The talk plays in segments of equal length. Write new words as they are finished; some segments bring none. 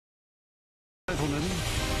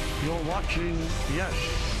You're watching, yes,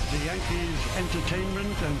 the Yankees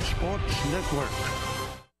Entertainment and Sports Network.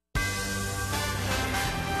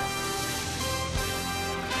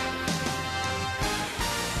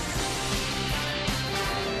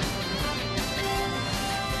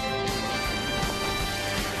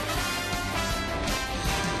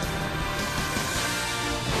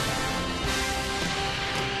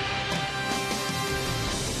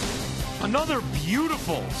 Another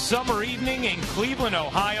beautiful summer evening in Cleveland,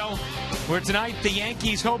 Ohio, where tonight the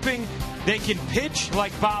Yankees hoping they can pitch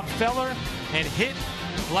like Bob Feller and hit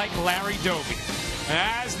like Larry Doby,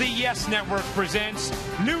 as the Yes Network presents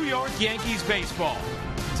New York Yankees baseball.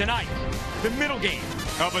 Tonight, the middle game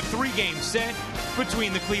of a three-game set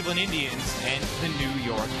between the Cleveland Indians and the New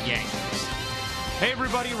York Yankees. Hey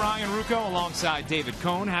everybody, Ryan Rucco alongside David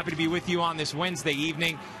Cohn. Happy to be with you on this Wednesday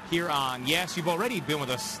evening here on Yes. You've already been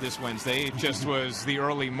with us this Wednesday. It just was the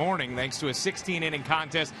early morning thanks to a 16-inning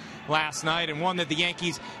contest last night, and one that the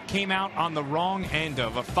Yankees came out on the wrong end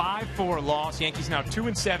of. A 5-4 loss. Yankees now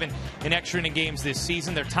 2-7 in extra inning games this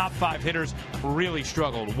season. Their top five hitters really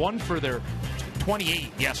struggled. One for their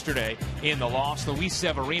 28 yesterday in the loss. Luis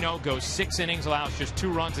Severino goes 6 innings, allows just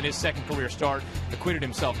 2 runs in his second career start, acquitted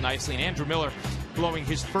himself nicely. And Andrew Miller blowing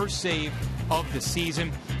his first save of the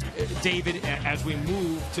season. David, as we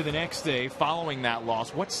move to the next day following that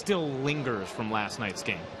loss, what still lingers from last night's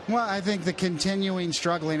game? Well, I think the continuing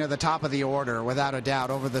struggling at the top of the order, without a doubt,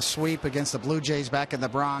 over the sweep against the Blue Jays back in the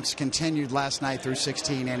Bronx, continued last night through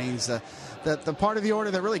 16 innings. The part of the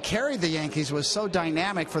order that really carried the Yankees was so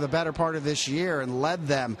dynamic for the better part of this year and led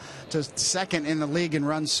them to second in the league in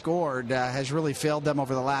runs scored, has really failed them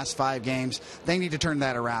over the last 5 games. They need to turn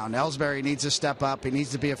that around. Ellsbury needs to step up. He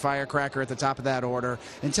needs to be a firecracker at the top of that order.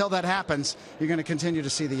 Until that happens, you're going to continue to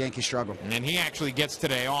see the Yankees struggle. And he actually gets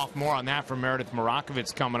today off. More on that from Meredith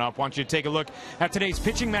Marakovitz coming up. Why don't you take a look at today's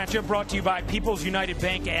pitching matchup, brought to you by People's United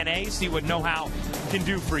Bank NA. See what know-how can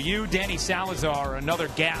do for you. Danny Salazar, another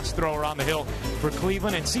gas thrower on the hill for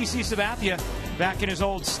Cleveland. And CC Sabathia back in his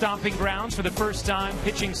old stomping grounds for the first time,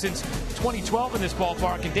 pitching since 2012 in this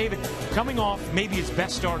ballpark. And David, coming off maybe his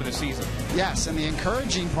best start of the season. Yes, and the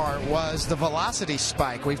encouraging part was the velocity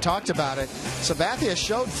spike. We've talked about it. Sabathia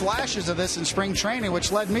showed flashes of this in spring training,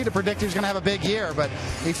 which led me to predict he was going to have a big year, but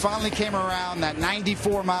he finally came around. That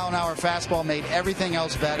 94-mile-an-hour fastball made everything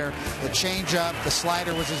else better. The changeup, the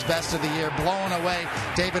slider was his best of the year, blowing away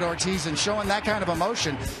David Ortiz and showing that kind of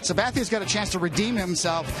emotion. Sabathia's got a chance to redeem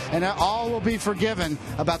himself, and all will be forgiven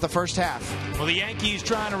about the first half. Well, the Yankees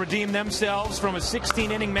trying to redeem themselves from a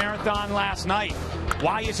 16-inning marathon last night.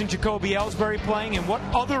 Why isn't Jacoby Ellsbury playing, and what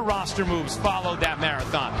other roster moves followed that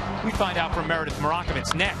marathon? We find out from Meredith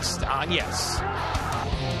Marakovitz next on Yes.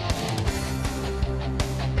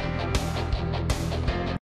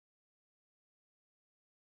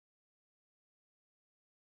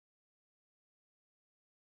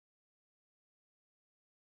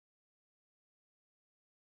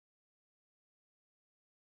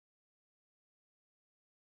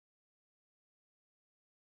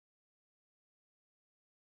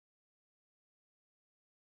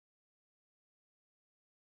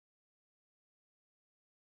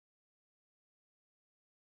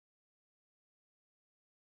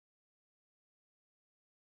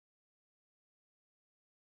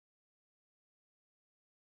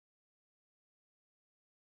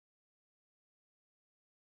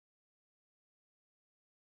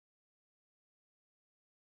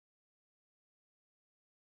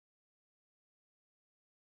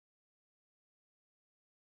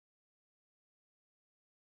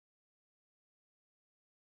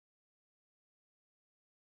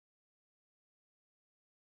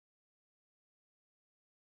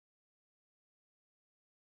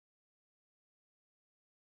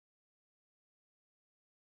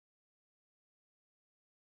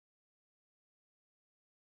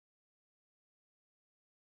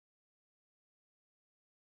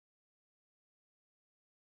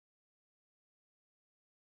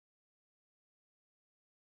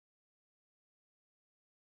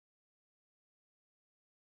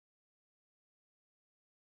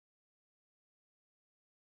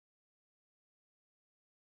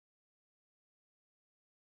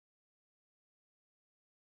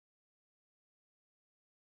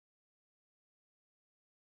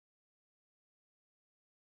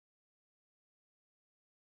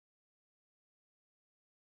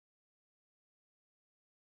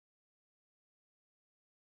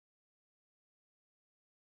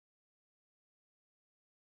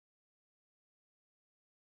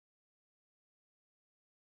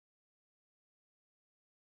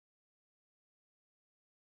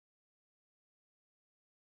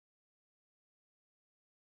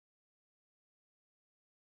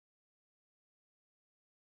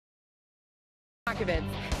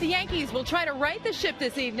 The Yankees will try to right the ship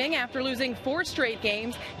this evening after losing 4 straight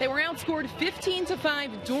games. They were outscored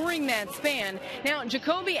 15-5 during that span. Now,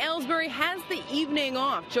 Jacoby Ellsbury has the evening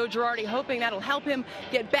off. Joe Girardi hoping that'll help him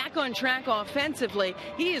get back on track offensively.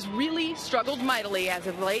 He has really struggled mightily as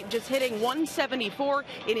of late, just hitting .174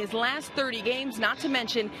 in his last 30 games, not to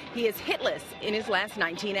mention he is hitless in his last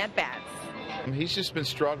 19 at-bats. He's just been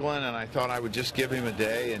struggling, and I thought I would just give him a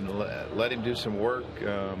day and let him do some work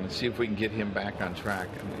and see if we can get him back on track.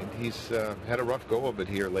 I mean, he's had a rough go of it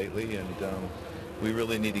here lately, and we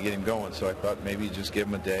really need to get him going. So I thought maybe just give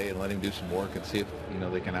him a day and let him do some work and see if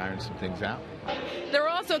they can iron some things out. There are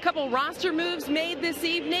also a couple roster moves made this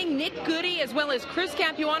evening. Nick Goody as well as Chris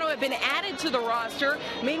Capuano have been added to the roster.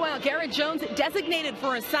 Meanwhile, Garrett Jones designated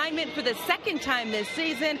for assignment for the second time this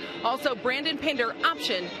season. Also, Brandon Pinder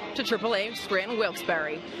optioned to AAA Scranton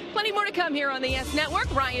Wilkes-Barre. Plenty more to come here on the S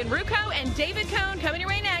Network. Ryan Rucco and David Cohn coming your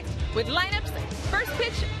way next with lineups, first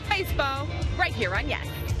pitch baseball, right here on Yes.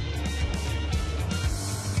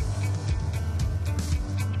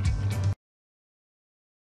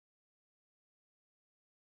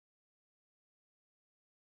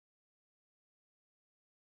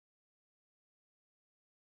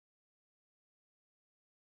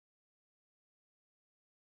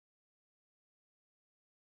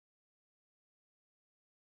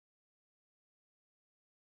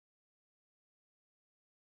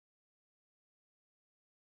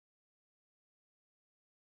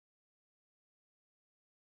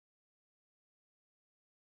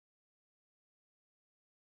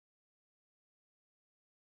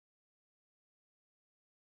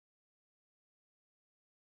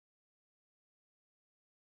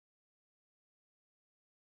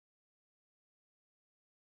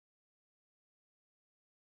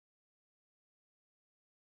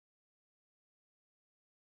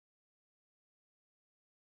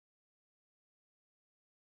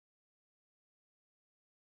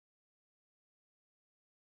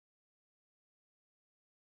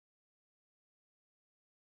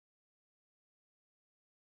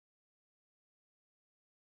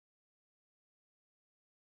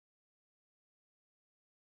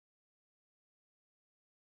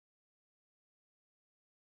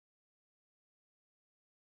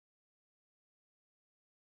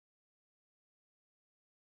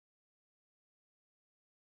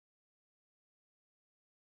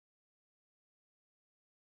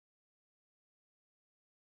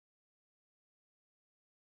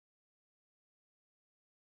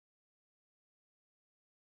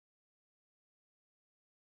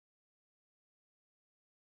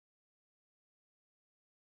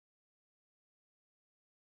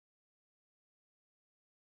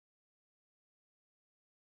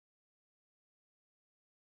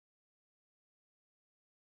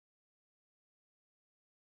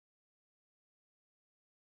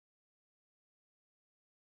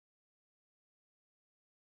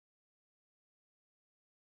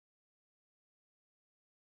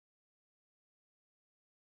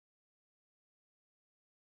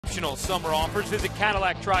 Summer offers. Visit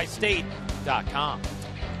CadillacTriState.com.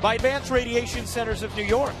 By Advanced Radiation Centers of New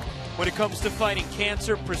York. When it comes to fighting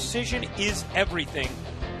cancer, precision is everything.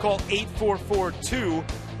 Call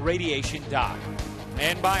 844-2-RADIATION-DOC.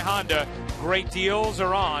 And by Honda, great deals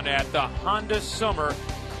are on at the Honda Summer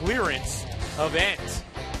Clearance Event.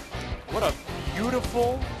 What a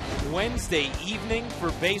beautiful Wednesday evening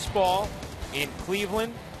for baseball in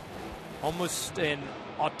Cleveland. Almost an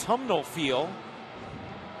autumnal feel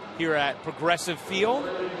here at Progressive Field.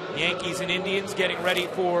 Yankees and Indians getting ready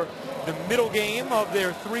for the middle game of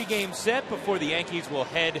their 3-game set before the Yankees will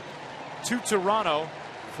head to Toronto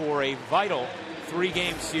for a vital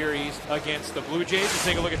 3-game series against the Blue Jays. Let's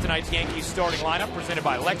take a look at tonight's Yankees starting lineup presented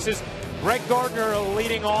by Lexus. Greg Gardner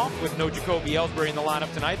leading off with no Jacoby Ellsbury in the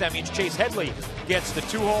lineup tonight. That means Chase Headley gets the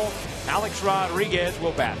 2-hole. Alex Rodriguez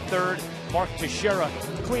will bat 3rd. Mark Teixeira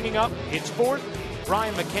cleaning up, hits 4th.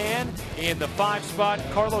 Brian McCann in the 5 spot.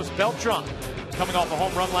 Carlos Beltran coming off a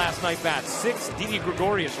home run last night, bats 6th. Didi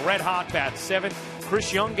Gregorius red hot, bats 7th.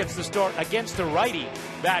 Chris Young gets the start against the righty,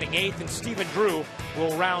 batting 8th. And Stephen Drew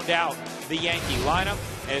will round out the Yankee lineup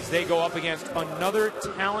as they go up against another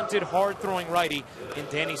talented, hard-throwing righty in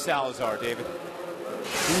Danny Salazar, David.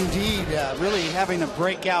 Indeed, really having a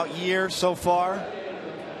breakout year so far.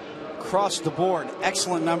 Across the board,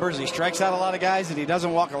 excellent numbers. He strikes out a lot of guys and he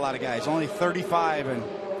doesn't walk a lot of guys. Only 35 and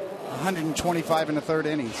 125 in the 3rd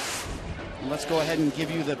innings. And let's go ahead and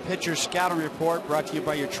give you the pitcher scouting report brought to you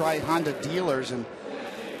by your Tri-Honda dealers. And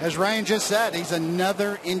as Ryan just said, he's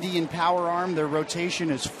another Indian power arm. Their rotation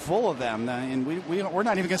is full of them. And we're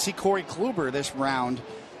not even going to see Corey Kluber this round.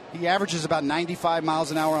 He averages about 95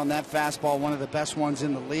 miles an hour on that fastball, one of the best ones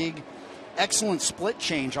in the league. Excellent split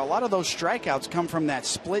change. A lot of those strikeouts come from that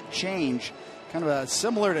split change, kind of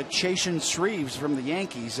similar to Chasen Shreves from the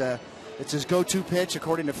Yankees. It's his go-to pitch,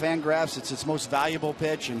 according to Fangraphs. It's his most valuable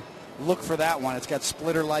pitch, and look for that one. It's got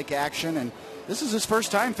splitter-like action, and this is his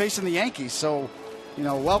first time facing the Yankees. So,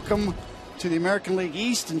 welcome to the American League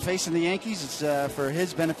East and facing the Yankees. It's for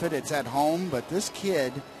his benefit. It's at home, but this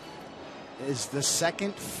kid is the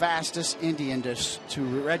second fastest Indian to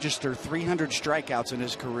register 300 strikeouts in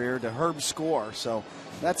his career to Herb Score. So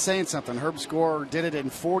that's saying something. Herb Score did it in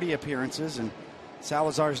 40 appearances, and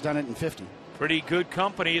Salazar's done it in 50. Pretty good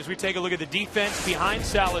company as we take a look at the defense behind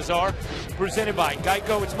Salazar, presented by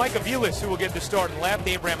Geico. It's Mike Aviles who will get the start in left,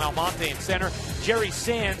 Abraham Almonte in center, Jerry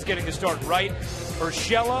Sands getting the start right,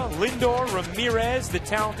 Urshela, Lindor, Ramirez, the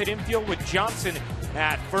talented infield with Johnson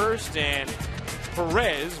at first, and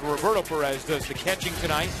Roberto Perez does the catching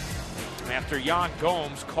tonight after Yan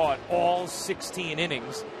Gomes caught all 16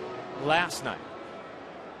 innings last night.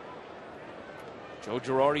 Joe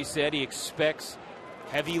Girardi said he expects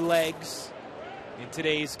heavy legs in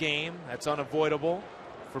today's game. That's unavoidable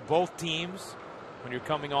for both teams when you're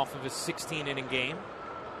coming off of a 16-inning game.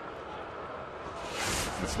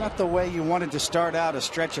 It's not the way you wanted to start out a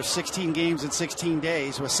stretch of 16 games in 16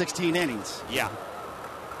 days with 16 innings. Yeah.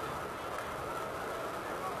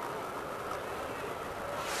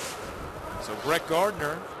 So Brett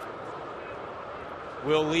Gardner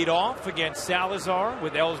will lead off against Salazar,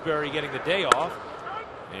 with Ellsbury getting the day off.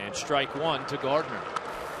 And strike one to Gardner.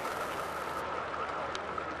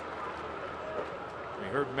 We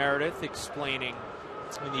heard Meredith explaining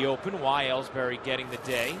in the open why Ellsbury getting the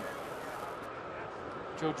day.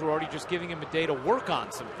 Joe Girardi just giving him a day to work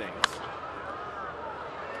on some things.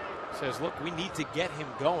 Says, look, we need to get him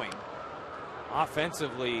going.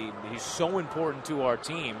 Offensively, he's so important to our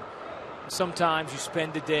team. Sometimes you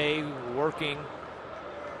spend a day working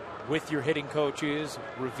with your hitting coaches,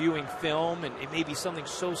 reviewing film, and it may be something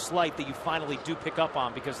so slight that you finally do pick up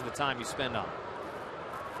on because of the time you spend on it.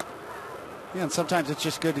 Yeah, and sometimes it's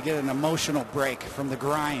just good to get an emotional break from the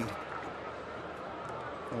grind.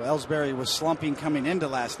 Well, Ellsbury was slumping coming into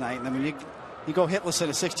last night, and then when you go hitless in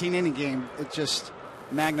a 16-inning game, it just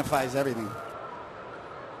magnifies everything.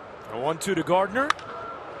 A 1-2 to Gardner.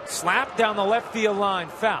 Slap down the left field line,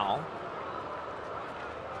 foul.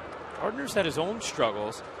 Gardner's had his own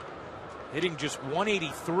struggles, hitting just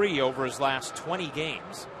 183 over his last 20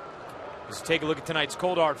 games. Let's take a look at tonight's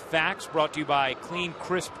Cold Hard Facts, brought to you by Clean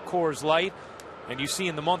Crisp Coors Light. And you see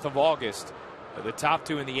in the month of August, the top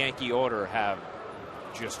two in the Yankee order have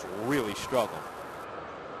just really struggled.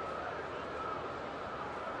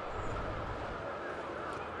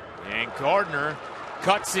 And Gardner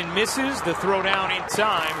cuts and misses. The throw down in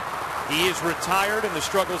time. He is retired and the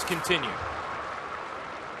struggles continue.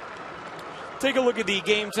 Take a look at the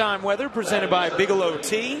game time weather presented by Bigelow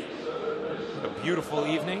Tea. A beautiful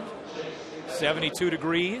evening. 72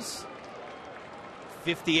 degrees.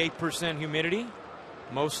 58% humidity.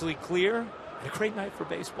 Mostly clear. And a great night for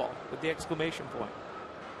baseball with the exclamation point.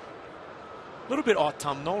 A little bit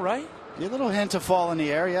autumnal, right? A little hint of fall in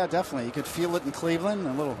the air. Yeah, definitely. You could feel it in Cleveland.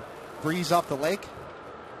 A little breeze off the lake.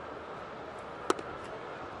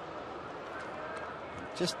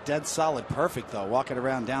 Just dead solid perfect, though, walking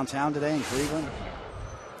around downtown today in Cleveland.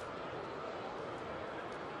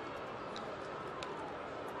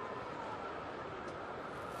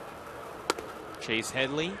 Chase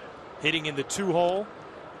Headley hitting in the 2-hole.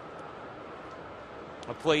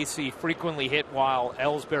 A place he frequently hit while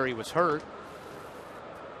Ellsbury was hurt.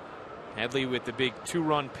 Headley with the big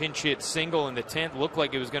 2-run pinch hit single in the 10th. Looked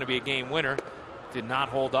like it was going to be a game winner. Did not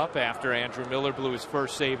hold up after Andrew Miller blew his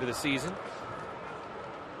first save of the season.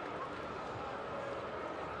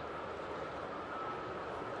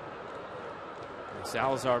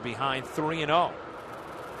 Salazar behind 3-0.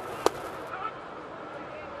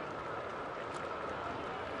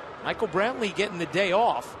 Michael Brantley getting the day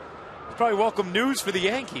off. It's probably welcome news for the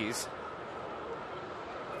Yankees.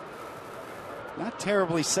 Not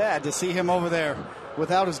terribly sad to see him over there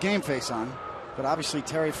without his game face on. But obviously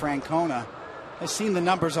Terry Francona has seen the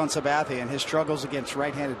numbers on Sabathia and his struggles against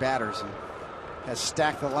right-handed batters and has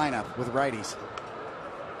stacked the lineup with righties.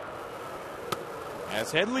 As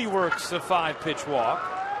Headley works a 5-pitch walk.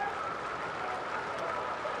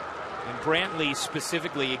 And Brantley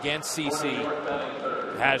specifically against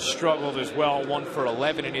CC has struggled as well. 1 for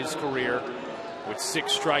 11 in his career with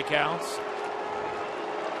 6 strikeouts.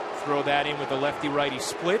 Throw that in with the lefty-righty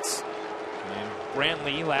splits. And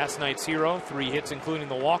Brantley, last night's hero, 3 hits including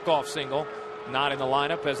the walk-off single, not in the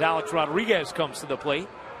lineup as Alex Rodriguez comes to the plate.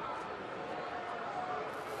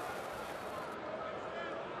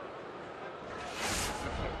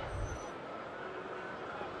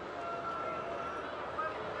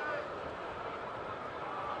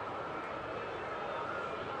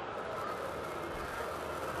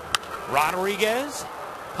 Rodriguez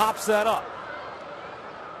pops that up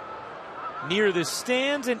near the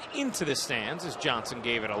stands and into the stands as Johnson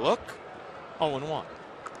gave it a look. 0-1.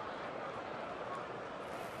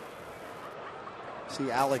 See,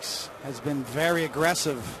 Alex has been very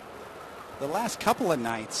aggressive the last couple of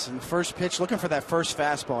nights. In the first pitch, looking for that first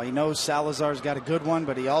fastball. He knows Salazar's got a good one,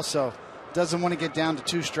 but he also doesn't want to get down to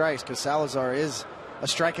 2 strikes because Salazar is a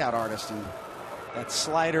strikeout artist, and that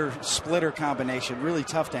slider splitter combination really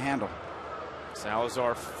tough to handle.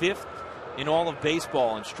 Salazar 5th in all of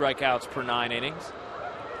baseball in strikeouts per 9 innings.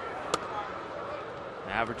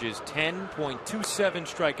 Averages 10.27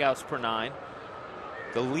 strikeouts per 9.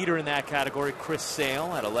 The leader in that category, Chris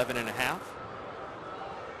Sale, at 11.5.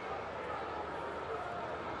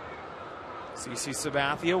 CC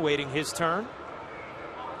Sabathia waiting his turn.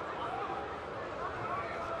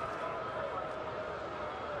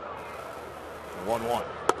 The 1-1.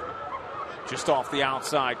 Just off the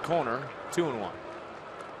outside corner, 2-1.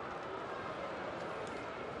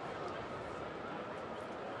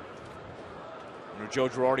 Joe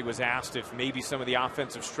Girardi was asked if maybe some of the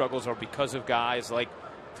offensive struggles are because of guys like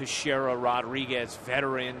Teixeira, Rodriguez,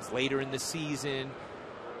 veterans later in the season.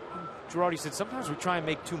 Girardi said sometimes we try and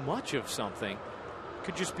make too much of something.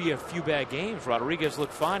 Could just be a few bad games. Rodriguez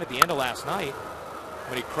looked fine at the end of last night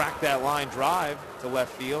when he cracked that line drive to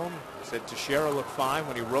left field. Said Teixeira looked fine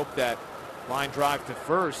when he roped that line drive to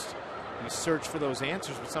first. He searched for those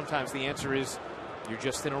answers, but sometimes the answer is you're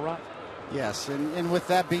just in a rut. Yes, and with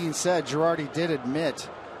that being said, Girardi did admit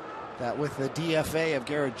that with the DFA of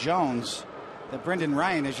Garrett Jones, that Brendan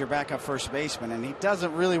Ryan is your backup first baseman, and he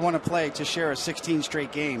doesn't really want to play Teixeira 16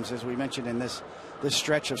 straight games, as we mentioned in this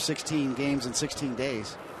stretch of 16 games in 16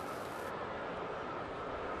 days.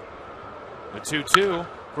 The 2-2,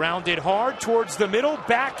 grounded hard towards the middle,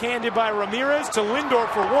 backhanded by Ramirez to Lindor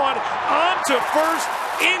for 1, on to first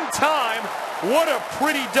in time. What a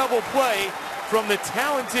pretty double play from the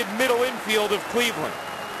talented middle infield of Cleveland.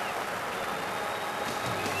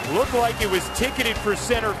 Looked like it was ticketed for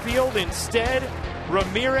center field. Instead,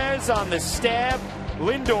 Ramirez on the stab,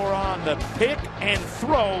 Lindor on the pick and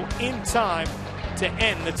throw in time to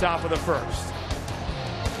end the top of the first.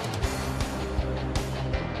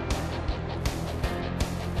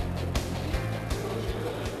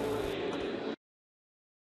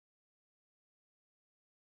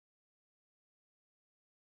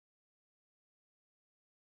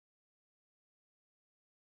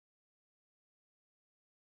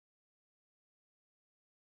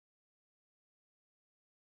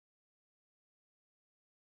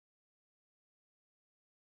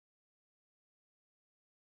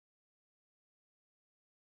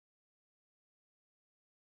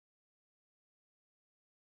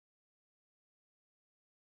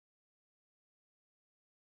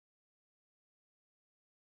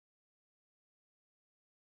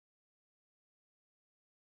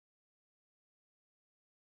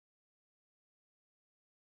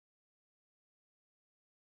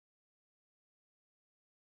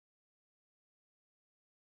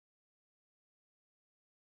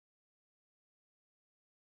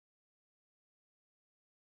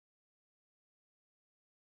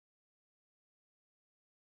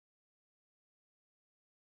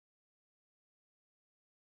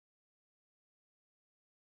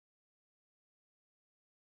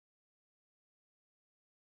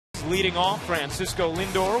 Leading off, Francisco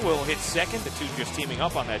Lindor will hit second. The two just teaming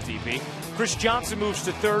up on that DP. Chris Johnson moves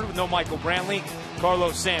to third with no Michael Brantley.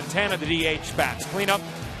 Carlos Santana, the DH, bats cleanup.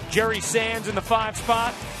 Jerry Sands in the 5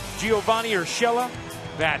 spot. Giovanni Urshela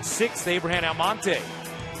bats 6th. Abraham Almonte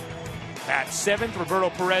bats 7th.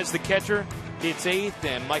 Roberto Perez, the catcher, hits 8th.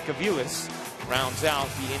 And Mike Aviles rounds out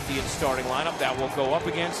the Indian starting lineup. That will go up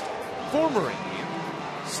against former Indian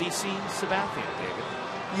CC Sabathia, David.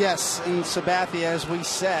 Yes, and Sabathia, as we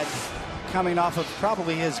said, coming off of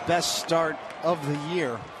probably his best start of the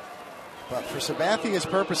year. But for Sabathia's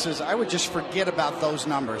purposes, I would just forget about those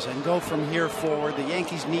numbers and go from here forward. The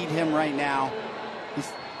Yankees need him right now.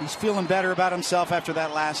 He's feeling better about himself after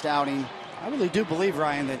that last outing. I really do believe,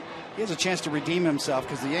 Ryan, that he has a chance to redeem himself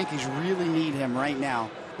because the Yankees really need him right now,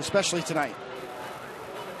 especially tonight.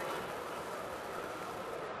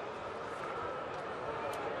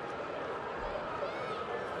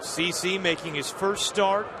 CC making his first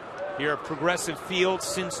start here at Progressive Field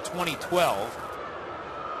since 2012.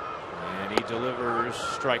 And he delivers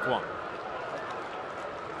strike 1.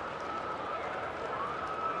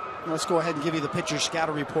 Let's go ahead and give you the pitcher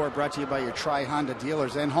scatter report brought to you by your Tri-Honda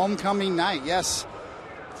dealers. And homecoming night, yes.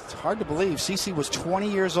 It's hard to believe. CC was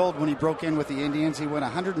 20 years old when he broke in with the Indians. He went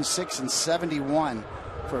 106 and 71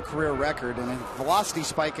 for a career record, and a velocity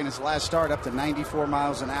spike in his last start up to 94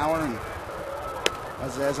 miles an hour. And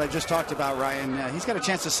as I just talked about, Ryan, he's got a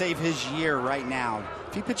chance to save his year right now.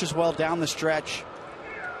 If he pitches well down the stretch,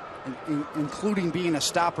 including being a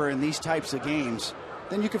stopper in these types of games,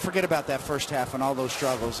 then you can forget about that first half and all those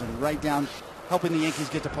struggles and right down helping the Yankees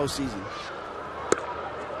get to postseason.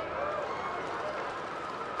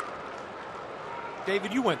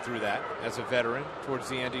 David, you went through that as a veteran towards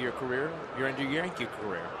the end of your career, your end of your Yankee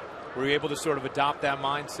career. Were you able to sort of adopt that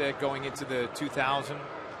mindset going into the 2000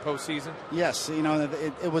 postseason? Yes, you know,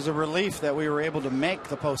 it was a relief that we were able to make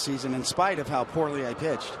the postseason in spite of how poorly I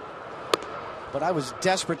pitched. But I was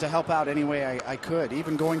desperate to help out any way I could,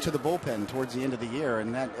 even going to the bullpen towards the end of the year,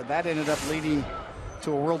 and that ended up leading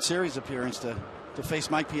to a World Series appearance to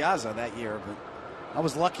face Mike Piazza that year. But I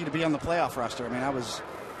was lucky to be on the playoff roster. I mean,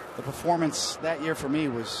 the performance that year for me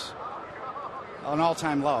was an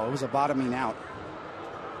all-time low. It was a bottoming out.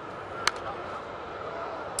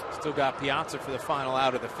 Still got Piazza for the final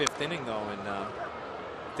out of the 5th inning, though, in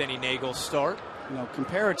Denny Nagel's start. You know,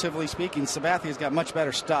 comparatively speaking, Sabathia's got much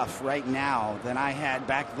better stuff right now than I had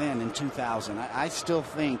back then in 2000. I still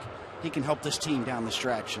think he can help this team down the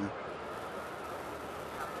stretch. And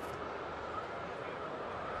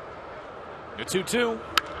the 2-2.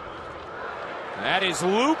 That is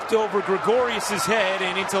looped over Gregorius's head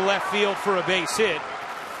and into left field for a base hit.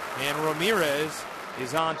 And Ramirez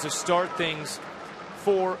is on to start things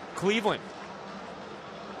for Cleveland.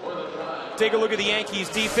 Take a look at the Yankees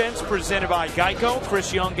defense presented by Geico.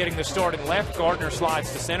 Chris Young getting the start in left. Gardner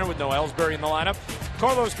slides to center with no Ellsbury in the lineup.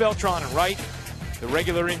 Carlos Beltran in right. The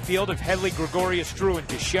regular infield of Headley, Gregorius, Drew, and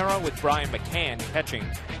Teixeira with Brian McCann catching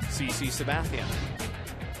CC Sabathia.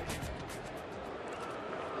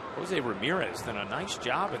 Jose Ramirez done a nice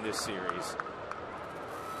job in this series.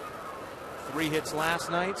 3 hits last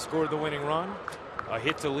night, scored the winning run. A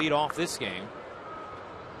hit to lead off this game.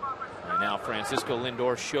 And now Francisco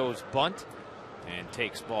Lindor shows bunt and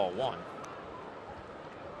takes ball 1.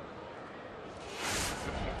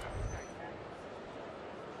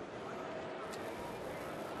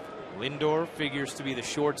 Lindor figures to be the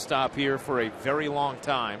shortstop here for a very long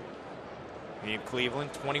time in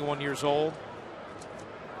Cleveland. 21 years old.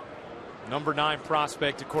 Number 9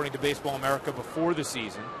 prospect according to Baseball America before the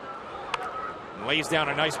season. And lays down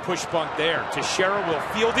a nice push bunt there. Teixeira will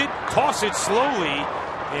field it, toss it slowly,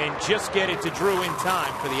 and just get it to Drew in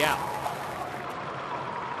time for the out.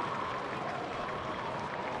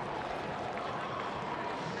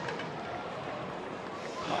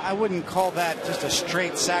 I wouldn't call that just a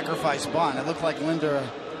straight sacrifice bunt. It looked like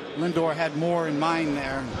Lindor had more in mind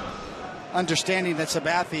there, understanding that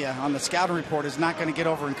Sabathia on the scouting report is not going to get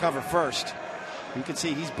over and cover first. You can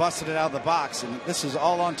see he's busted it out of the box, and this is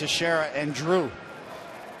all on Teixeira and Drew,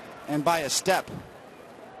 and by a step.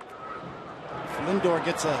 Lindor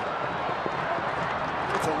gets a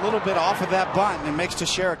little bit off of that bunt and makes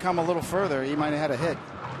Teixeira come a little further. He might have had a hit.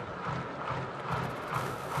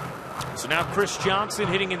 So now Chris Johnson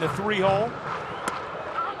hitting in the 3-hole.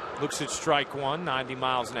 Looks at strike 1, 90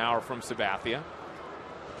 miles an hour from Sabathia.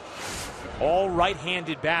 All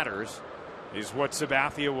right-handed batters is what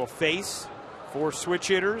Sabathia will face. 4 switch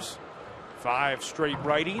hitters, 5 straight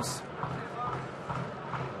righties.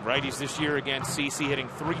 Righties this year against CC hitting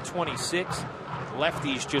 .326.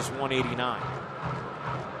 Lefties just .189.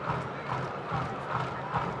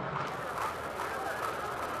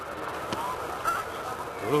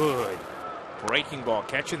 Good breaking ball,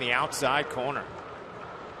 catching the outside corner.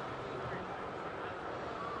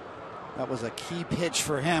 That was a key pitch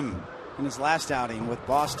for him in his last outing with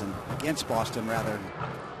Boston, against Boston rather.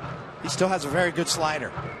 He still has a very good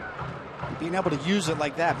slider. Being able to use it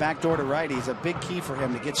like that, backdoor to righty, is a big key for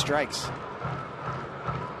him to get strikes.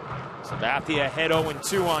 Sabathia head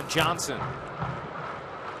 0-2 on Johnson.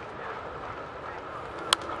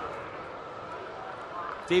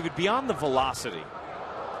 David, beyond the velocity,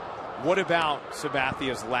 what about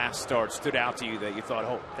Sabathia's last start stood out to you that you thought,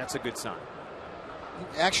 oh, that's a good sign?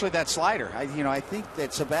 Actually, that slider. I think that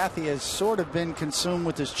Sabathia has sort of been consumed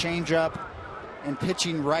with his changeup and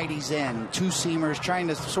pitching righties in, 2-seamers, trying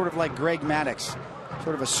to sort of like Greg Maddux,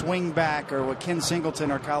 sort of a swing back, or what Ken Singleton,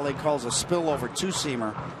 our colleague, calls a spillover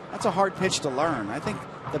 2-seamer. That's a hard pitch to learn. I think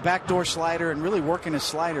the backdoor slider and really working his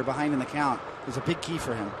slider behind in the count is a big key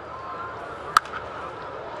for him.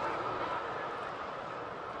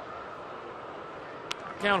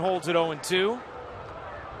 Count holds at 0-2.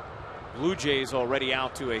 Blue Jays already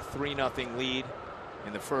out to a 3-0 lead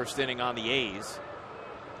in the first inning on the A's.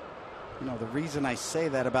 You know, the reason I say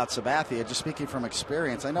that about Sabathia, just speaking from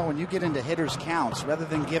experience, I know when you get into hitters' counts, rather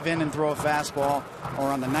than give in and throw a fastball, or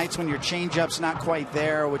on the nights when your changeup's not quite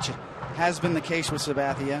there, which has been the case with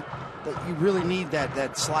Sabathia, that you really need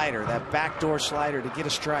that slider, that backdoor slider to get a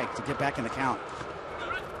strike, to get back in the count.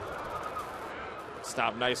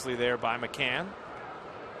 Stopped nicely there by McCann.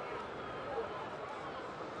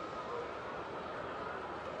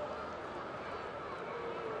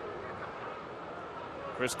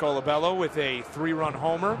 Chris Colabello with a 3-run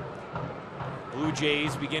homer. Blue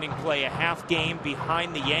Jays beginning play a half game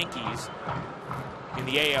behind the Yankees in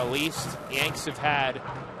the AL East. The Yanks have had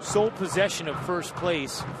sole possession of first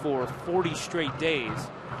place for 40 straight days.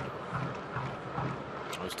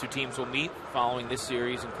 Those two teams will meet following this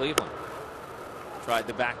series in Cleveland. Tried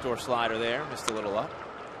the backdoor slider there, missed a little up.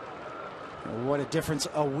 What a difference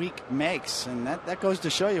a week makes, and that goes to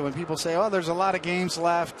show you when people say, oh, there's a lot of games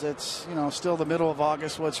left, it's, you know, still the middle of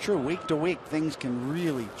August. Well, it's true, week to week things can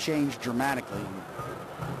really change dramatically.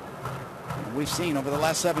 And we've seen over the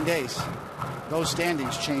last 7 days those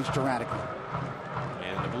standings change dramatically.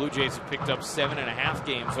 And the Blue Jays have picked up 7.5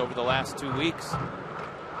 games over the last 2 weeks.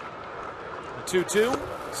 The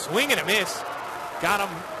 2-2, swing and a miss, got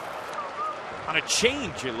him on a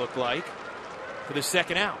change, it looked like, for the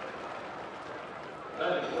second out.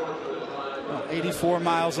 84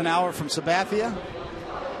 miles an hour from Sabathia.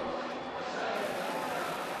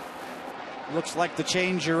 Looks like the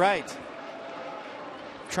change, you're right.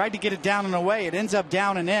 Tried to get it down and away. It ends up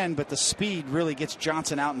down and in, but the speed really gets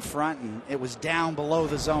Johnson out in front, and it was down below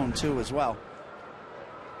the zone, too, as well.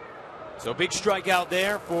 So big strikeout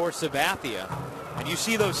there for Sabathia. And you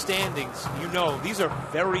see those standings, you know these are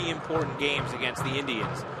very important games against the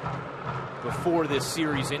Indians before this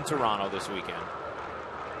series in Toronto this weekend.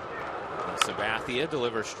 Sabathia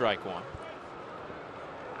delivers strike one.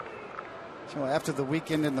 So after the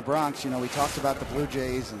weekend in the Bronx, you know, we talked about the Blue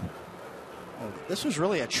Jays, and this was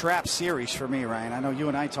really a trap series for me, Ryan. I know you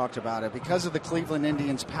and I talked about it. Because of the Cleveland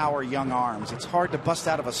Indians' power young arms, it's hard to bust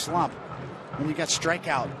out of a slump when you got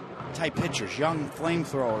strikeout type pitchers, young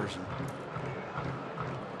flamethrowers.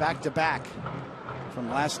 Back to back from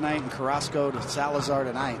last night and Carrasco to Salazar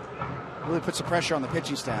tonight. Really puts the pressure on the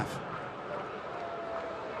pitching staff.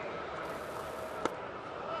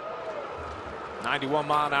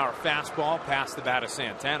 .91-mile-an-hour fastball past the bat of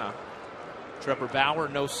Santana. Trevor Bauer,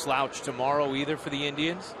 no slouch tomorrow either for the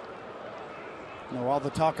Indians. You know, all the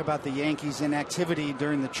talk about the Yankees' inactivity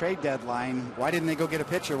during the trade deadline, why didn't they go get a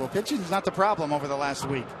pitcher? Well, pitching is not the problem over the last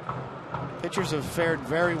week. Pitchers have fared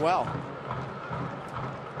very well.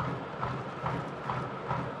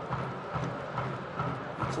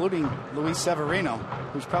 Including Luis Severino,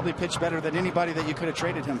 who's probably pitched better than anybody that you could have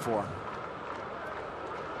traded him for.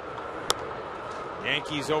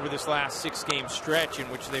 Yankees over this last 6-game stretch in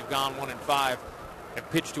which they've gone 1-5 have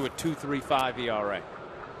pitched to a 2.35 ERA.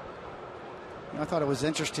 I thought it was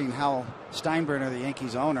interesting how Steinbrenner, the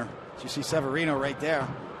Yankees owner, you see Severino right there,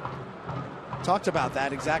 talked about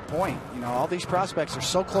that exact point. You know, all these prospects are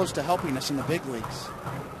so close to helping us in the big leagues.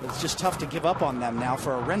 It's just tough to give up on them now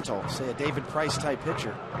for a rental, say a David Price type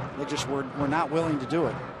pitcher. They just were not willing to do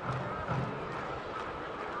it.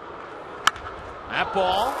 That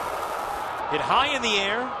ball hit high in the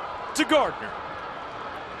air to Gardner.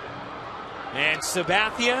 And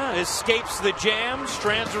Sabathia escapes the jam,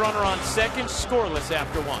 strands a runner on second, scoreless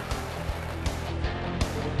after one.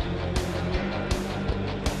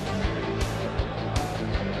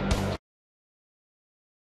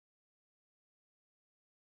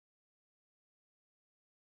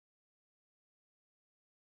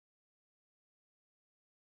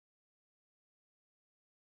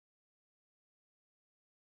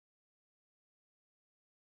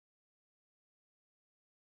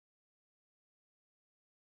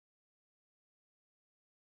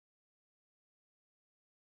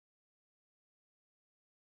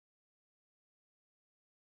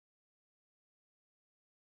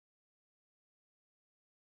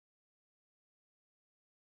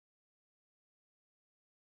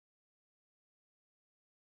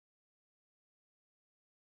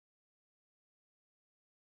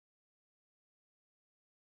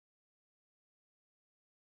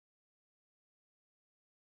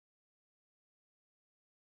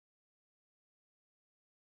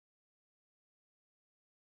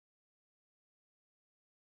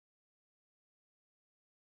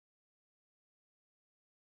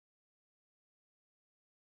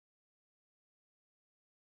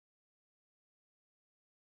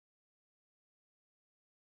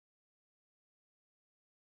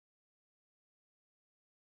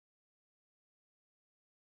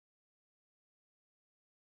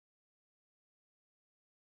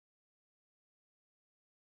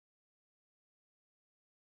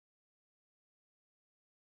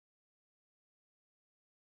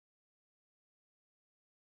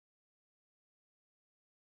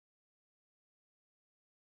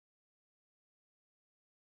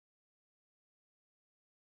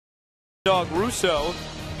 Dog Russo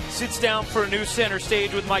sits down for a new Center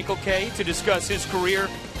Stage with Michael Kay to discuss his career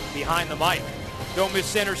behind the mic. Don't miss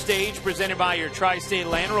Center Stage, presented by your Tri-State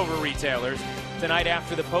Land Rover retailers, tonight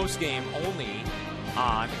after the postgame, only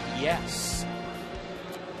on Yes.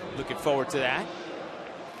 Looking forward to that.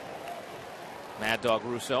 Mad Dog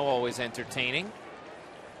Russo, always entertaining.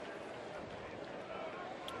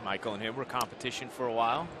 Michael and him were competition for a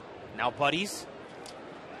while. Now buddies.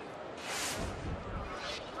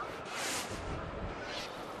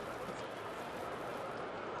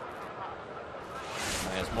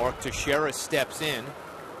 As Mark Teixeira steps in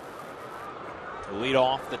to lead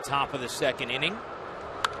off the top of the second inning.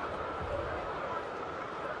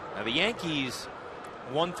 Now the Yankees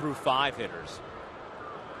 1 through 5 hitters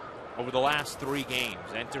over the last 3 games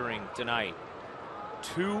entering tonight.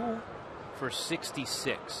 2 for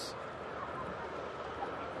 66.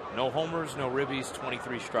 No homers, no ribbies,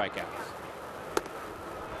 23 strikeouts.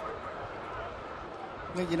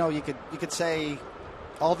 You know, you could say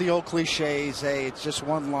all the old cliches, hey, it's just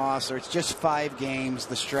 1 loss or it's just 5 games,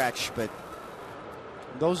 the stretch, but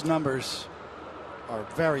those numbers are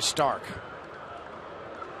very stark.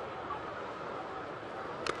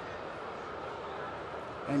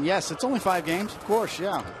 And yes, it's only 5 games, of course,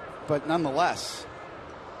 yeah, but nonetheless,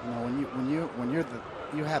 you know, when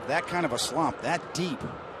you have that kind of a slump that deep,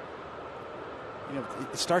 you know,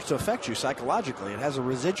 it starts to affect you psychologically. It has a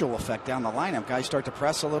residual effect down the lineup. Guys start to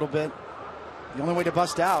press a little bit. The only way to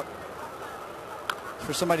bust out is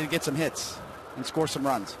for somebody to get some hits and score some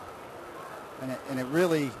runs. And it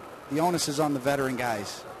really, the onus is on the veteran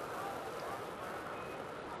guys.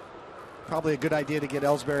 Probably a good idea to get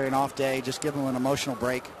Ellsbury an off day, just give him an emotional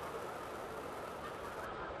break.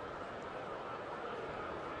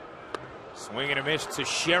 Swing and a miss.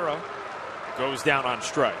 Teixeira goes down on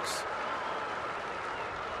strikes.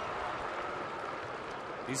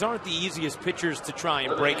 These aren't the easiest pitchers to try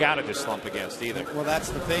and break out of this slump against either. Well,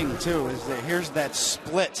 that's the thing, too, is that here's that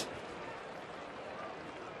split.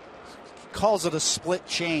 He calls it a split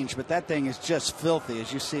change, but that thing is just filthy,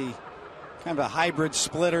 as you see. Kind of a hybrid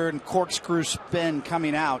splitter and corkscrew spin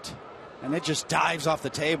coming out, and it just dives off the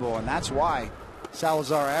table, and that's why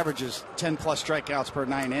Salazar averages 10-plus strikeouts per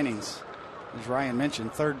 9 innings. As Ryan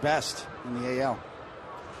mentioned, 3rd best in the AL.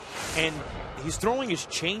 And he's throwing his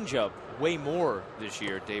changeup way more this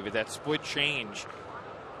year, David. That split change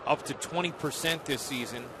up to 20% this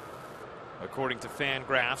season, according to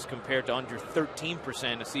Fangraphs, compared to under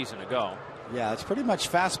 13% a season ago. Yeah, it's pretty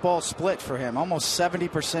much fastball split for him. Almost 70%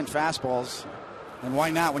 fastballs. And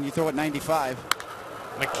why not when you throw it 95?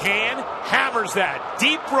 McCann hammers that.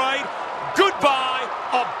 Deep right. Goodbye.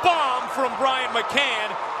 A bomb from Brian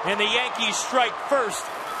McCann. And the Yankees strike first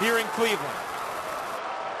here in Cleveland.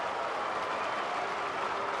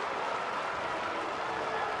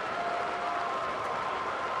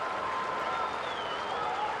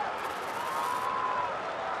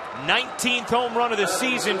 '19th home run of the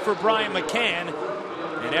season for Brian McCann,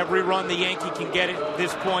 and every run the Yankee can get at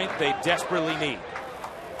this point, they desperately need.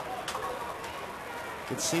 You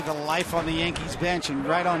can see the life on the Yankees bench, and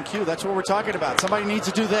right on cue, that's what we're talking about. Somebody needs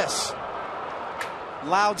to do this.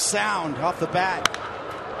 Loud sound off the bat.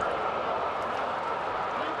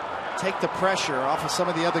 Take the pressure off of some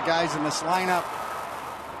of the other guys in this lineup.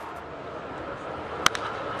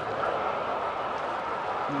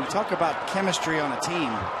 When you talk about chemistry on a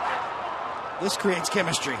team, this creates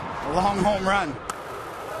chemistry. A long home run.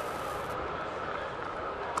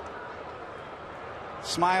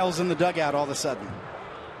 Smiles in the dugout all of a sudden.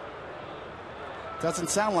 Doesn't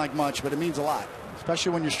sound like much, but it means a lot,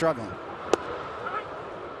 especially when you're struggling.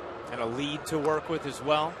 And a lead to work with as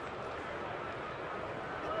well.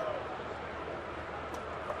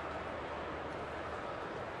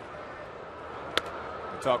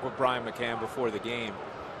 I talked with Brian McCann before the game,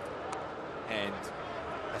 and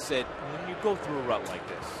I said, when you go through a rut like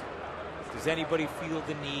this, does anybody feel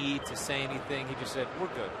the need to say anything? He just said, we're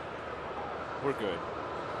good. We're good.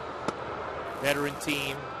 Veteran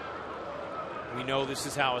team. We know this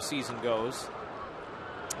is how a season goes.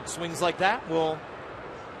 And swings like that will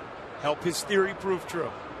help his theory prove true.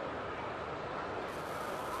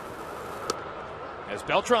 As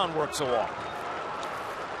Beltran works a walk.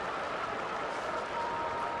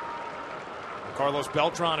 Carlos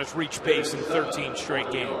Beltran has reached base in 13 straight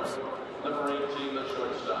games. Number 18, the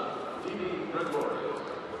shortstop, Gregorio.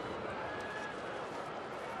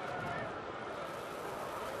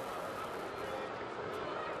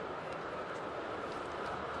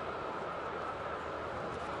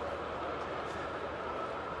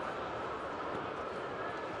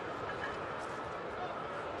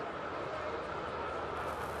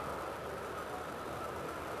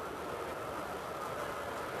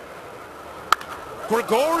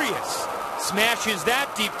 Gregorius smashes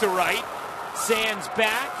that deep to right. Sands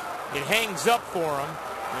back. It hangs up for him,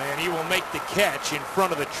 and he will make the catch in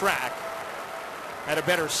front of the track. Had a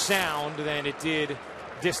better sound than it did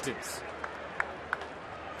distance.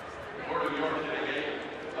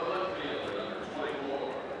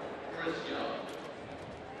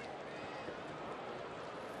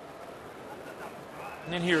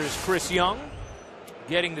 And then here is Chris Young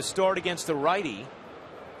getting the start against the righty,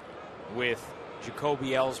 with Jacoby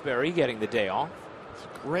Ellsbury getting the day off.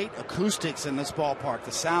 Great acoustics in this ballpark.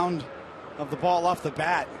 The sound of the ball off the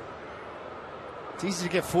bat. It's easy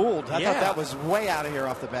to get fooled. I thought that was way out of here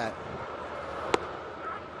off the bat.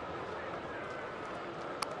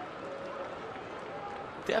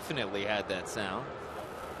 Definitely had that sound.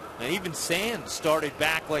 And even Sands started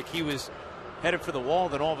back like he was headed for the wall,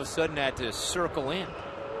 then all of a sudden had to circle in.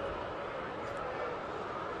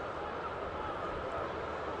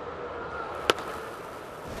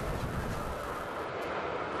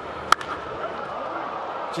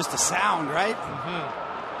 Just a sound, right? Mm-hmm.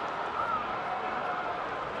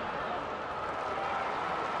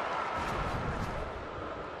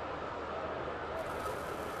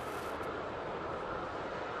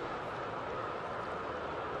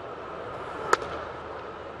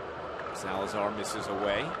 Salazar misses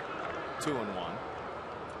away. 2-1.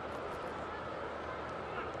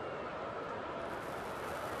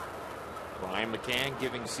 Brian McCann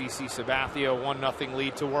giving CC Sabathia a 1-0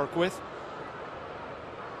 lead to work with.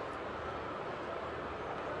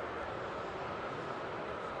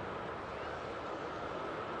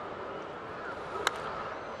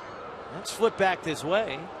 Let's flip back this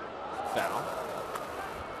way. Foul.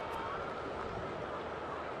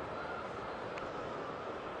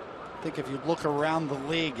 I think if you look around the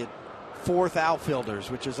league at fourth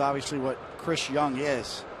outfielders, which is obviously what Chris Young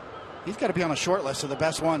is, he's got to be on a short list of the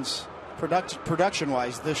best ones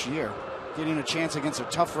production-wise this year, getting a chance against a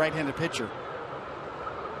tough right-handed pitcher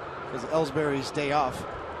because Ellsbury's day off.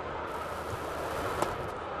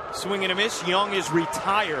 Swing and a miss. Young is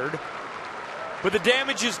retired, but the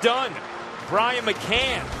damage is done. Brian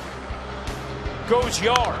McCann goes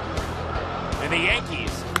yard, and the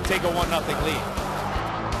Yankees take a 1-0 lead.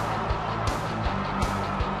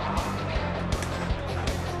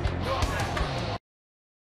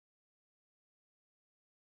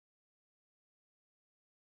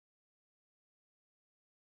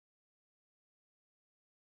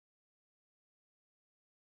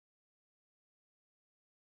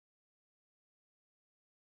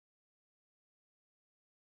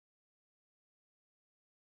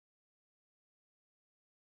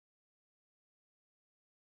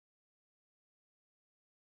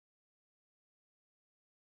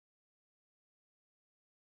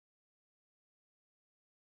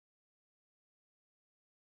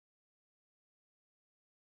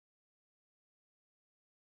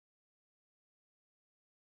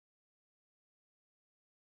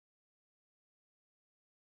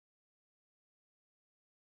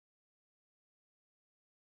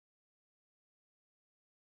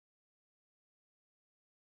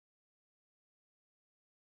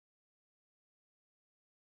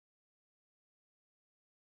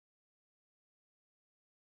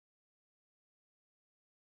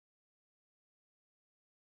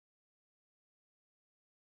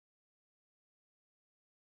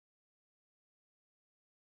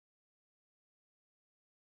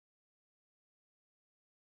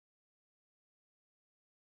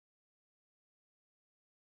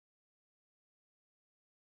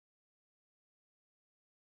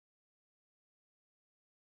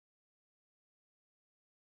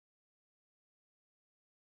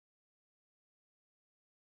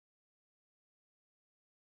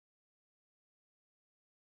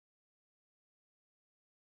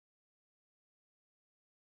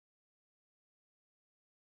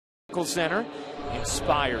 Center,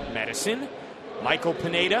 Inspired Medicine. Michael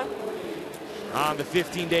Pineda on the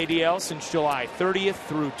 15-day DL since July 30th,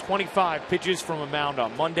 threw 25 pitches from a mound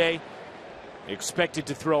on Monday. Expected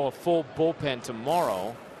to throw a full bullpen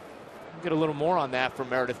tomorrow. We'll get a little more on that from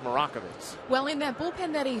Meredith Marakovitz. Well, in that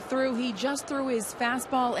bullpen that he just threw his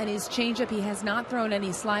fastball and his changeup. He has not thrown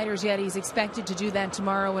any sliders yet. He's expected to do that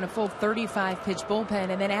tomorrow in a full 35-pitch bullpen.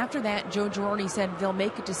 And then after that, Joe Girardi said they'll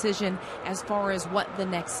make a decision as far as what the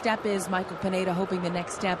next step is. Michael Pineda hoping the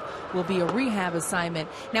next step will be a rehab assignment.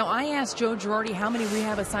 Now, I asked Joe Girardi how many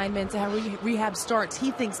rehab assignments, how rehab starts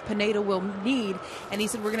he thinks Pineda will need. And he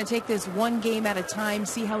said, we're going to take this one game at a time,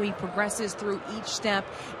 see how he progresses through each step,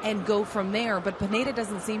 and go from there. But Pineda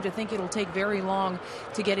doesn't seem to think it'll take very long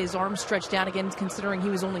to get his arm stretched out again, considering he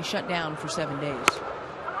was only shut down for 7 days.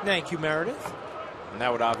 Thank you, Meredith. And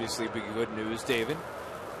that would obviously be good news, David.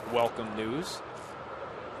 Welcome news.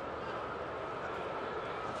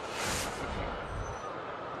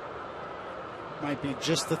 Might be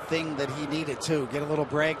just the thing that he needed to get a little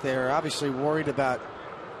break there. Obviously worried about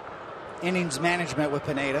innings management with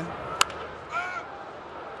Pineda.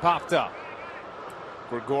 Popped up.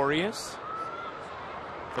 Gregorius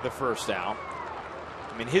for the first out.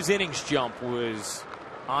 I mean, his innings jump was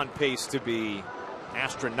on pace to be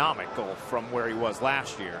astronomical from where he was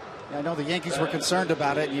last year. Yeah, I know the Yankees were concerned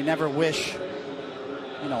about it. You never wish,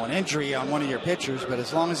 an injury on one of your pitchers, but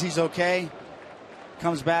as long as he's okay,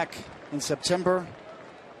 comes back in September,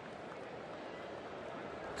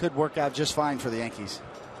 could work out just fine for the Yankees.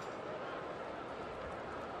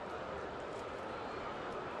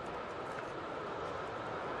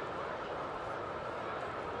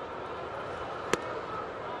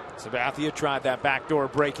 Sabathia tried that backdoor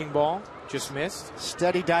breaking ball. Just missed.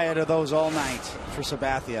 Steady diet of those all night for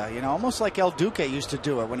Sabathia. Almost like El Duque used to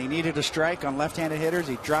do it. When he needed a strike on left-handed hitters,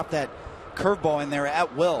 he'd drop that curveball in there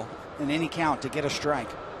at will in any count to get a strike.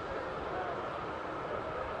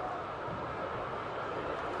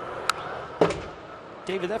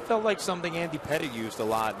 David, that felt like something Andy Pettitte used a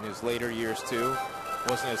lot in his later years, too.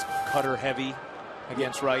 Wasn't as cutter heavy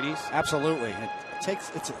against righties. Absolutely.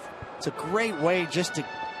 It's a great way just to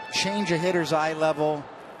change a hitter's eye level,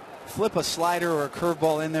 flip a slider or a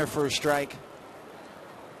curveball in there for a strike.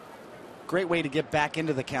 Great way to get back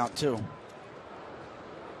into the count, too.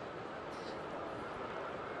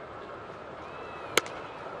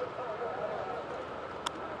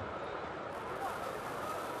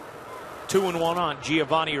 Two and one on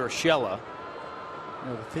Giovanni Urshela.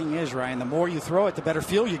 The thing is, Ryan, the more you throw it, the better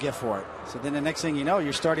feel you get for it. So then the next thing you know,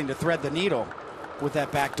 you're starting to thread the needle with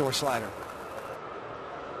that backdoor slider.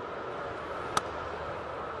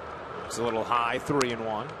 It's a little high,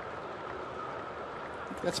 3-1.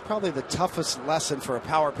 That's probably the toughest lesson for a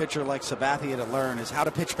power pitcher like Sabathia to learn, is how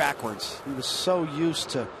to pitch backwards. He was so used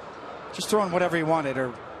to just throwing whatever he wanted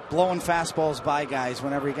or blowing fastballs by guys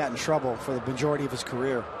whenever he got in trouble for the majority of his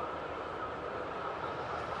career.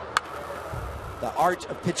 The art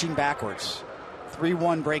of pitching backwards.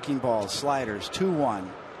 3-1 breaking balls, sliders, 2-1.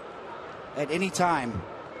 At any time,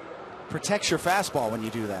 protects your fastball when you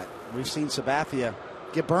do that. We've seen Sabathia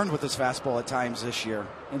get burned with his fastball at times this year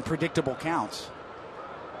in predictable counts.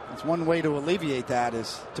 That's one way to alleviate that,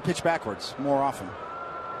 is to pitch backwards more often.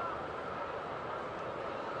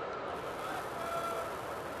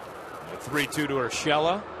 A 3-2 to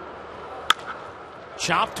Urshela.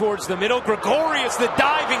 Chop towards the middle. Gregorius, the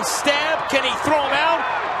diving stab. Can he throw him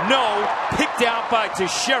out? No. Picked out by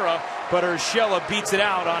Teixeira, but Urshela beats it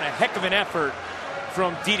out on a heck of an effort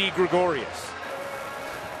from Didi Gregorius.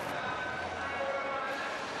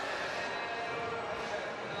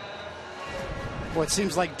 Well, it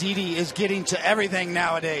seems like Didi is getting to everything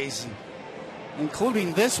nowadays,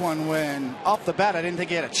 including this one when off the bat I didn't think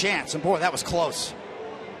he had a chance. And boy, that was close.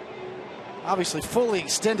 Obviously fully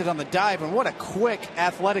extended on the dive, and what a quick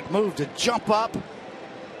athletic move to jump up.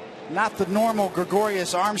 Not the normal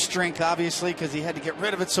Gregorius arm strength, obviously, because he had to get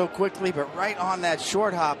rid of it so quickly, but right on that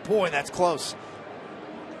short hop. Boy, that's close.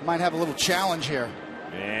 Might have a little challenge here.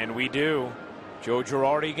 And we do. Joe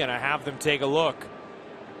Girardi going to have them take a look.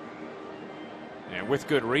 And with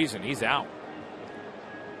good reason, he's out.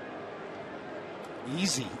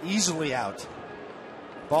 Easily out.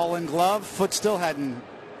 Ball and glove, foot still hadn't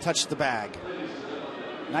touched the bag.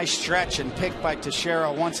 Nice stretch and pick by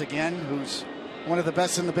Teixeira once again, who's one of the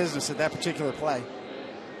best in the business at that particular play.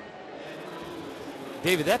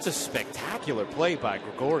 David, that's a spectacular play by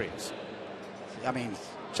Gregorius. I mean,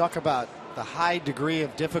 talk about the high degree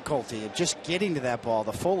of difficulty of just getting to that ball,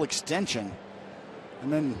 the full extension,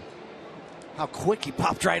 and then how quick he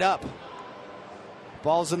popped right up.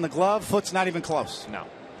 Ball's in the glove, foot's not even close. No.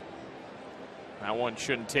 That one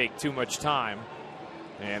shouldn't take too much time.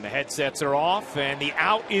 And the headsets are off, and the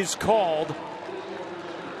out is called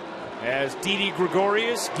as Didi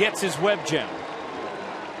Gregorius gets his web gem.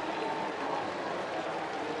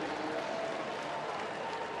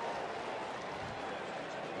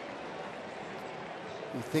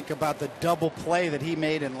 You think about the double play that he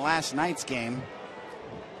made in last night's game.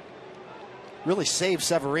 Really saved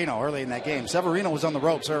Severino early in that game. Severino was on the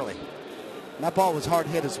ropes early. And that ball was hard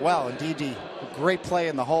hit as well. And Didi, a great play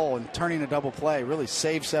in the hole and turning a double play, really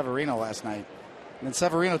saved Severino last night. And then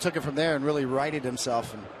Severino took it from there and really righted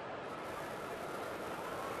himself. And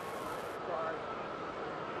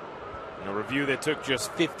a review that took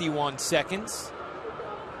just 51 seconds.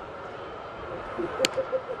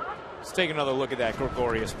 Let's take another look at that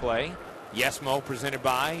Gregorius play. Yesmo presented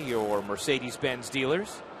by your Mercedes-Benz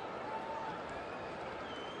dealers.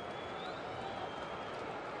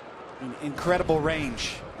 Incredible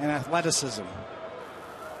range and athleticism.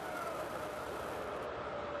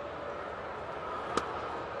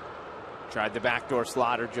 Tried the backdoor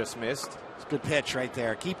slider, just missed. It's a good pitch right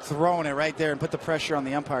there. Keep throwing it right there and put the pressure on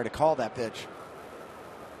the umpire to call that pitch.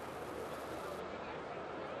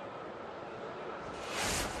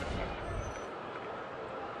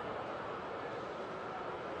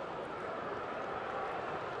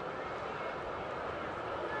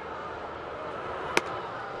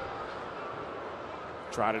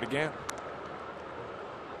 Tried it again.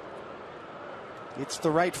 It's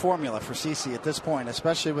the right formula for CeCe at this point,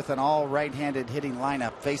 especially with an all right-handed hitting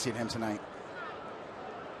lineup facing him tonight.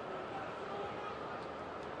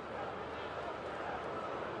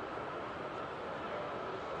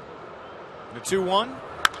 The 2-1.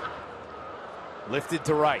 Lifted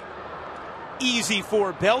to right. Easy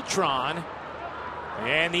for Beltran.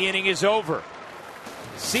 And the inning is over.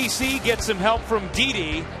 CeCe gets some help from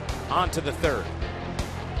Didi onto the third.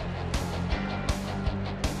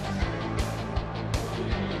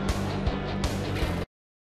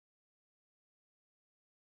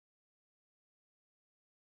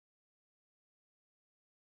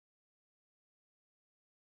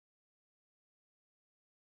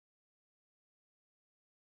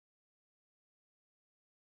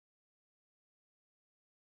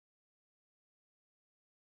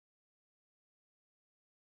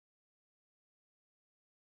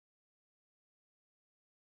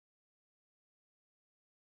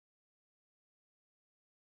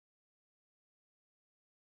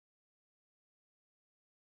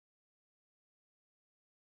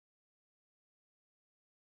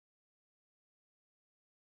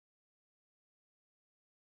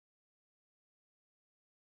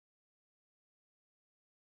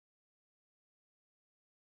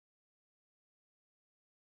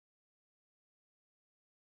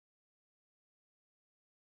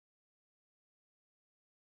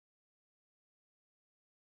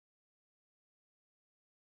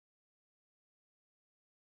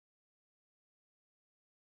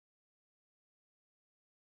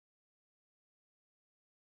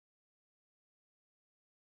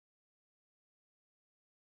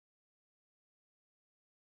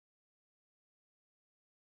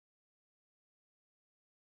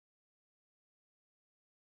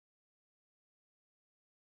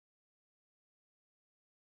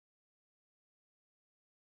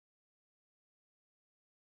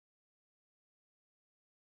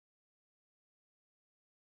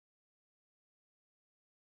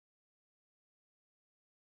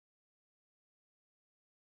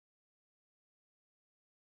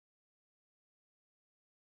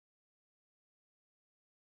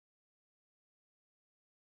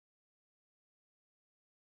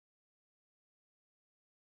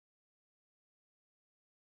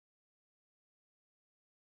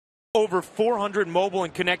 Over 400 mobile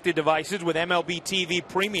and connected devices with MLB TV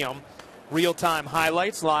Premium. Real-time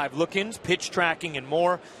highlights, live look-ins, pitch tracking, and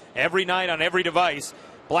more every night on every device.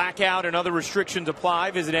 Blackout and other restrictions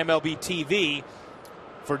apply. Visit MLB TV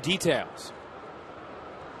for details.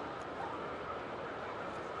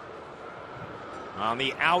 On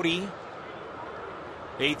the Audi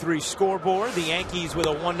A3 scoreboard, the Yankees with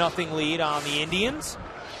a 1-0 lead on the Indians.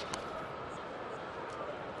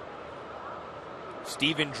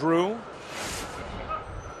 Stephen Drew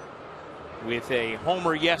with a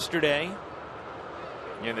homer yesterday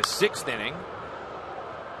in the 6th inning.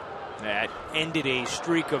 That ended a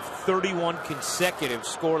streak of 31 consecutive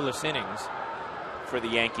scoreless innings for the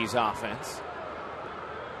Yankees offense.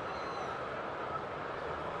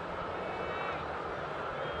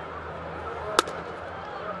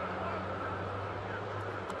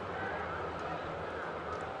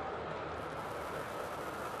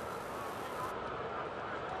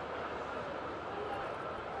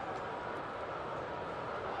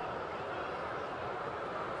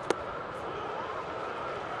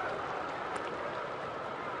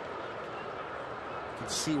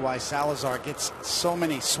 See why Salazar gets so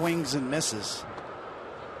many swings and misses.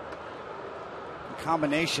 The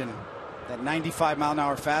combination, that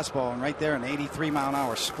 95-mile-an-hour fastball, and right there an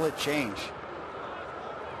 83-mile-an-hour split change.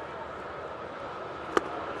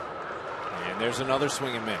 And there's another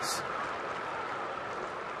swing and miss.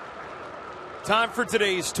 Time for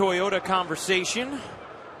today's Toyota conversation.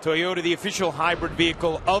 Toyota, the official hybrid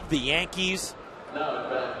vehicle of the Yankees.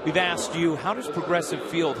 We've asked you, how does Progressive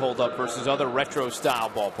Field hold up versus other retro-style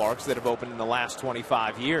ballparks that have opened in the last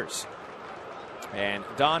 25 years? And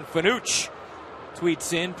Don Fanucci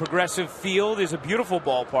tweets in, Progressive Field is a beautiful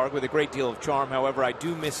ballpark with a great deal of charm. However, I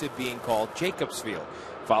do miss it being called Jacobs Field.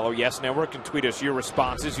 Follow Yes Network and tweet us your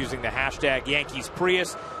responses using the hashtag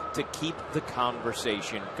 #YankeesPrius to keep the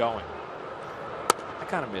conversation going. I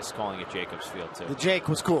kind of miss calling it Jacobs Field, too. The Jake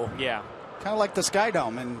was cool. Yeah. Kind of like the Sky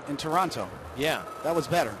Dome in Toronto. Yeah. That was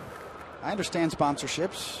better. I understand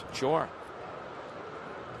sponsorships. Sure.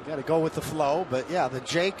 You got to go with the flow, but yeah, the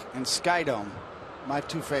Jake and Sky Dome, my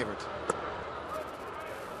two favorites.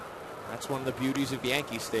 That's one of the beauties of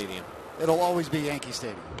Yankee Stadium. It'll always be Yankee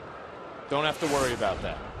Stadium. Don't have to worry about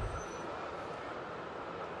that.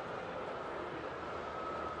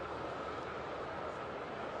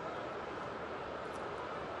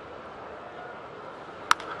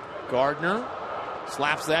 Gardner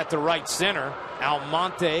slaps that to right center.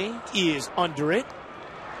 Almonte is under it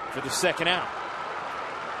for the second out.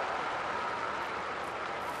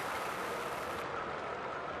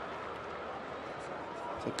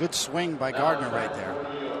 It's a good swing by Gardner right there.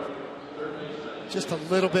 Just a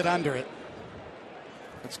little bit under it.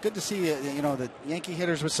 It's good to see the Yankee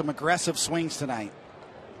hitters with some aggressive swings tonight.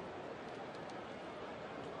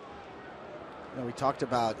 We talked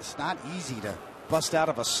about it's not easy to bust out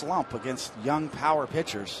of a slump against young power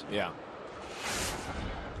pitchers. Yeah.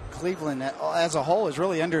 Cleveland as a whole has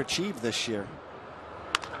really underachieved this year.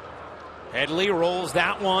 Headley rolls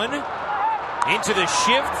that one into the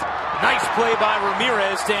shift. Nice play by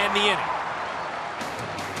Ramirez to end the inning.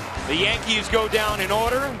 The Yankees go down in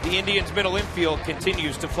order. The Indians' middle infield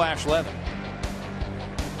continues to flash leather.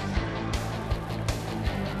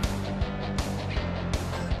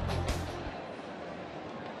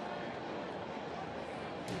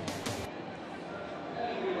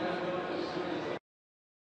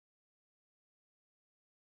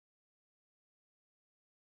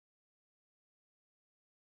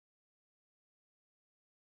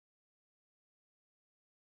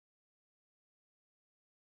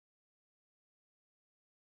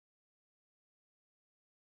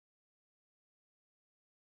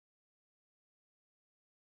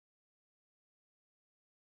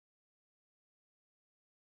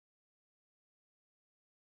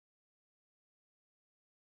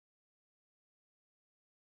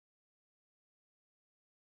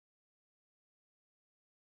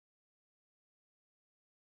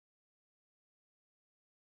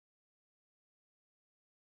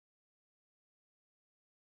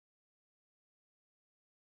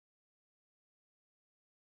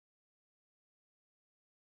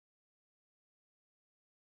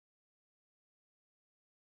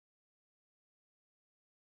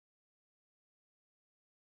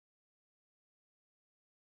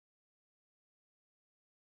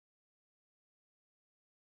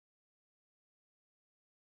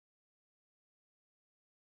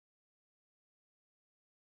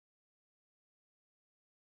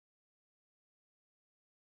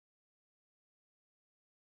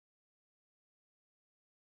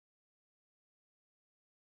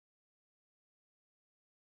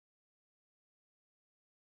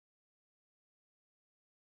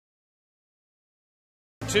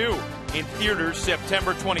 In theaters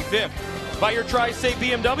September 25th. By your Tri-State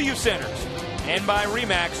BMW centers. And by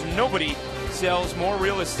RE/MAX, nobody sells more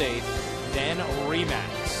real estate than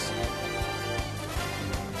RE/MAX.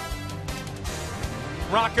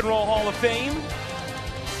 Rock and Roll Hall of Fame.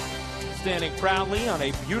 Standing proudly on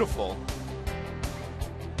a beautiful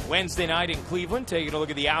Wednesday night in Cleveland. Taking a look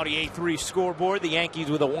at the Audi A3 scoreboard. The Yankees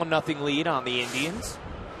with a 1-0 lead on the Indians.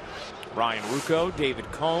 Ryan Rucco, David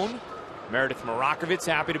Cohn, Meredith Marakovitz,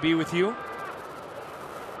 happy to be with you.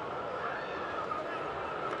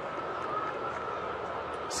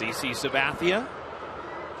 CC Sabathia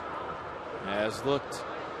has looked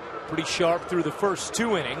pretty sharp through the first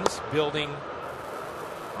two innings, building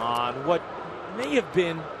on what may have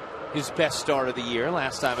been his best start of the year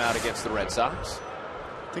last time out against the Red Sox.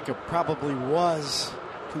 I think it probably was,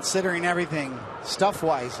 considering everything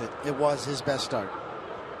stuff-wise, it was his best start.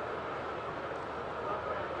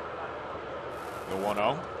 The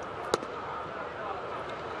 1-0.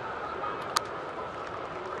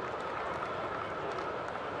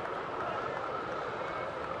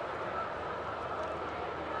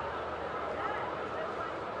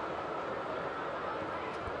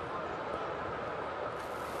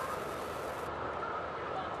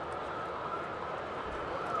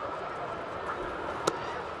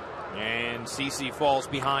 And CC falls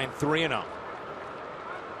behind 3-0.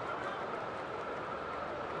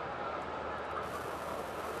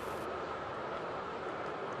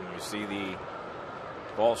 See the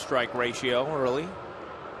ball strike ratio early.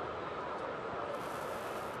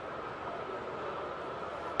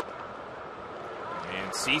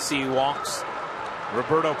 And CC walks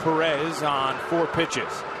Roberto Perez on 4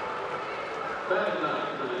 pitches.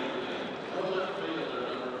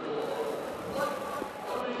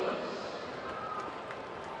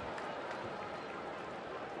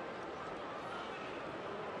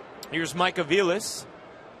 Here's Mike Aviles.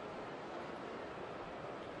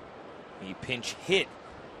 He pinch hit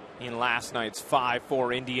in last night's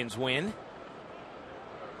 5-4 Indians win.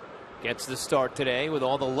 Gets the start today with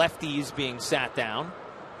all the lefties being sat down.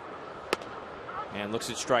 And looks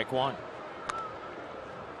at strike one.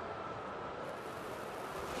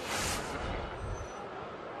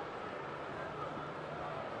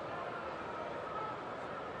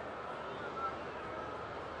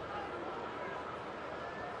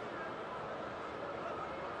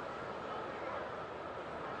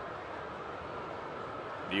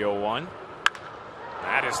 The 0-1.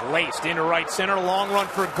 That is laced into right center. Long run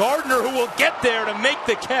for Gardner, who will get there to make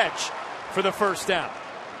the catch for the first down.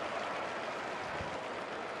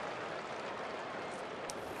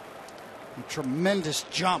 A tremendous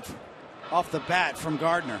jump off the bat from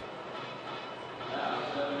Gardner.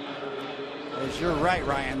 As you're right,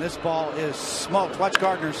 Ryan, this ball is smoked. Watch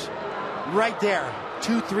Gardner's right there.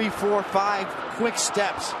 2, 3, 4, 5 quick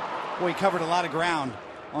steps. Boy, he covered a lot of ground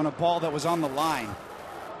on a ball that was on the line.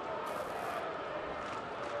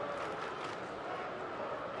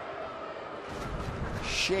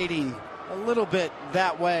 Shading a little bit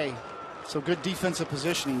that way. So good defensive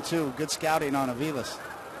positioning too. Good scouting on Aviles.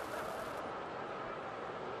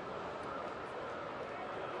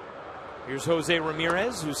 Here's Jose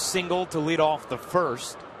Ramirez, who's singled to lead off the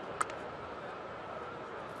first.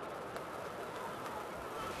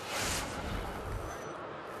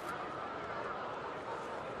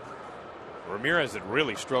 Ramirez had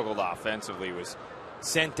really struggled offensively. He was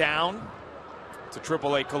sent down to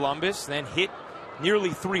AAA Columbus, then hit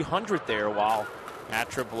nearly 300 there while at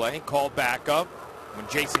AAA. Called back up when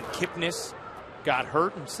Jason Kipnis got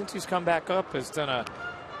hurt, and since he's come back up has done a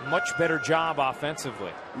much better job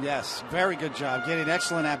offensively. Yes, very good job, getting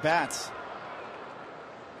excellent at bats.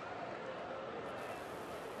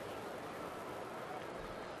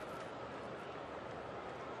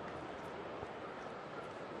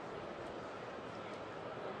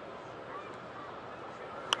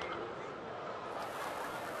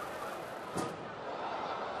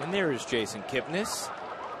 And there is Jason Kipnis,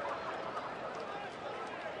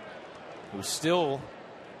 who's still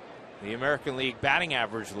the American League batting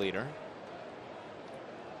average leader.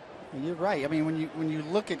 You're right. I mean, when you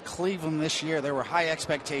look at Cleveland this year, there were high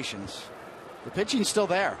expectations. The pitching's still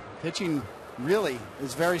there. Pitching really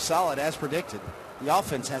is very solid as predicted. The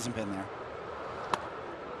offense hasn't been there.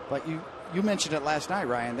 But you mentioned it last night,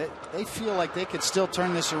 Ryan. They feel like they could still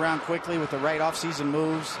turn this around quickly with the right offseason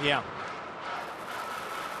moves. Yeah.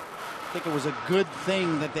 I think it was a good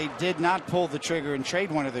thing that they did not pull the trigger and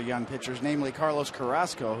trade one of their young pitchers, namely Carlos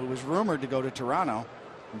Carrasco, who was rumored to go to Toronto.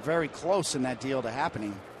 Very close in that deal to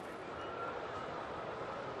happening.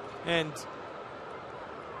 And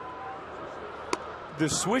the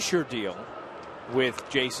Swisher deal with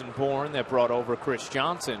Jason Bourne that brought over Chris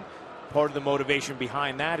Johnson, part of the motivation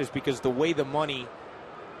behind that is because the way the money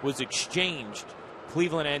was exchanged,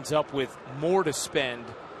 Cleveland ends up with more to spend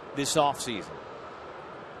this offseason.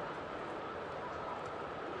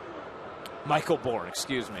 Michael Bourne,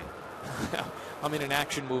 excuse me. I'm in an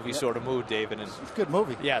action movie sort of mood, David. And it's a good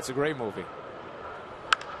movie. Yeah, it's a great movie.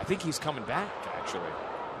 I think he's coming back, actually.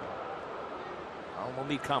 We'll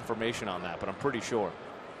need confirmation on that, but I'm pretty sure.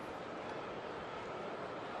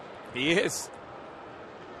 He is.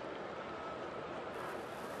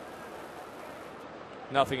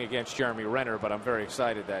 Nothing against Jeremy Renner, but I'm very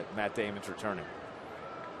excited that Matt Damon's returning.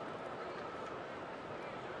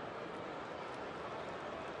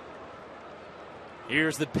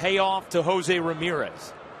 Here's the payoff to Jose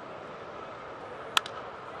Ramirez.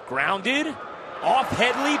 Grounded, off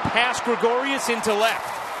Headley, past Gregorius into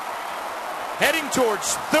left. Heading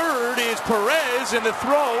towards third is Perez, and the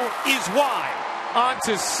throw is wide. On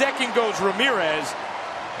to second goes Ramirez,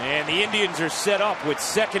 and the Indians are set up with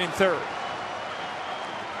second and third.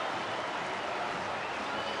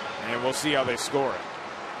 And we'll see how they score it.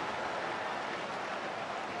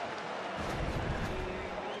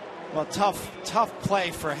 Well, tough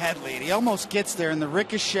play for Headley. He almost gets there, and the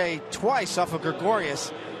ricochet twice off of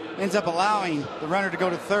Gregorius ends up allowing the runner to go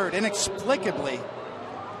to third. Inexplicably,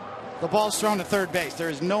 the ball's thrown to third base. There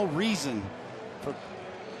is no reason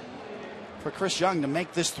for Chris Young to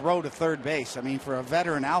make this throw to third base. I mean, for a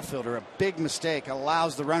veteran outfielder, a big mistake.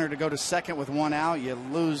 Allows the runner to go to second with one out. You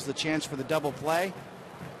lose the chance for the double play.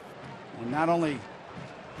 And not only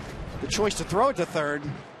the choice to throw it to third,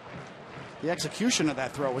 the execution of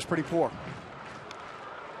that throw was pretty poor.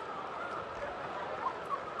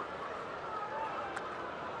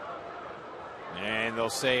 And they'll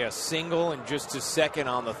say a single and just a second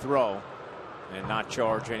on the throw and not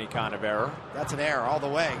charge any kind of error. That's an error all the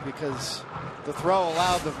way, because The throw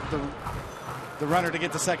allowed the runner to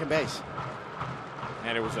get to second base.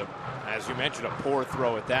 And it was, as you mentioned, a poor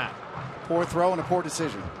throw at that. Poor throw and a poor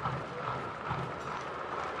decision.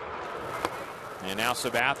 And now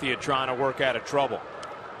Sabathia trying to work out of trouble.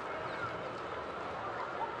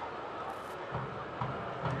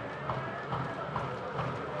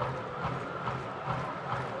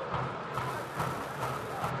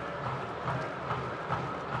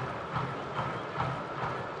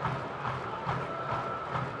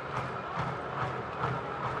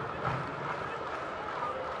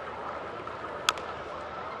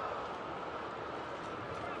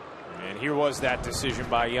 And here was that decision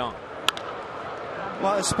by Young.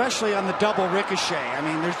 Well, especially on the double ricochet. I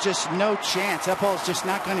mean, there's just no chance. That ball is just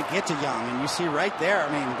not going to get to Young. And you see right there,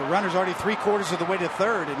 I mean, the runner's already 3/4 of the way to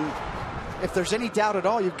third. And if there's any doubt at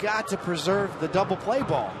all, you've got to preserve the double play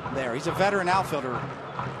ball there. He's a veteran outfielder.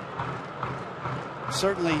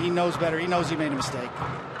 Certainly, he knows better. He knows he made a mistake.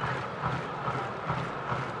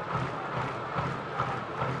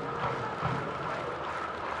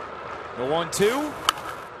 The 1-2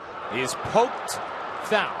 is poked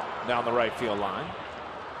foul down the right field line.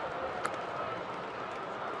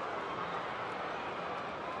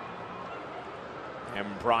 And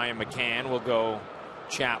Brian McCann will go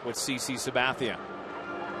chat with CC Sabathia.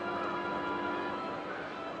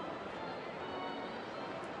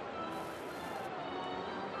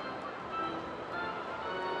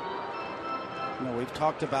 You know, we've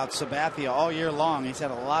talked about Sabathia all year long. He's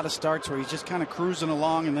had a lot of starts where he's just kind of cruising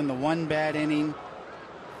along, and then the one bad inning,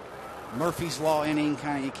 Murphy's Law inning,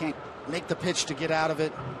 kind of you can't make the pitch to get out of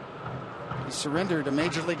it. He surrendered a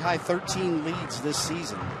major league high 13 leads this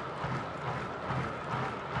season.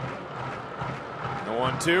 The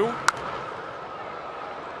 1-2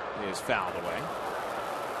 is fouled away.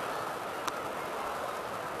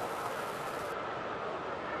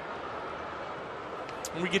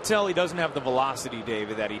 We could tell he doesn't have the velocity,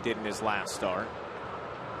 David, that he did in his last start.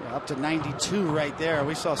 Yeah, up to 92 right there.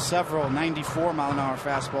 We saw several 94-mile-an-hour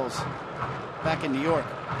fastballs back in New York.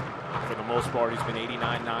 For the most part, he's been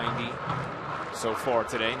 89, 90 so far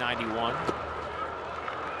today, 91.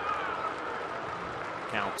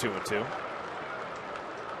 Count 2-2.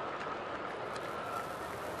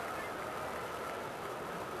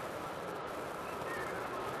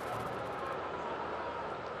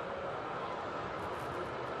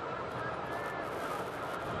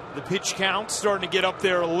 The pitch count starting to get up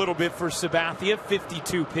there a little bit for Sabathia.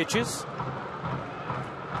 52 pitches.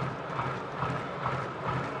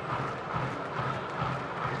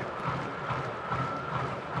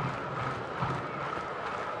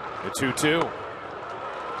 The 2-2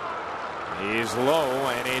 is low,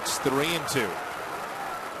 and it's 3-2.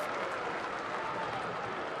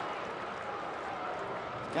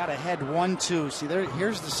 Got ahead 1-2. See,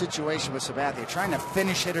 here's the situation with Sabathia. Trying to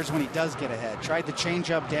finish hitters when he does get ahead. Tried the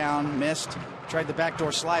changeup down, missed. Tried the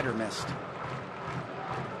backdoor slider, missed.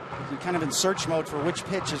 You're kind of in search mode for which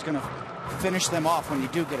pitch is going to finish them off when you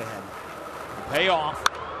do get ahead. Payoff.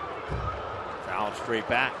 Foul straight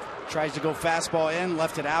back. Tries to go fastball in,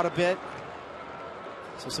 left it out a bit.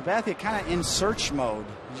 So Sabathia kind of in search mode.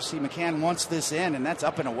 You see McCann wants this in, and that's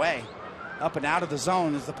up and away. Up and out of the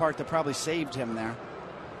zone is the part that probably saved him there.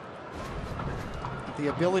 The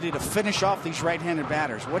ability to finish off these right-handed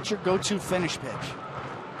batters. What's your go-to finish pitch?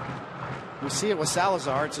 We see it with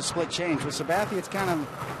Salazar. It's a split change. With Sabathia, it's kind of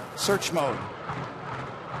search mode.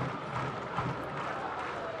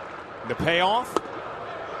 The payoff.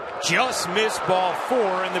 Just missed ball 4,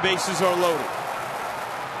 and the bases are loaded.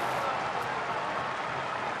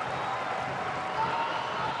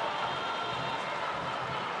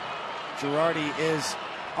 Girardi is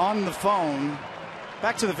on the phone.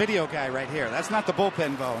 Back to the video guy right here. That's not the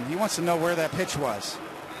bullpen phone. He wants to know where that pitch was.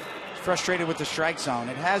 He's frustrated with the strike zone.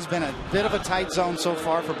 It has been a bit of a tight zone so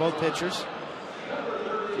far for both pitchers.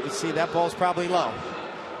 You can see that ball's probably low.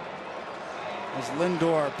 As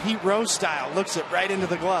Lindor, Pete Rose style, looks it right into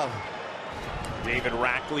the glove. David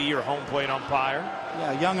Rackley, your home plate umpire.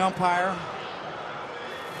 Yeah, young umpire.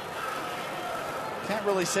 Can't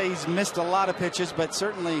really say he's missed a lot of pitches, but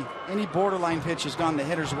certainly any borderline pitch has gone the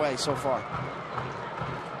hitter's way so far.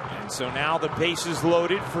 And so now the bases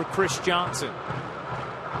loaded for Chris Johnson.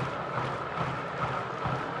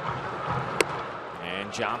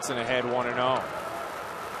 And Johnson ahead 1-0.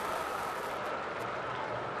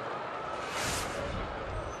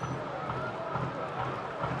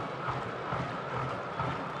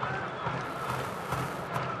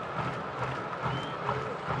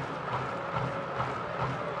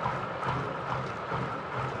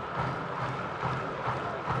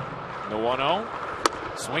 The 1-0.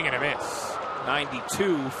 Swing and a miss.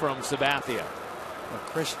 92 from Sabathia. Well,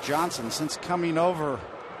 Chris Johnson, since coming over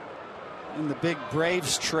in the big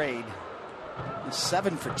Braves trade, is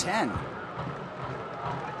 7 for 10.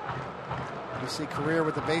 You see career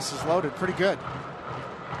with the bases loaded, pretty good.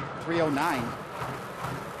 309.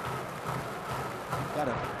 Got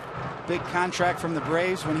a big contract from the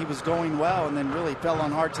Braves when he was going well, and then really fell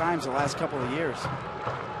on hard times the last couple of years.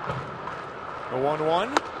 A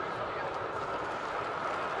 1-1.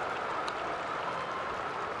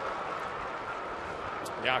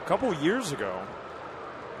 Yeah, a couple years ago,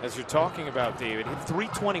 as you're talking about, David, hit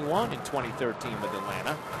 321 in 2013 with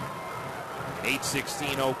Atlanta. An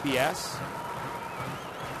 816 OPS.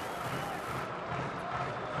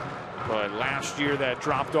 But last year that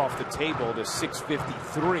dropped off the table to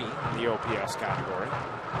 653 in the OPS category.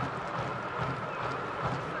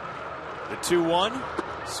 The 2-1,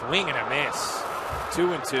 swing and a miss.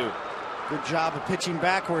 2-2. Good job of pitching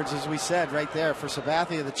backwards, as we said right there for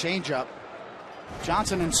Sabathia, the changeup.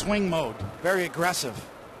 Johnson in swing mode, very aggressive.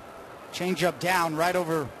 Changeup down right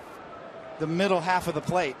over the middle half of the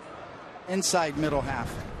plate, inside middle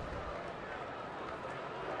half.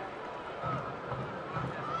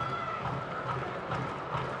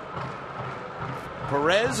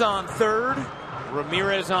 Perez on third,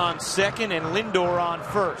 Ramirez on second, and Lindor on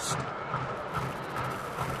first.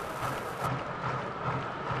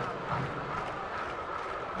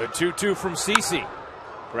 The 2-2 from Cece.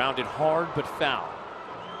 Grounded hard but foul.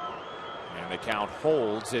 And the count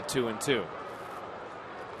holds at 2-2. You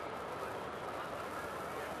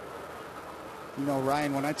know,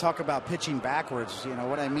 Ryan, when I talk about pitching backwards, you know,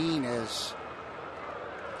 what I mean is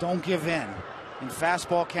don't give in. In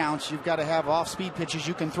fastball counts, you've got to have off-speed pitches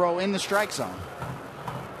you can throw in the strike zone.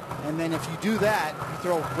 And then if you do that, you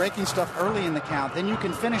throw breaking stuff early in the count, then you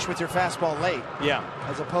can finish with your fastball late. Yeah.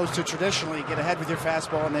 As opposed to traditionally get ahead with your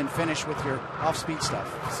fastball and then finish with your off-speed stuff.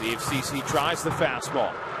 See if CC tries the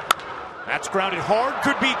fastball. That's grounded hard,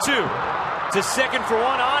 could be two. To second for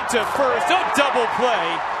one, on to first. A double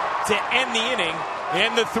play to end the inning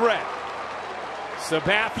and the threat.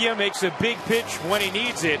 Sabathia makes a big pitch when he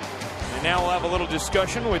needs it. And now we'll have a little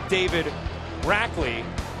discussion with David Rackley.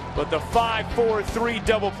 But the 5-4-3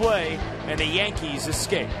 double play, and the Yankees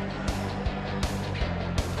escape.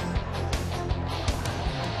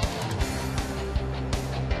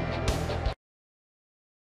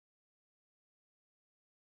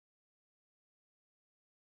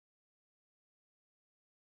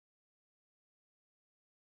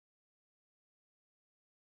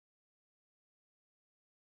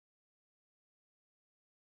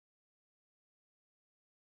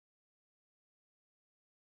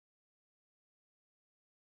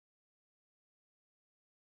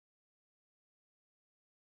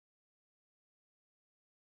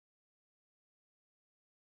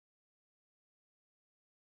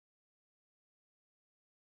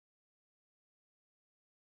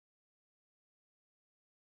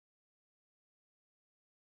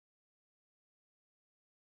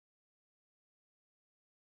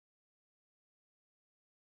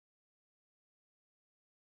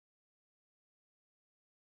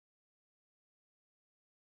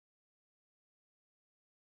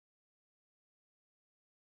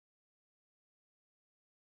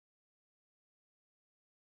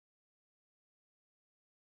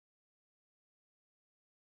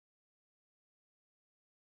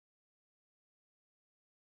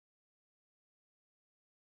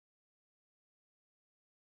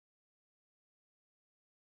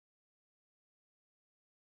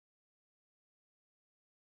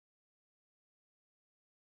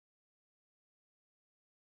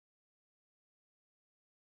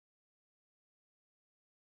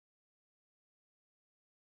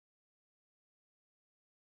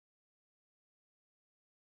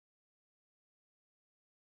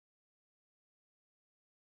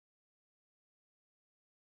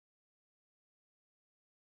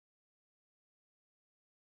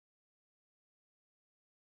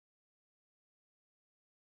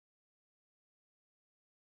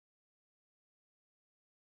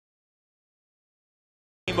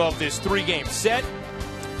 Of this three-game set.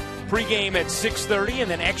 Pre-game at 6:30 and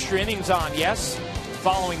then extra innings on Yes.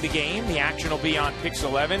 Following the game, the action will be on Pix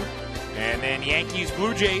 11. And then Yankees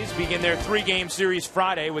Blue Jays begin their three-game series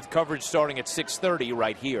Friday with coverage starting at 6:30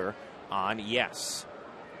 right here on Yes.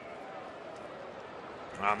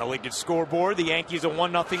 On the Lincoln scoreboard, the Yankees a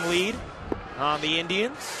 1-0 lead on the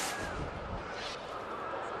Indians.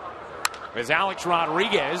 As Alex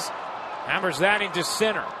Rodriguez hammers that into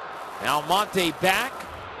center. Now Monte back.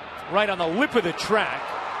 Right on the lip of the track,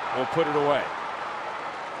 will put it away.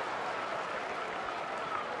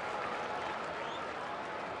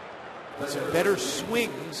 Some better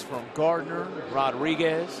swings from Gardner,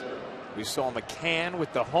 Rodriguez. We saw McCann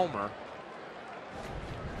with the homer.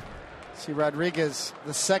 See Rodriguez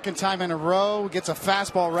the second time in a row gets a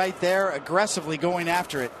fastball right there, aggressively going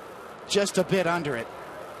after it, just a bit under it.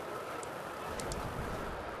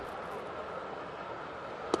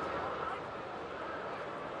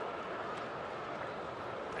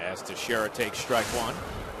 As Teixeira takes strike one.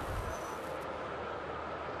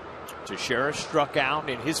 Teixeira struck out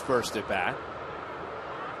in his first at bat.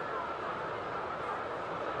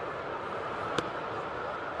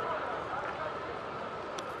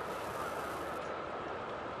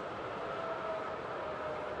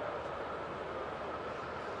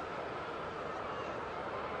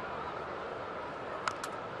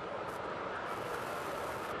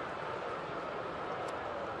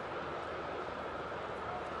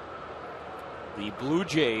 The Blue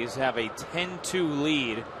Jays have a 10-2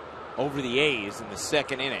 lead over the A's in the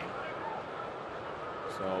second inning.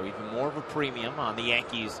 So even more of a premium on the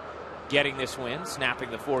Yankees getting this win, snapping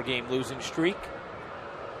the 4-game losing streak.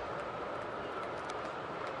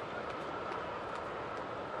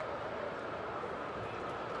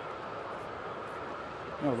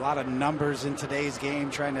 You know, a lot of numbers in today's game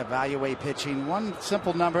trying to evaluate pitching. One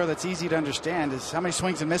simple number that's easy to understand is how many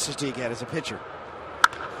swings and misses do you get as a pitcher?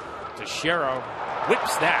 Teixeira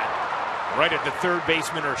whips that right at the third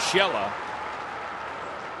baseman Urshela.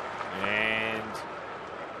 And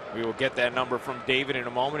we will get that number from David in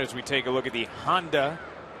a moment as we take a look at the Honda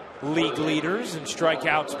league leaders in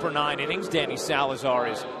strikeouts per 9 innings. Danny Salazar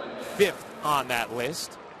is 5th on that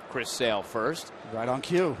list. Chris Sale first. Right on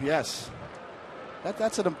cue, yes.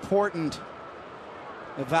 That's an important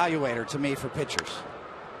evaluator to me for pitchers.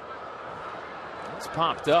 It's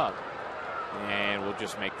popped up. And we'll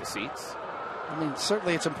just make the seats. I mean,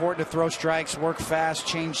 certainly it's important to throw strikes, work fast,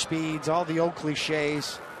 change speeds, all the old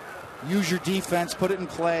cliches. Use your defense, put it in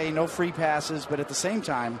play, no free passes. But at the same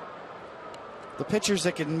time, the pitchers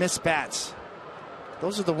that can miss bats,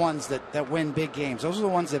 those are the ones that win big games. Those are the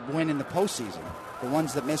ones that win in the postseason, the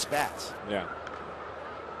ones that miss bats. Yeah.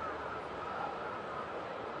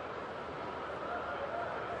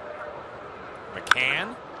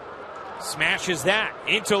 McCann smashes that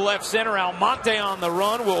into left center. Almonte on the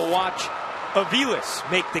run. We'll watch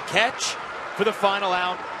Aviles make the catch for the final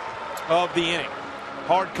out of the inning.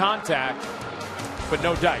 Hard contact, but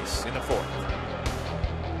no dice in the fourth.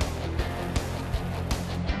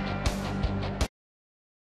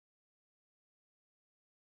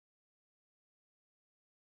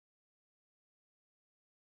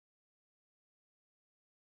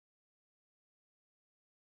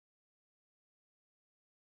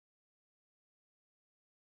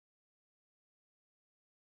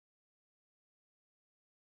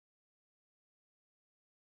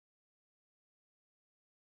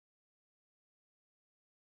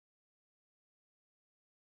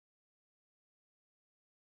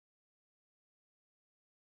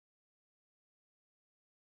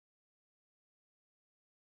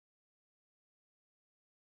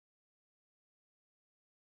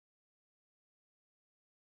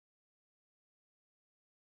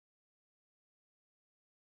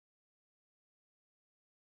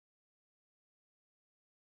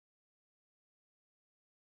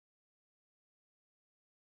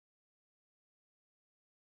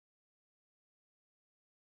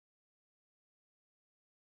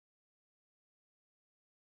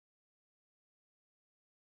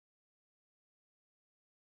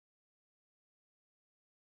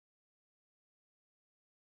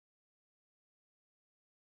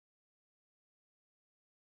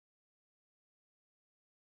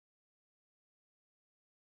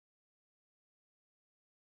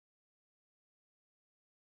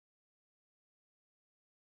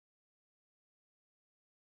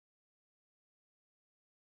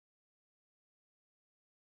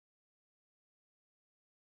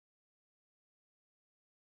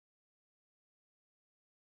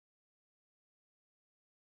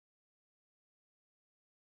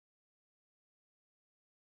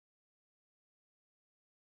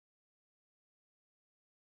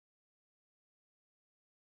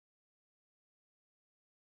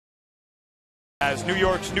 As New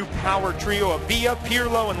York's new power trio of Villa,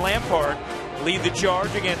 Pirlo, and Lampard lead the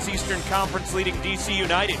charge against Eastern Conference leading DC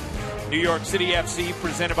United. New York City FC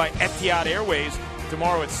presented by Etihad Airways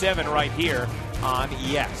tomorrow at 7 right here on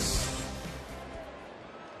ES.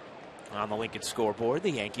 On the Lincoln scoreboard, the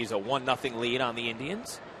Yankees a 1-0 lead on the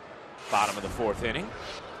Indians. Bottom of the fourth inning.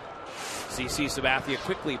 CC Sabathia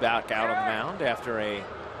quickly back out on the mound after a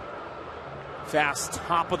fast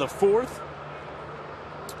top of the fourth.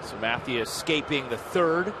 Sabathia escaping the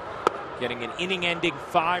third getting an inning-ending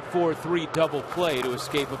 5-4-3 double play to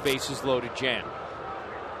escape a bases-loaded jam.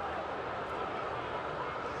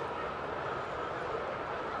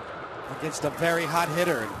 Against a very hot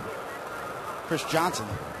hitter, Chris Johnson.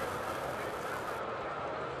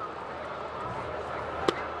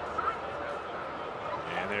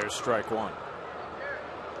 And there's strike one.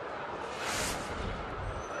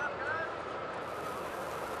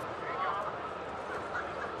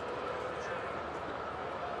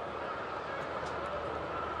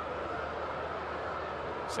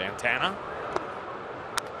 Santana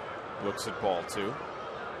looks at ball two.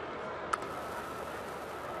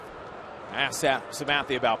 I asked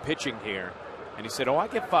Sabathia about pitching here, and he said, "Oh, I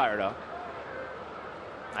get fired up.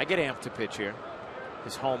 I get amped to pitch here.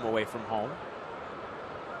 His home away from home,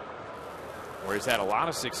 where he's had a lot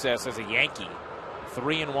of success as a Yankee.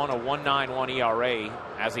 3-1, a 1.91 ERA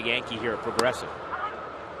as a Yankee here at Progressive."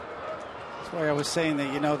 That's why I was saying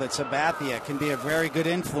that, that Sabathia can be a very good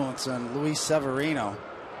influence on Luis Severino.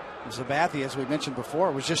 Sabathia, as we mentioned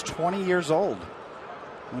before, was just 20 years old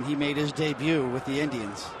when he made his debut with the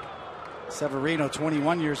Indians. Severino,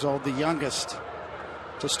 21 years old, the youngest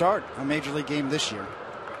to start a major league game this year.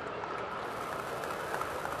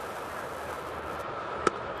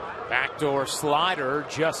 Backdoor slider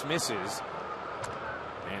just misses.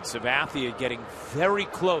 And Sabathia getting very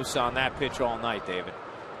close on that pitch all night, David.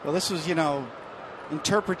 Well, this was,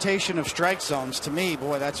 interpretation of strike zones. To me,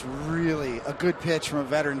 boy, that's really a good pitch from a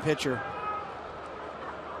veteran pitcher.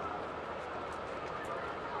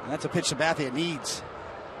 And that's a pitch Sabathia needs.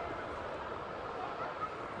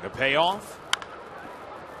 The payoff.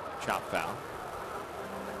 Chop foul.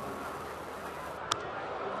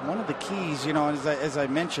 One of the keys, as I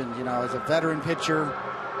mentioned, as a veteran pitcher,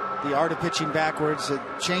 the art of pitching backwards,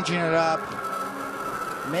 changing it up,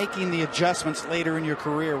 making the adjustments later in your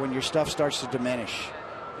career when your stuff starts to diminish.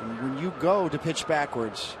 And when you go to pitch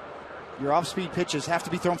backwards, your off-speed pitches have to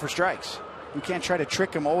be thrown for strikes. You can't try to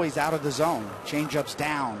trick them always out of the zone. Change-ups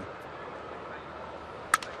down.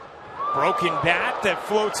 Broken bat that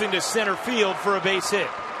floats into center field for a base hit.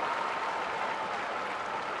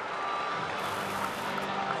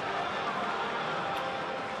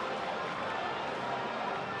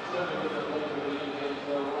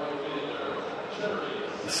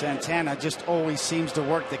 Santana just always seems to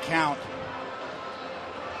work the count.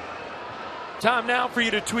 Time now for you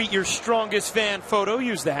to tweet your strongest fan photo.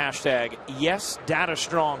 Use the hashtag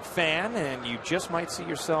YesDataStrongFan, and you just might see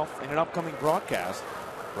yourself in an upcoming broadcast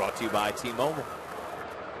brought to you by T-Mobile.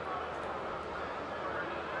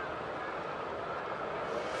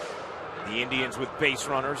 The Indians with base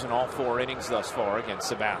runners in all 4 innings thus far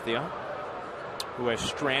against Sabathia, who has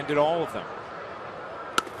stranded all of them.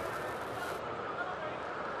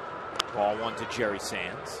 Ball one to Jerry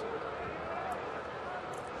Sands.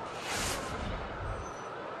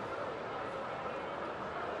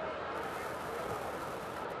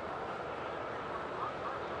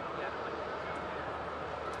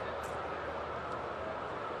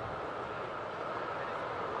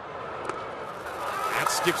 That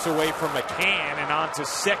skips away from McCann, and on to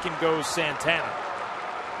second goes Santana.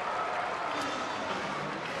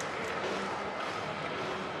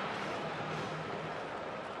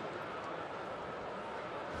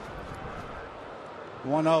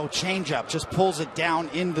 One-0 changeup, just pulls it down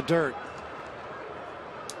in the dirt.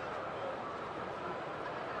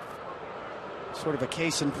 Sort of a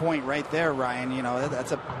case in point right there, Ryan.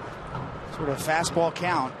 That's a sort of fastball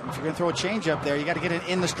count. If you're going to throw a changeup there, you got to get it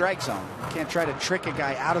in the strike zone. You can't try to trick a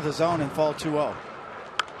guy out of the zone and fall 2-0.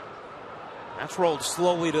 That's rolled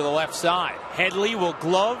slowly to the left side. Headley will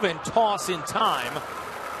glove and toss in time.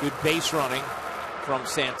 Good base running from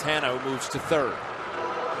Santana, who moves to third.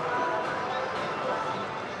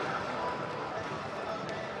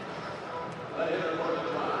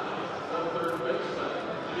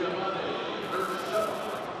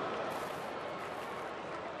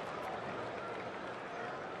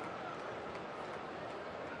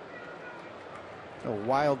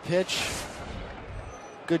 Wild pitch.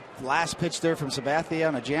 Good last pitch there from Sabathia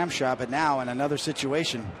on a jam shot, but now in another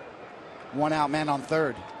situation. 1 out, man on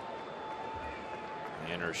third.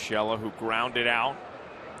 And Urshela, who grounded out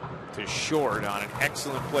to short on an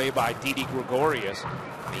excellent play by Didi Gregorius.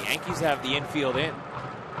 The Yankees have the infield in.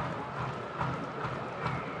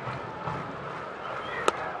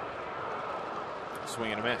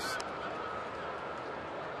 Swing and a miss.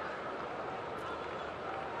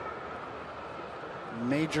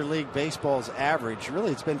 Major League Baseball's average,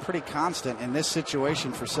 really, it's been pretty constant in this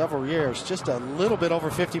situation for several years. Just a little bit over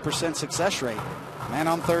 50% success rate. Man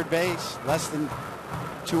on third base, less than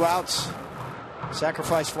 2 outs.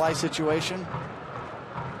 Sacrifice fly situation.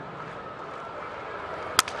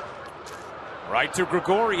 Right to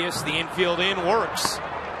Gregorius. The infield in works.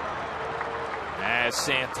 As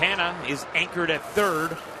Santana is anchored at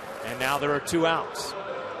third. And now there are 2 outs.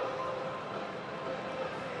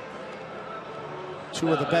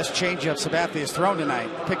 Two of the best changeups Sabathia has thrown tonight.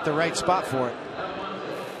 Picked the right spot for it.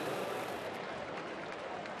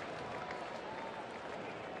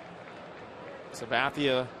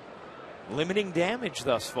 Sabathia limiting damage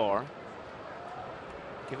thus far.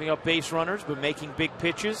 Giving up base runners, but making big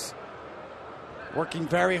pitches. Working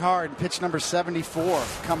very hard. Pitch number 74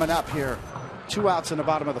 coming up here. 2 outs in the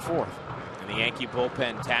bottom of the 4th. And the Yankee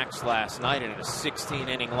bullpen taxed last night in a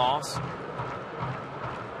 16-inning loss.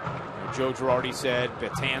 Joe Girardi said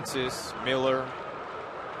Betances, Miller,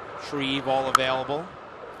 Shreve all available.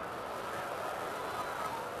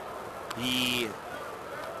 He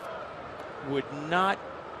would not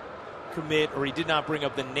commit, or he did not bring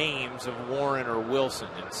up the names of Warren or Wilson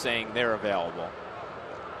in saying they're available.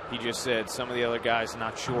 He just said some of the other guys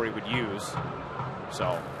not sure he would use.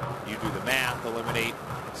 So you do the math, eliminate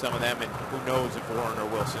some of them, and who knows if Warren or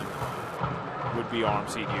Wilson would be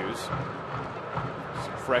arms he'd use.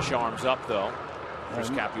 Some fresh arms up, though. There's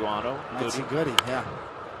Capuano. That's a goodie, yeah.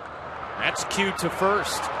 That's cued to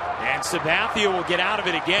first. And Sabathia will get out of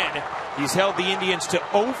it again. He's held the Indians to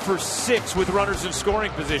 0 for 6 with runners in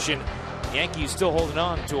scoring position. Yankees still holding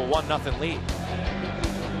on to a 1-0 lead.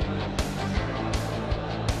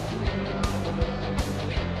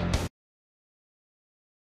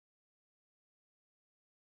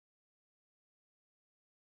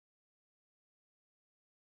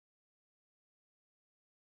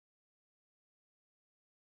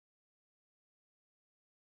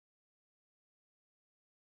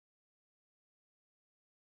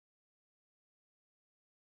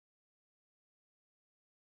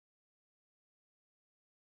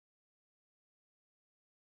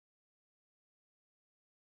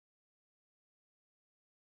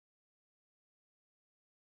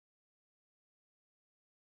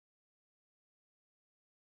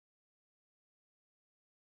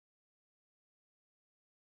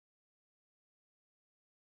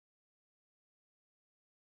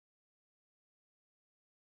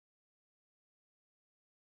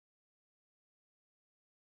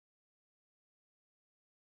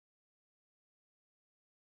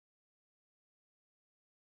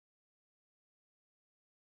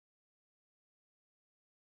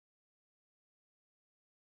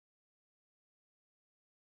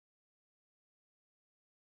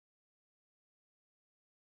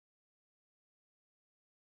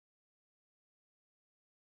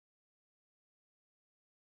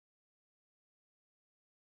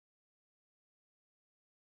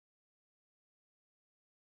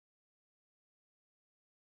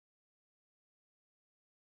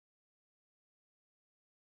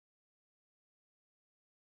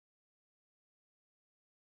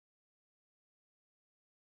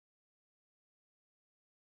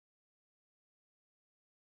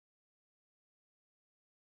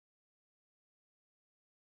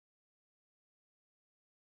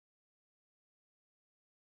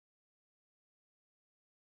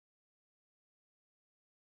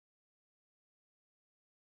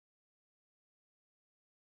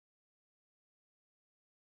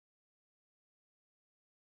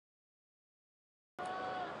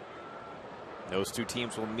 Those two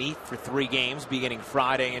teams will meet for 3 games beginning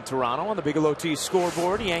Friday in Toronto. On the Bigelow T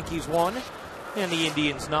scoreboard, Yankees 1 and the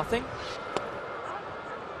Indians nothing.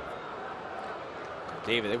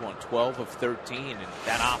 David, they won 12 of 13, and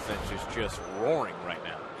that offense is just roaring right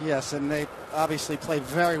now. Yes, and they obviously play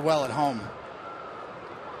very well at home.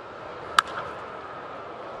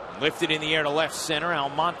 Lifted in the air to left center.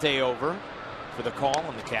 Almonte over for the call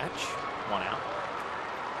and the catch. 1 out.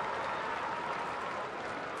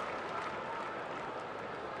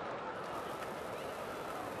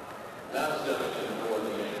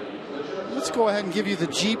 Let's go ahead and give you the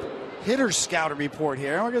Jeep Hitters Scouter report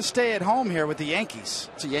here. And we're going to stay at home here with the Yankees.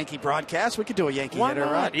 It's a Yankee broadcast. We could do a Yankee hitter,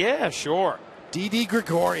 right? Yeah, sure. Didi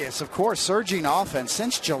Gregorius, of course, surging offense.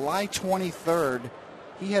 Since July 23rd,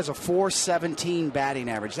 he has a .417 batting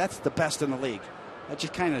average. That's the best in the league. That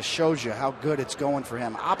just kind of shows you how good it's going for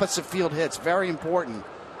him. Opposite field hits, very important.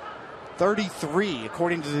 33,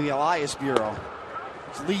 according to the Elias Bureau.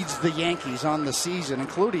 Leads the Yankees on the season,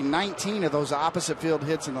 including 19 of those opposite field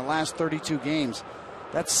hits in the last 32 games.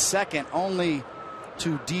 That's second only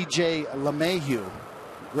to DJ LeMahieu,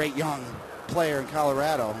 great young player in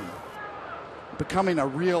Colorado. Becoming a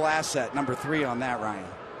real asset, number 3 on that, Ryan.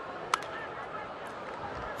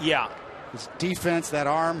 Yeah. His defense, that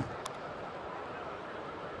arm.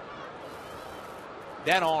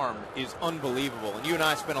 That arm is unbelievable. And you and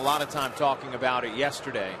I spent a lot of time talking about it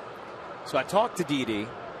yesterday. So I talked to Didi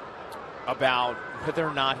about whether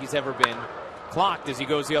or not he's ever been clocked as he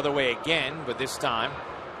goes the other way again, but this time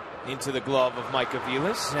into the glove of Mike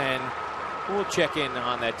Aviles, and we'll check in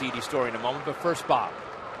on that Didi story in a moment. But first, Bob.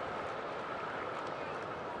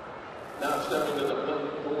 Now stepping to the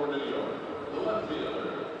plate for New York, the left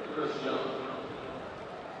fielder, Chris Young.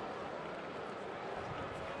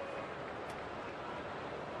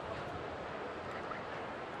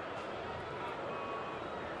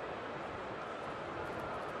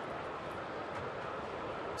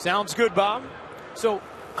 Sounds good, Bob. So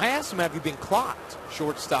I asked him, have you been clocked?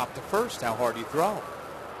 Shortstop to first, how hard you throw?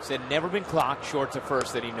 He said never been clocked short to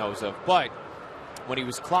first that he knows of. But when he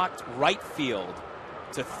was clocked right field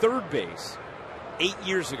to third base 8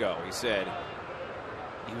 years ago, he said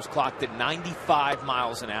he was clocked at 95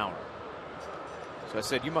 miles an hour. So I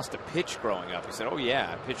said, you must have pitched growing up. He said, oh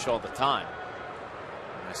yeah, I pitched all the time.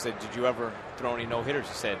 And I said, did you ever throw any no-hitters?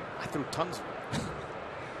 He said, I threw tons of them.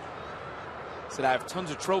 He said, I have tons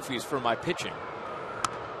of trophies for my pitching.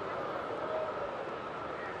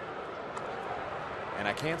 And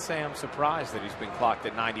I can't say I'm surprised that he's been clocked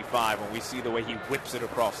at 95 when we see the way he whips it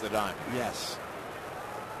across the diamond. Yes.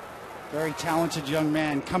 Very talented young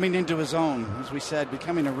man coming into his own, as we said,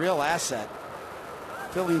 becoming a real asset.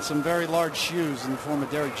 Filling some very large shoes in the form of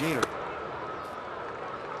Derek Jeter.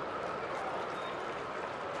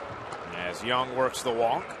 As Young works the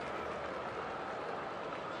walk.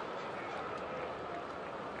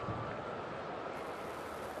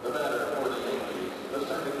 The batter for the Yankees, the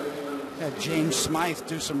second baseman. Had James Smythe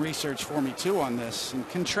do some research for me too on this, and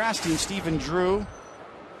contrasting Stephen Drew,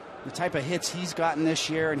 the type of hits he's gotten this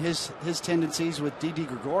year, and his tendencies with Didi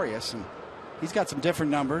Gregorius, and he's got some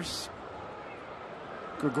different numbers.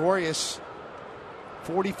 Gregorius,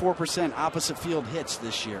 44% opposite field hits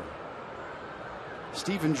this year.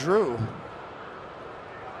 Stephen Drew,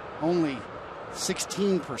 only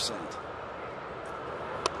 16%.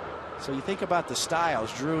 So you think about the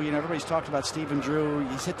styles. Drew, everybody's talked about Stephen Drew.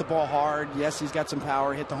 He's hit the ball hard. Yes, he's got some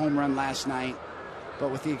power. Hit the home run last night. But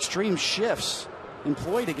with the extreme shifts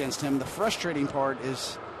employed against him, the frustrating part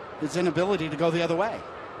is his inability to go the other way.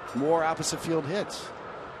 More opposite field hits.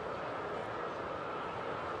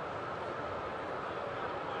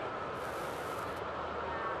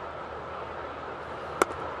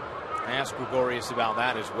 I asked Gregorius about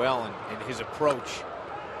that as well, and his approach,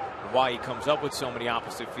 why he comes up with so many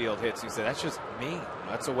opposite field hits. He said, that's just me.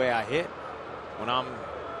 That's the way I hit. When I'm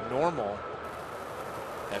normal,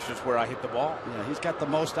 that's just where I hit the ball. Yeah, he's got the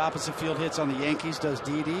most opposite field hits on the Yankees, does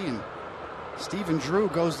Didi, and Stephen Drew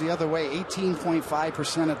goes the other way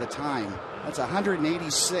 18.5% of the time. That's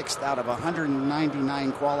 186th out of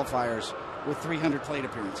 199 qualifiers with 300 plate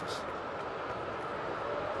appearances.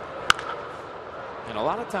 And a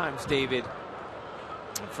lot of times, David,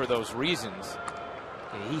 for those reasons,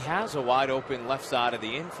 he has a wide open left side of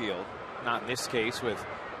the infield. Not in this case with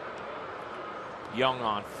Young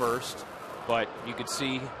on first, but you could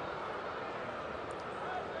see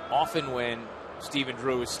often when Stephen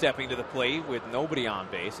Drew is stepping to the plate with nobody on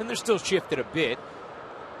base, and they're still shifted a bit.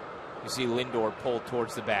 You see Lindor pulled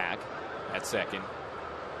towards the bag at second.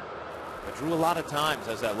 But Drew a lot of times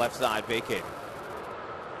has that left side vacated.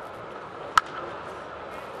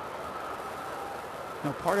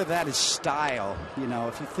 Now, part of that is style.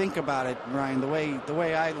 If you think about it, Ryan, the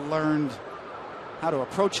way I learned how to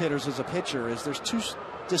approach hitters as a pitcher is there's two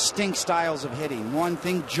distinct styles of hitting. One,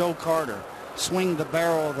 think Joe Carter, swing the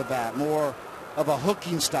barrel of the bat, more of a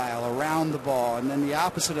hooking style around the ball. And then the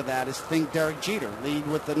opposite of that is think Derek Jeter, lead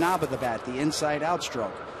with the knob of the bat, the inside out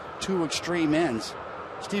stroke. Two extreme ends.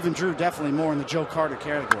 Stephen Drew definitely more in the Joe Carter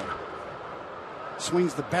category.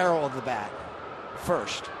 Swings the barrel of the bat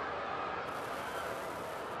first,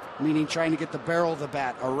 meaning trying to get the barrel of the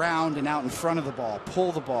bat around and out in front of the ball,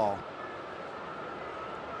 pull the ball.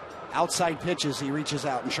 Outside pitches, he reaches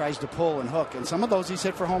out and tries to pull and hook, and some of those he's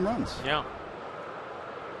hit for home runs. Yeah.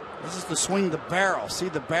 This is the swing the barrel. See,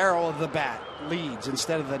 the barrel of the bat leads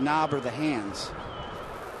instead of the knob or the hands.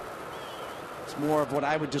 It's more of what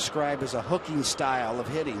I would describe as a hooking style of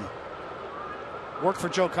hitting. Worked for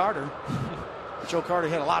Joe Carter. Joe Carter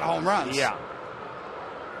hit a lot of home runs. Yeah.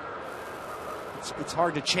 It's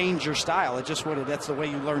hard to change your style. It just that's the way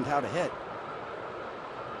you learned how to hit.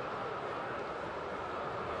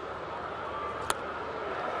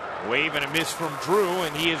 Wave and a miss from Drew,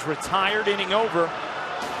 and he is retired, inning over.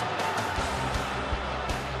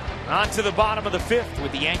 On to the bottom of the fifth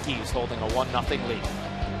with the Yankees holding a 1-0 lead.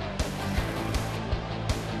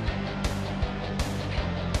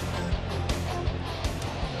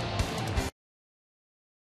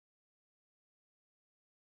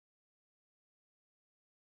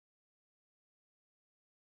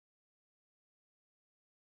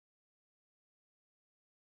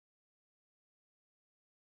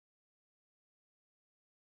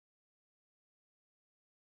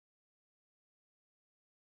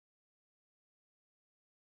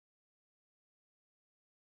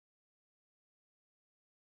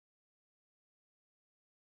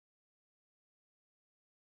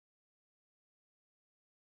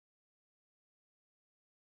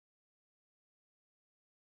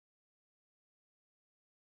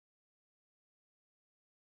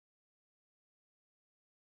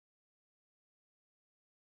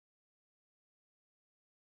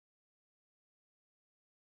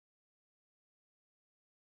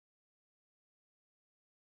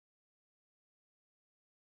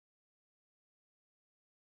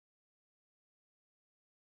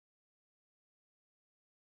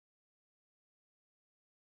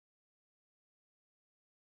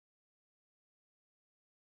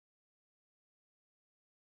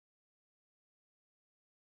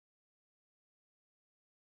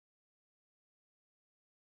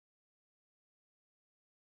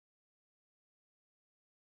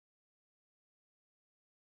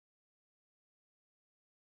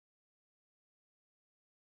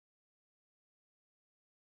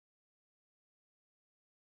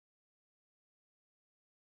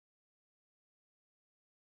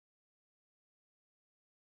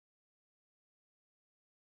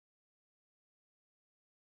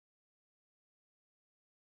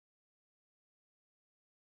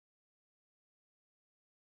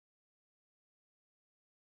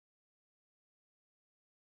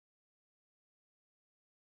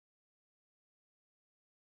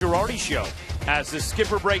 Lombardi Show as the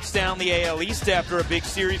skipper breaks down the AL East after a big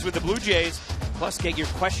series with the Blue Jays. Plus, get your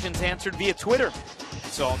questions answered via Twitter.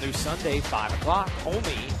 It's all new Sunday, 5 o'clock,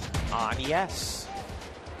 only on Yes.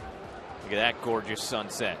 Look at that gorgeous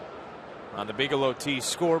sunset. On the Bigelow T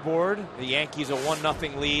scoreboard, the Yankees a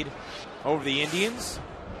 1-0 lead over the Indians.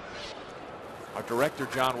 Our director,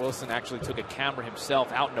 John Wilson, actually took a camera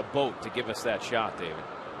himself out in a boat to give us that shot, David.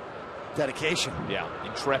 Dedication. Yeah,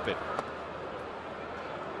 intrepid.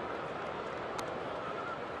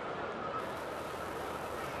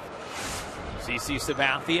 CC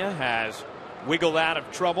Sabathia has wiggled out of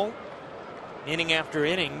trouble inning after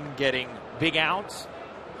inning, getting big outs,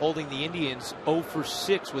 holding the Indians 0 for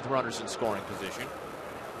 6 with runners in scoring position.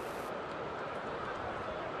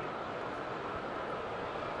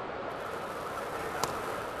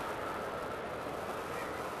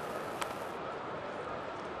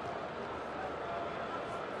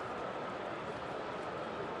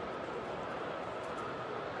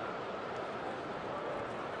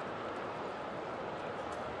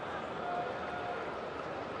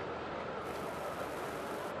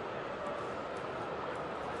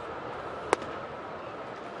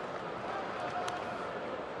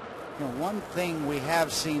 One thing we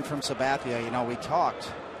have seen from Sabathia, we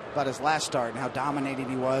talked about his last start and how dominating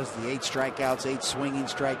he was, the 8 strikeouts, 8 swinging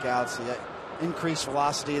strikeouts, the increased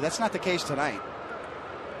velocity. That's not the case tonight.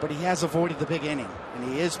 But he has avoided the big inning,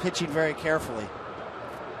 and he is pitching very carefully.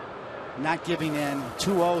 Not giving in.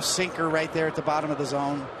 2-0 sinker right there at the bottom of the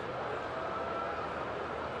zone.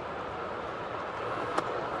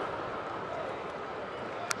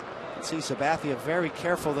 See Sabathia very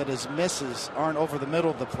careful that his misses aren't over the middle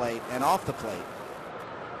of the plate and off the plate.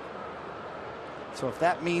 So if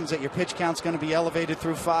that means that your pitch count's going to be elevated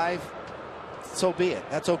through 5, so be it.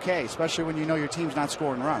 That's okay, especially when you know your team's not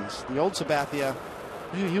scoring runs. The old Sabathia,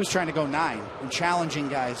 he was trying to go 9 and challenging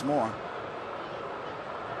guys more.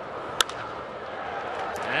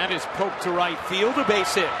 That is poked to right field, a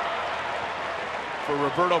base hit for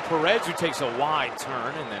Roberto Perez, who takes a wide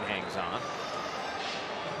turn and then hangs on.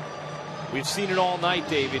 We've seen it all night,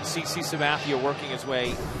 David. CC Sabathia working his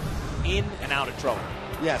way in and out of trouble.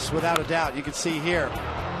 Yes, without a doubt. You can see here.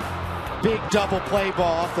 Big double play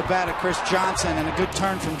ball off the bat of Chris Johnson and a good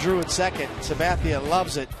turn from Drew at second. Sabathia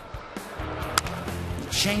loves it.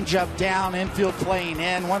 Change-up down, infield playing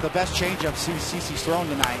in. One of the best change-ups CC's thrown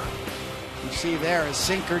tonight. You see there his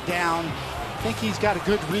sinker down. I think he's got a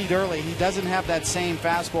good read early. He doesn't have that same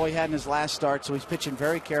fastball he had in his last start, so he's pitching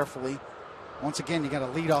very carefully. Once again, you got a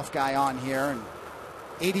leadoff guy on here, and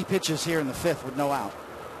 80 pitches here in the 5th with no out.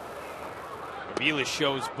 Aviles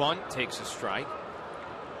shows bunt, takes a strike.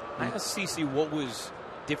 I asked CC what was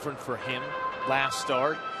different for him last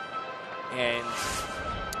start, and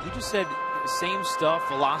he just said the same stuff.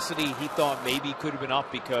 Velocity, he thought maybe could have been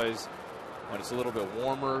up because when it's a little bit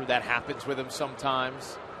warmer, that happens with him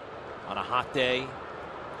sometimes. On a hot day,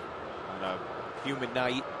 on a humid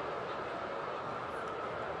night.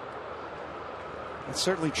 It's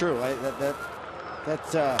certainly true.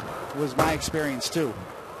 That was my experience too,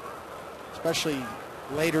 especially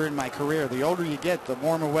later in my career. The older you get, the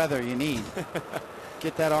warmer weather you need.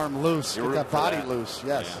 Get that arm loose, get that body loose.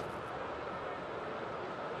 Yes. Yeah.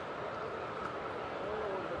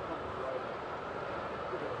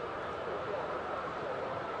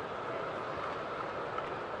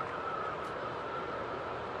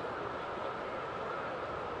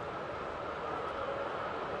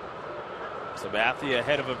 Sabathia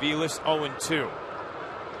ahead of Aviles, 0-2.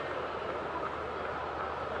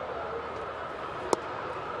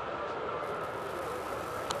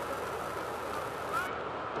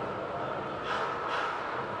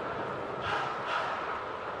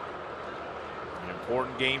 An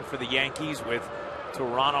important game for the Yankees, with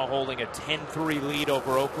Toronto holding a 10-3 lead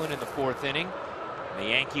over Oakland in the 4th inning. And the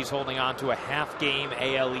Yankees holding on to a half-game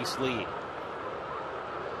AL East lead.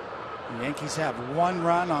 The Yankees have 1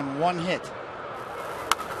 run on 1 hit.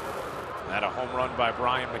 That a home run by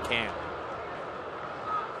Brian McCann.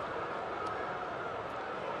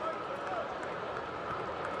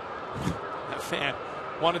 That fan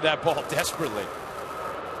wanted that ball desperately.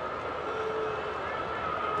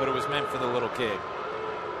 But it was meant for the little kid.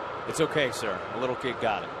 It's okay, sir. The little kid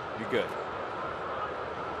got it. You're good.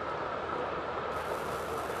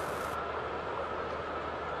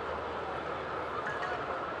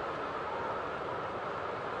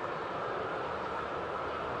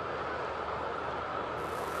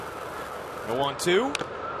 The 1-2.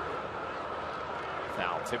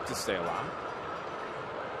 Foul tip to stay alive.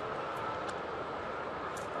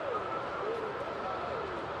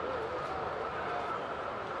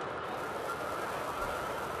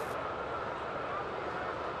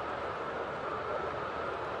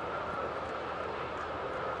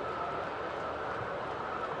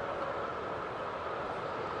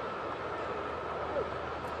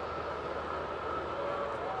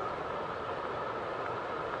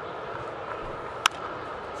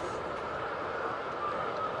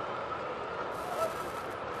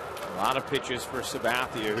 lot of pitches for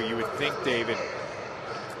Sabathia, who you would think, David,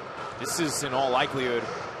 this is in all likelihood,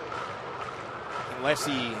 unless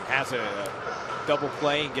he has a double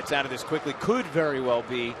play and gets out of this quickly, could very well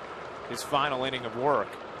be his final inning of work.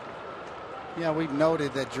 Yeah, we've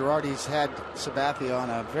noted that Girardi's had Sabathia on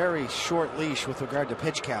a very short leash with regard to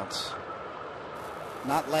pitch counts,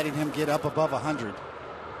 not letting him get up above 100.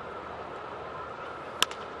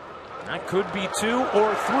 That could be 2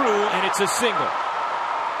 or through, and it's a single.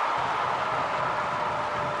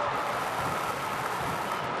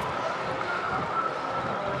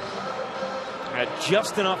 Had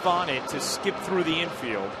just enough on it to skip through the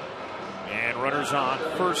infield. And runners on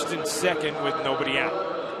first and second with nobody out.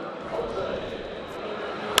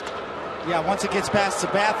 Yeah, once it gets past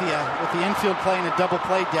Sabathia with the infield playing a double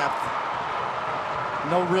play depth,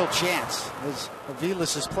 no real chance. As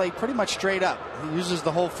Aviles is played pretty much straight up. He uses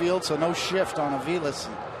the whole field, so no shift on Aviles.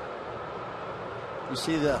 You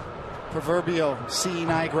see the proverbial seeing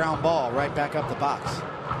eye ground ball right back up the box.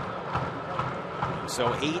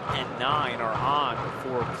 So 8 and 9 are on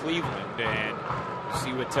for Cleveland, and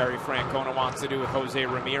see what Terry Francona wants to do with Jose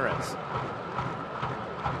Ramirez.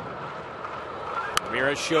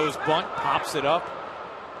 Ramirez shows bunt, pops it up.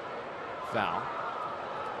 Foul.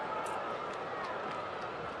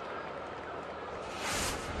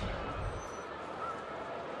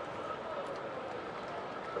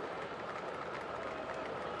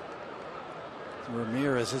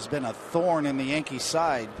 Ramirez has been a thorn in the Yankees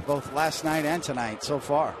side both last night and tonight so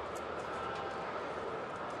far.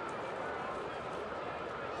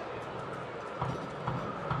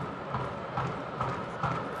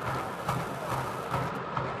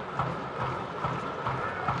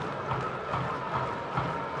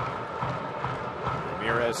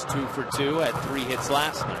 Ramirez 2 for 2, had 3 hits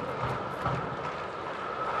last night.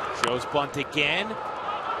 Shows bunt again.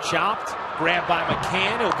 Chopped, grabbed by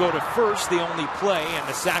McCann. He'll go to first, the only play, and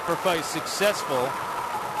the sacrifice successful.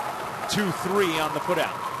 2-3 on the putout.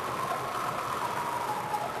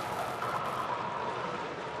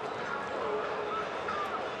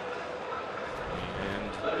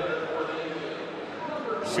 And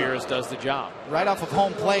Ramirez does the job. Right off of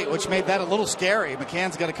home plate, which made that a little scary.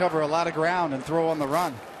 McCann's got to cover a lot of ground and throw on the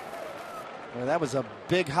run. Well, that was a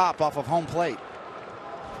big hop off of home plate.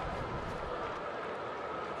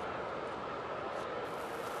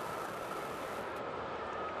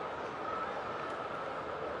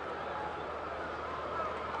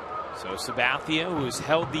 So Sabathia, who's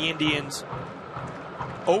held the Indians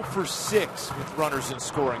 0 for 6 with runners in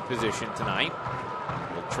scoring position tonight,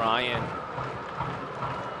 will try and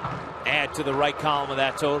add to the right column of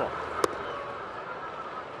that total.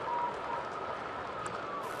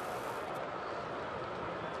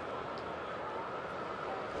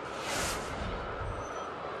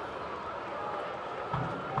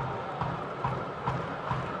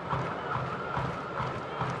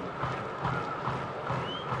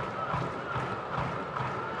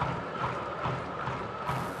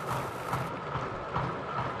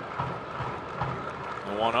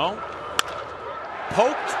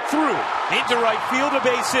 Poked through into right field, a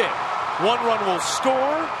base hit. 1 run will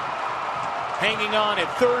score. Hanging on at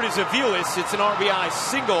third is Aviles. It's an RBI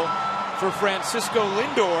single for Francisco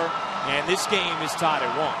Lindor, and this game is tied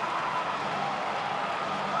at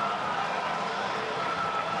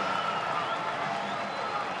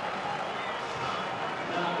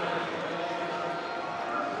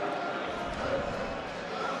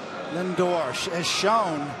 1. Lindor has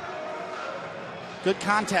shown good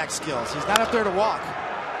contact skills. He's not up there to walk.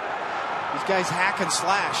 These guys hack and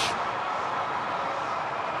slash.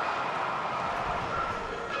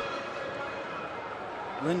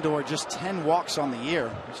 Lindor just 10 walks on the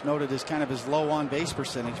year. It's noted as kind of his low on base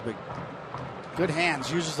percentage, but good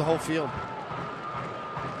hands, uses the whole field.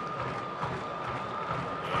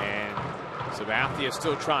 And Sabathia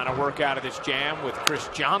still trying to work out of this jam with Chris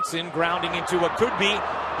Johnson grounding into what could be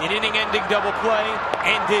an inning-ending double play,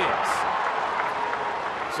 and is.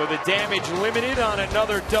 So the damage limited on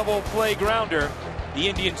another double play grounder. The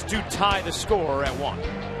Indians do tie the score at 1.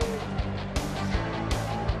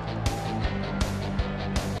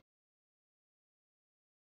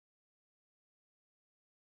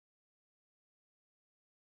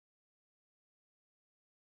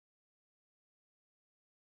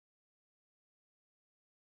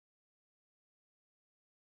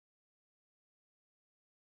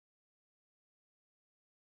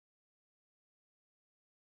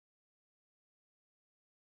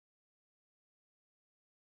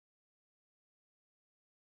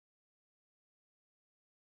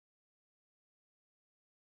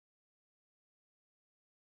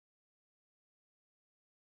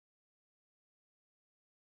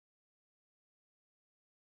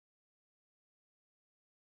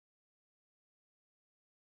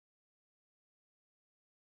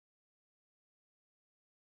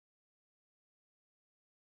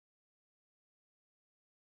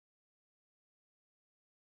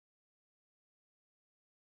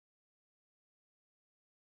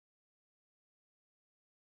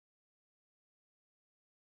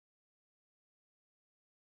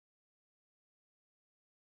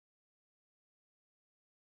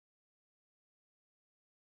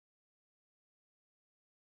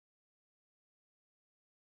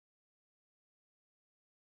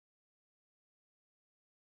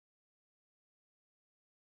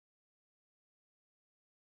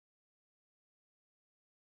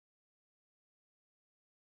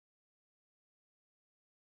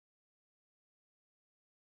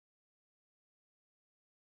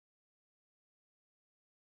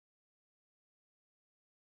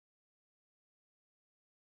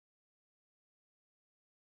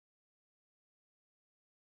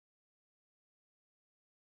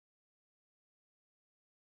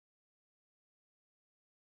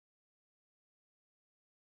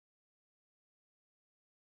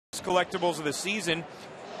 last collectibles of the season.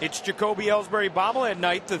 It's Jacoby Ellsbury bobblehead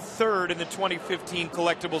night, the third in the 2015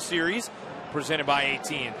 collectible series, presented by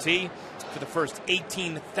AT&T. For the first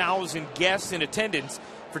 18,000 guests in attendance.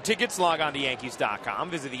 For tickets, log on to Yankees.com.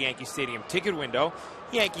 Visit the Yankee Stadium ticket window,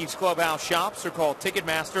 Yankees Clubhouse shops, or call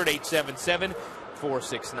Ticketmaster at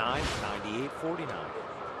 877-469-9849.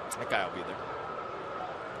 That guy will be there.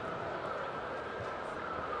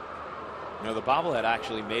 You know, the bobblehead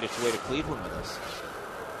actually made its way to Cleveland with us.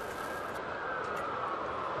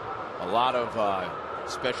 A lot of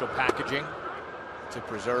special packaging to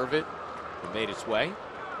preserve it. It made its way.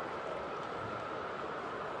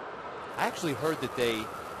 I actually heard that they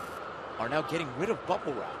are now getting rid of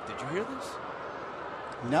bubble wrap. Did you hear this?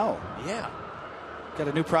 No. Yeah. Got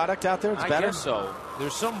a new product out there? It's better? I guess so.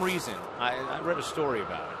 There's some reason. I read a story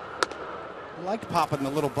about it. I liked popping the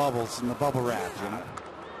little bubbles in the bubble wrap, you know?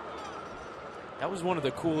 That was one of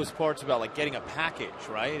the coolest parts about like getting a package,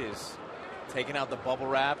 right? Is taking out the bubble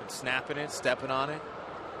wrap and snapping it, stepping on it.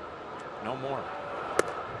 No more.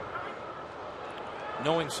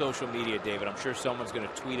 Knowing social media, David, I'm sure someone's going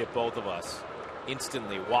to tweet at both of us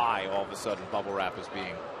instantly why all of a sudden bubble wrap is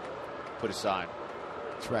being put aside.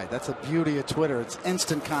 That's right. That's the beauty of Twitter. It's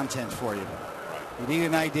instant content for you. You need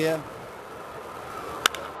an idea.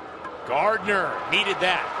 Gardner needed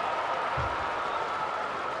that.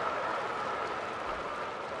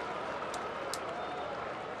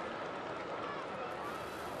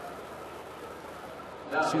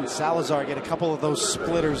 Seen Salazar get a couple of those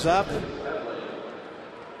splitters up.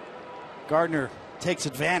 Gardner takes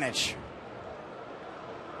advantage.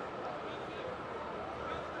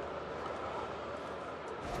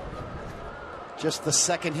 Just the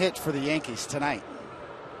second hit for the Yankees tonight.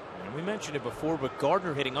 And we mentioned it before, but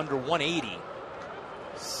Gardner hitting under 180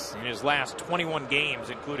 in his last 21 games,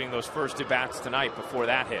 including those first at-bats tonight before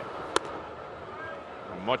that hit.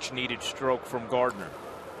 A much-needed stroke from Gardner.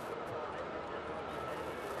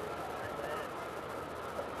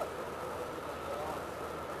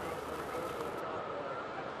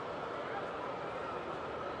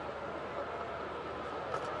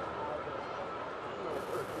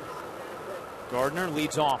 Gardner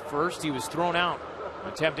leads off first. He was thrown out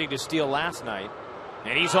attempting to steal last night.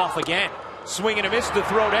 And he's off again. Swing and a miss to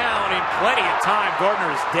throw down in plenty of time.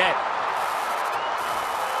 Gardner is dead.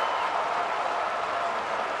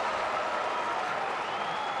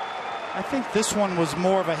 I think this one was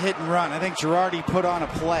more of a hit and run. I think Girardi put on a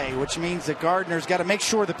play, which means that Gardner's got to make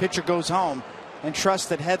sure the pitcher goes home and trust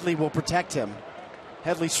that Headley will protect him.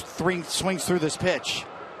 Headley swings through this pitch.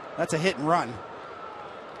 That's a hit and run.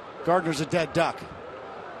 Gardner's a dead duck.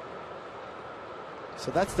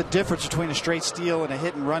 So that's the difference between a straight steal and a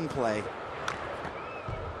hit and run play.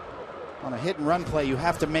 On a hit and run play, you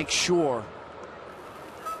have to make sure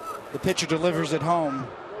the pitcher delivers at home.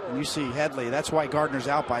 And you see Headley. That's why Gardner's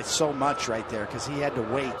out by so much right there, because he had to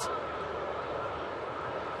wait.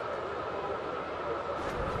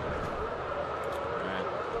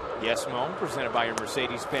 Yes, Mo, presented by your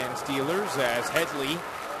Mercedes-Benz dealers, as Headley,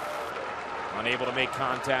 unable to make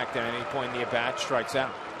contact at any point in the at-bat, strikes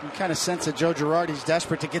out. You kind of sense that Joe Girardi's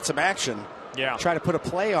desperate to get some action. Yeah. Try to put a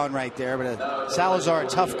play on right there, but Salazar, a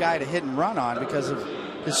tough guy to hit and run on because of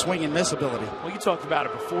his swing and miss ability. Well, you talked about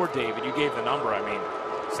it before, David. You gave the number. I mean,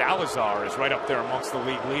 Salazar is right up there amongst the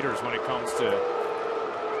league leaders when it comes to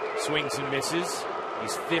swings and misses.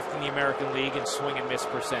 He's 5th in the American League in swing and miss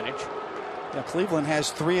percentage. Yeah, Cleveland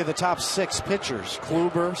has 3 of the top 6 pitchers,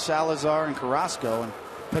 Kluber, Salazar, and Carrasco, and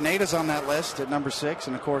Pineda's on that list at number 6,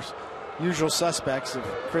 and of course usual suspects of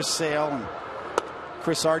Chris Sale and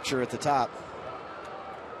Chris Archer at the top.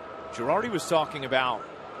 Girardi was talking about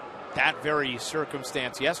that very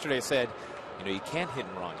circumstance yesterday. Said, you know, you can't hit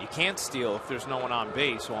and run, you can't steal if there's no one on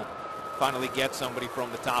base. Well, finally get somebody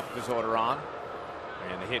from the top of his order on,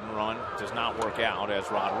 and the hit and run does not work out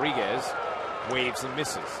as Rodriguez waves and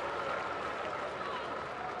misses.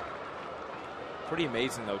 Pretty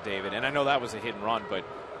amazing, though, David. And I know that was a hit and run, but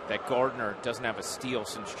that Gardner doesn't have a steal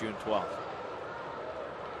since June 12th.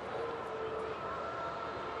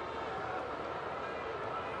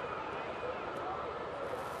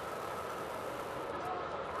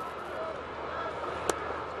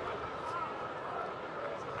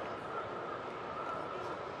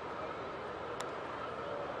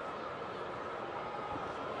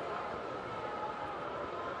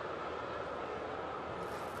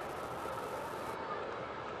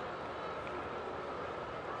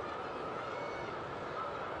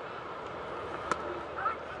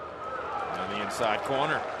 Inside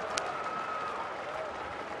corner.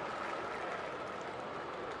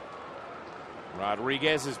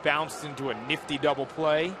 Rodriguez has bounced into a nifty double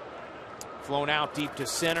play flown out deep to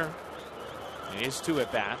center. And his 2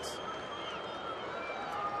 at-bats.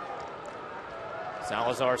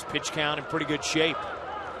 Salazar's pitch count in pretty good shape.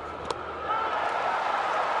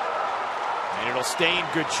 And it'll stay in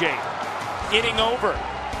good shape. Inning over.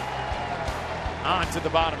 On to the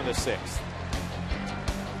bottom of the 6th.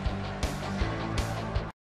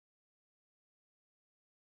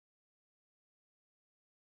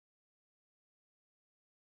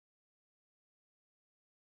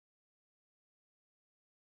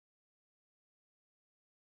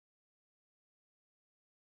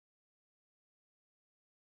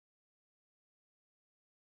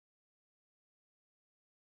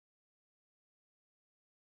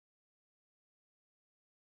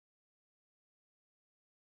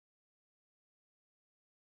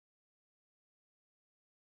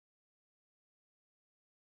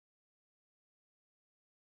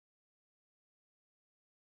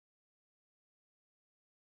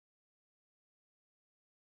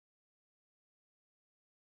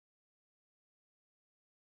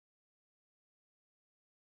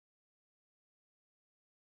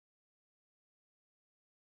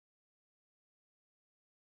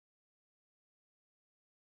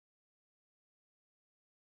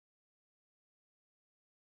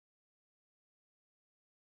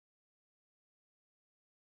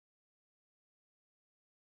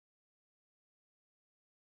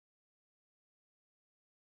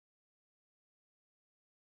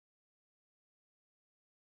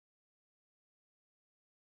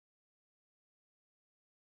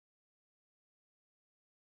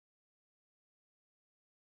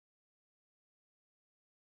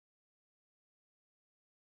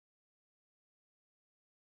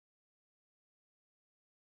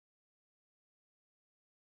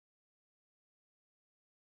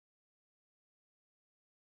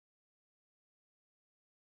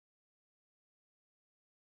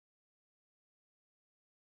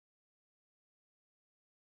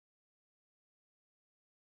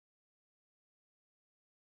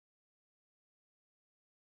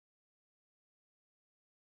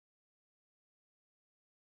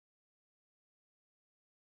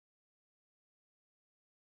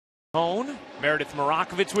 Hone, Meredith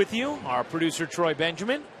Marakovitz with you, our producer Troy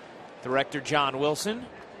Benjamin, director John Wilson,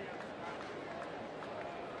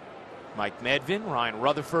 Mike Medvin, Ryan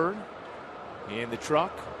Rutherford in the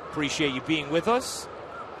truck. Appreciate you being with us.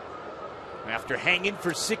 After hanging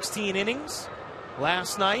for 16 innings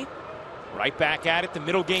last night, right back at it, the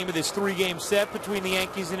middle game of this 3-game set between the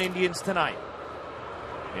Yankees and Indians tonight.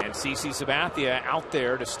 And CC Sabathia out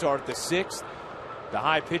there to start the 6th. The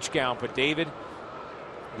high pitch count, but David,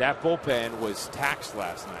 that bullpen was taxed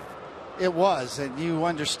last night. It was, and you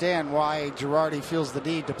understand why Girardi feels the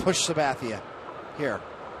need to push Sabathia here,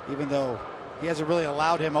 even though he hasn't really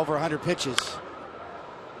allowed him over 100 pitches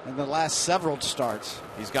in the last several starts.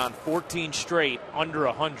 He's gone 14 straight under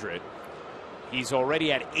 100. He's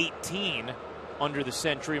already at 18 under the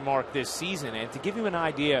century mark this season. And to give you an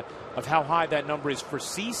idea of how high that number is for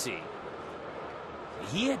CC,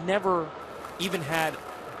 he had never even had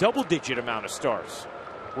double-digit amount of starts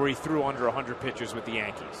where he threw under 100 pitches with the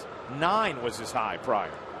Yankees. 9 was his high prior.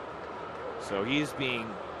 So he is being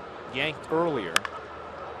yanked earlier,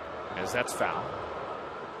 as that's foul.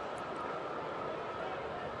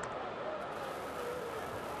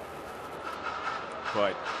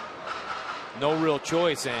 But no real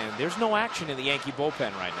choice, and there's no action in the Yankee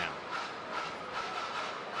bullpen right now.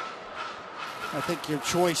 I think your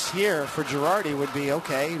choice here for Girardi would be,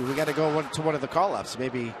 okay, we got to go to one of the call-ups.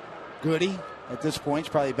 Maybe Goody at this point is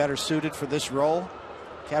probably better suited for this role.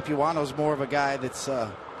 Capuano's more of a guy that's a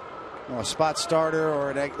spot starter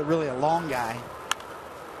or really a long guy.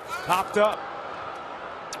 Popped up.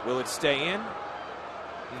 Will it stay in?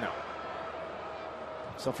 No.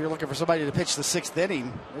 So if you're looking for somebody to pitch the 6th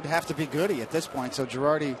inning, it'd have to be Goody at this point. So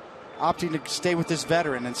Girardi opting to stay with this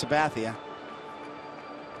veteran and Sabathia.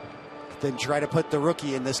 Then try to put the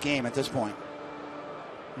rookie in this game at this point,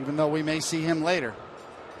 even though we may see him later.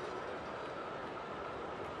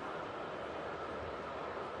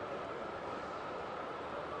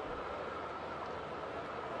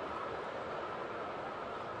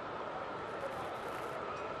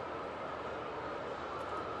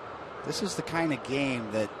 This is the kind of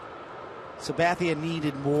game that Sabathia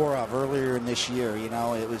needed more of earlier in this year. You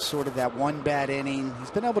know, it was sort of that one bad inning.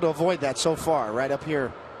 He's been able to avoid that so far, right up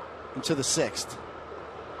here into the 6th.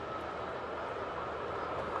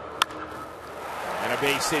 And a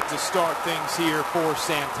base hit to start things here for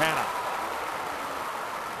Santana.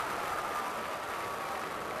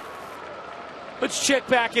 Let's check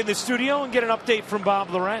back in the studio and get an update from Bob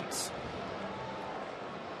Lorenz.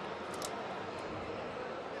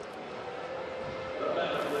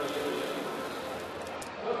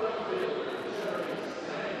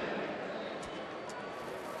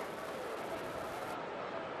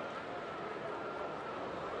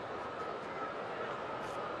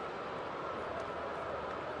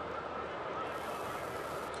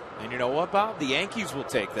 And you know what, Bob? The Yankees will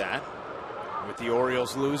take that with the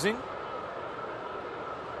Orioles losing.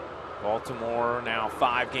 Baltimore now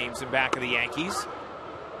 5 games in back of the Yankees.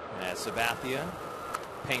 As Sabathia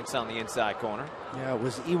paints on the inside corner. Yeah, it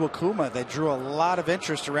was Iwakuma that drew a lot of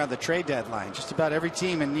interest around the trade deadline. Just about every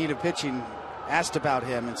team in need of pitching asked about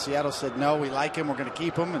him, and Seattle said, no, we like him, we're going to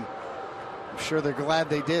keep him, and I'm sure they're glad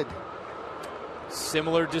they did.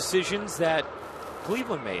 Similar decisions that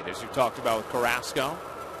Cleveland made, as you talked about with Carrasco.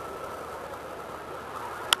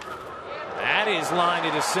 That is lined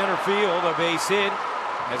into center field, a base hit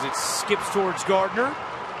as it skips towards Gardner.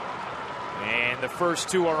 And the first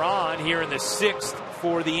 2 are on here in the 6th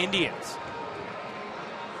for the Indians.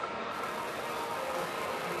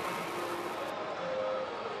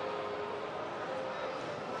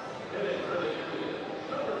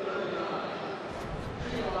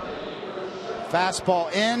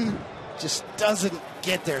 Fastball in, just doesn't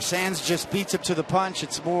get there. Sands just beats it to the punch.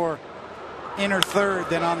 It's more inner third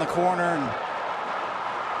than on the corner,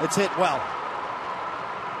 and it's hit well.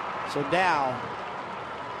 So now,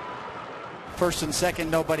 first and second,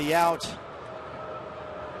 nobody out.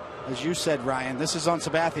 As you said, Ryan, this is on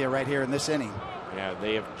Sabathia right here in this inning. Yeah,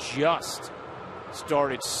 they have just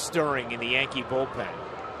started stirring in the Yankee bullpen,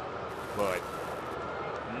 but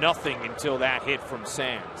nothing until that hit from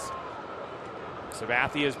Sands.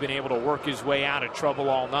 Sabathia has been able to work his way out of trouble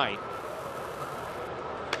all night.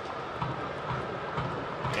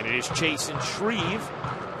 And it is Chasen Shreve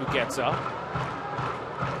who gets up.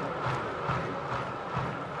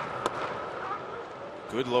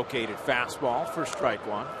 Good located fastball for strike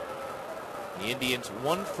 1. The Indians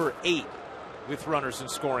 1 for 8 with runners in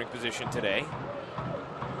scoring position today.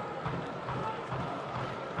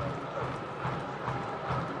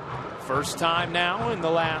 First time now in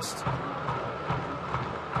the last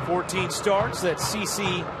 14 starts that CC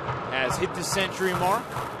has hit the century mark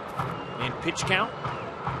in pitch count.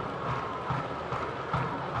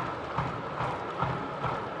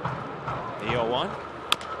 The 0-1.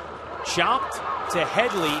 Chopped to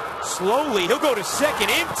Headley slowly. He'll go to second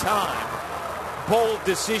in time. Bold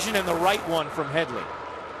decision and the right one from Headley.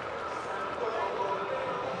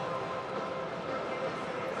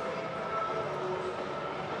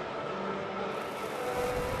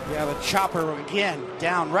 Yeah, the chopper again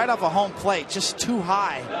down right off a home plate, just too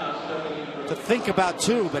high to think about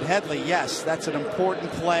too. But Headley, yes, that's an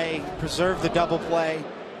important play. Preserve the double play.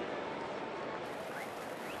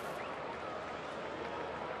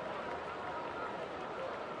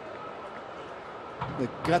 The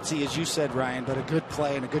gutsy, as you said, Ryan, but a good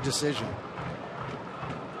play and a good decision.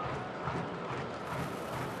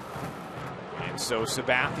 And so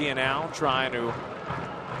Sabathia now trying to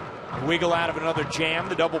wiggle out of another jam.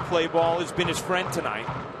 The double play ball has been his friend tonight.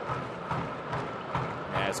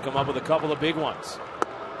 Has come up with a couple of big ones.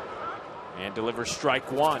 And delivers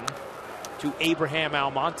strike 1 to Abraham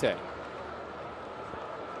Almonte.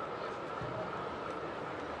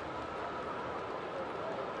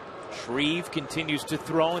 Shreve continues to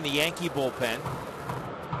throw in the Yankee bullpen,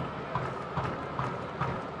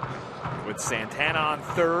 with Santana on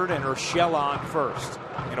third and Urshela on first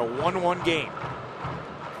in a 1-1 game.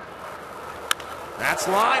 That's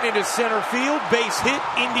line into center field. Base hit.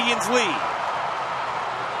 Indians lead.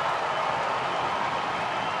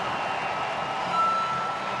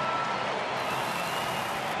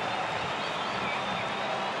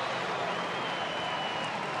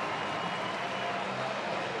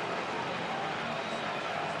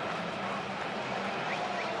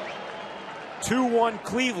 (2-1)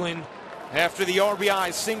 Cleveland after the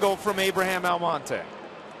RBI single from Abraham Almonte.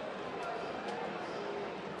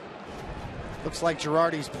 Looks like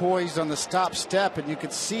Girardi's poised on the stop step, and you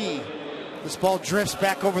could see this ball drifts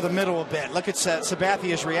back over the middle a bit. Look at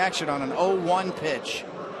Sabathia's reaction on an 0-1 pitch.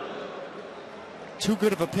 Too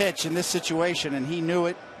good of a pitch in this situation, and he knew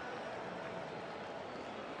it.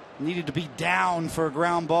 Needed to be down for a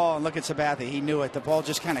ground ball, and look at Sabathia. He knew it. The ball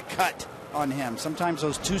just kind of cut on him. Sometimes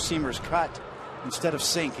those two-seamers cut instead of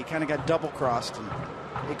sink. He kind of got double-crossed, and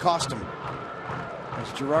it cost him. As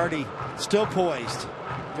Girardi still poised.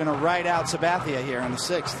 Going to ride out Sabathia here in the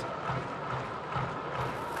 6th.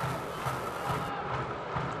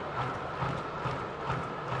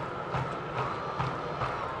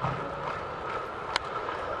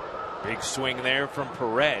 Big swing there from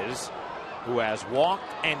Perez, who has walked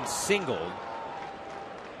and singled.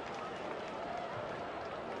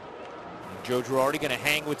 Joe Girardi going to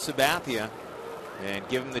hang with Sabathia and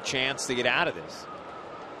give him the chance to get out of this.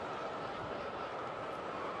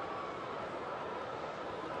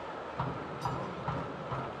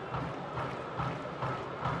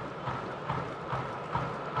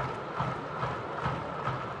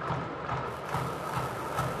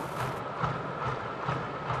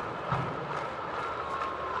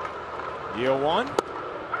 The 0-1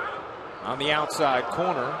 on the outside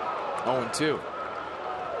corner, 0-2.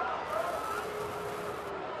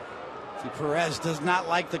 See, Perez does not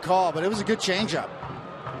like the call, but it was a good changeup.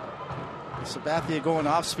 Sabathia going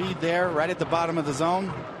off speed there, right at the bottom of the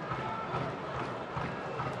zone.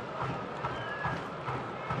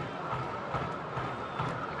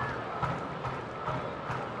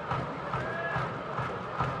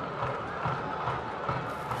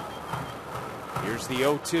 Here's the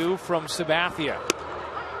 0-2 from Sabathia.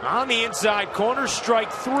 On the inside corner,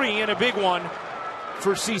 strike 3, and a big one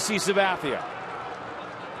for CC Sabathia.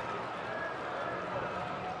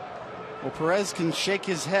 Well, Perez can shake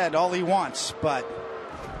his head all he wants, but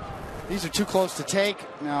these are too close to take.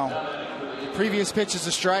 Now, the previous pitch is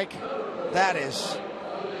a strike. That is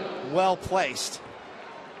well placed.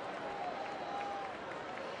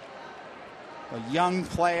 A young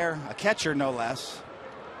player, a catcher no less.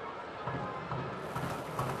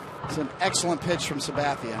 It's an excellent pitch from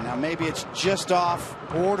Sabathia. Now, maybe it's just off,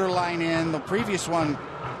 borderline in. The previous one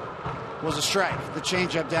was a strike, the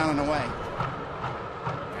changeup down and away.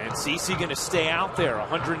 And CC going to stay out there.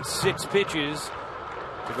 106 pitches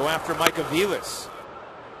to go after Mike Aviles.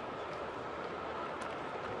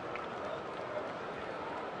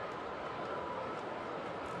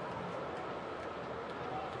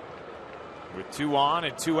 With 2 on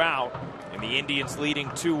and 2 out, and the Indians leading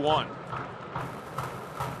 2-1.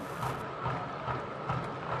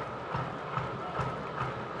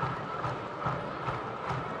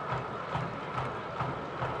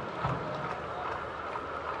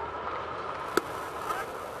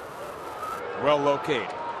 Well located.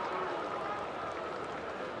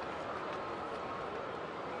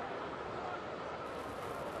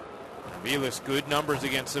 Aviles, good numbers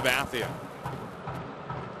against Sabathia.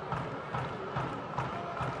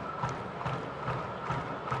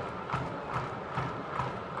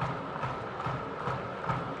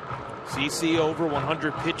 CC over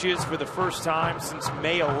 100 pitches for the first time since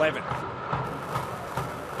May 11th.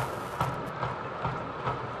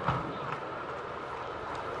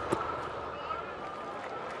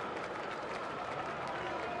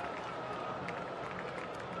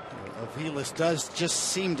 Aviles does just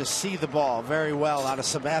seem to see the ball very well out of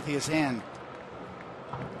Sabathia's hand.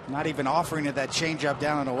 Not even offering it that changeup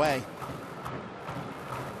down and away.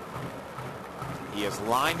 He has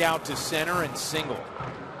lined out to center and singled.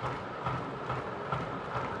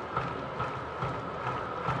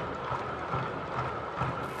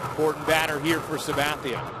 Important batter here for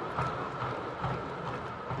Sabathia.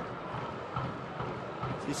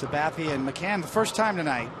 See Sabathia and McCann the first time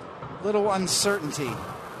tonight. Little uncertainty.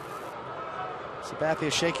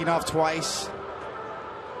 Sabathia shaking off twice.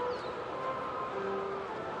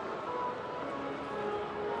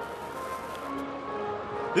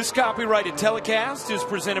 This copyrighted telecast is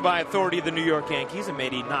presented by authority of the New York Yankees and may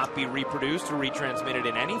not be reproduced or retransmitted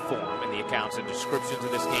in any form, and the accounts and descriptions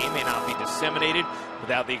of this game may not be disseminated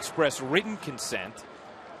without the express written consent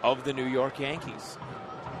of the New York Yankees.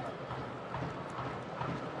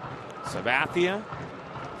 Sabathia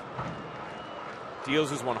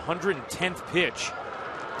deals his 110th pitch.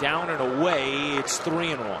 Down and away, it's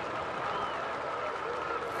 3-1.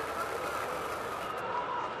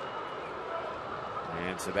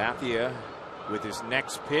 And Sabathia, with his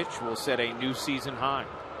next pitch, will set a new season high.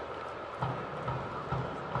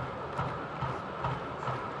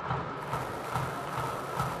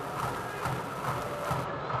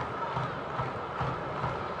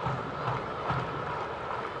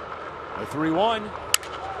 A 3-1.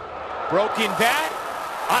 Broken bat.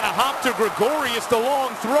 On a hop to Gregorius, the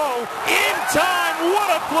long throw. In time, what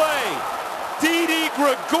a play! Didi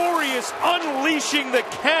Gregorius unleashing the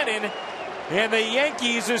cannon, and the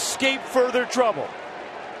Yankees escape further trouble.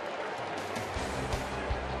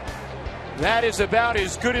 That is about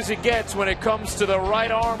as good as it gets when it comes to the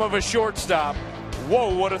right arm of a shortstop.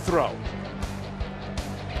 Whoa, what a throw.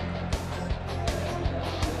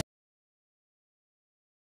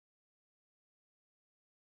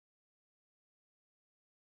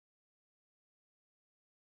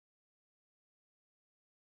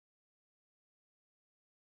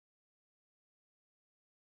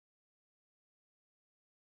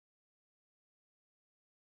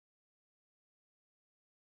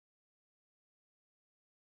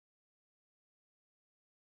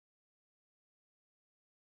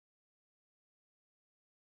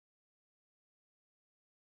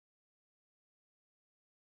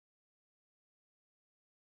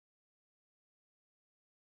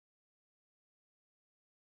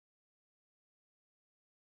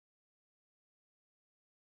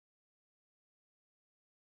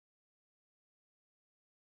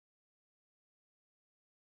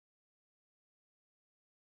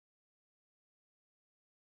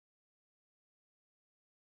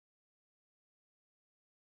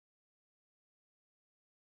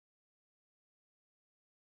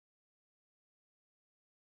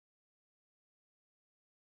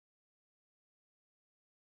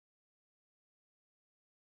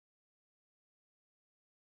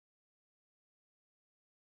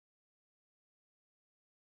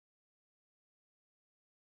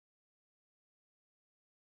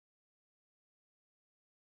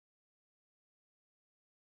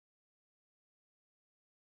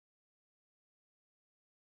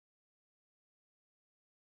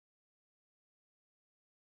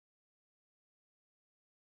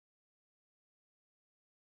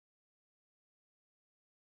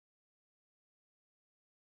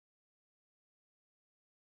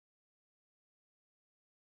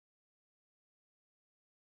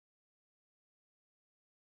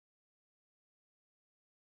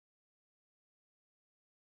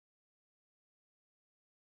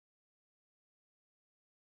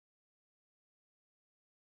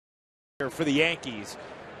 for the Yankees,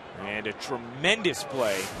 and a tremendous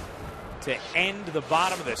play to end the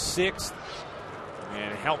bottom of the 6th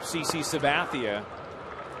and help CC Sabathia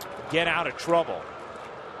get out of trouble.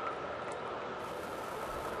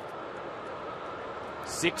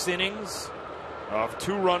 6 innings of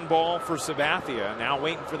 2-run ball for Sabathia. Now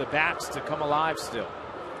waiting for the bats to come alive still.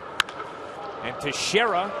 And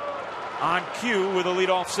Teixeira on cue with a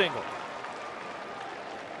leadoff single.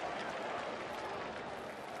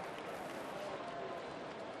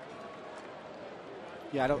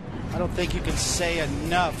 Yeah, I don't think you can say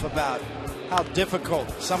enough about how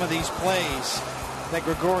difficult some of these plays that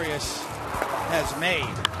Gregorius has made.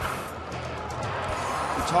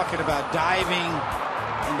 You're talking about diving,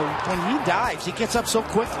 and when he dives, he gets up so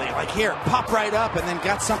quickly. Like here, pop right up, and then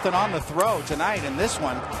got something on the throw tonight. And this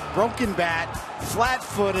one, broken bat,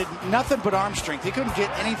 flat-footed, nothing but arm strength. He couldn't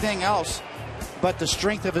get anything else but the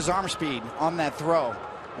strength of his arm speed on that throw,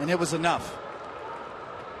 and it was enough.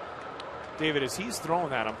 David, as he's throwing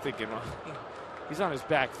that, I'm thinking, well, he's on his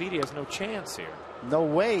back feet. He has no chance here. No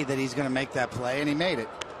way that he's going to make that play, and he made it.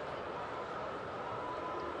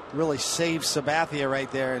 Really saved Sabathia right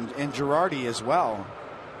there, and Girardi as well.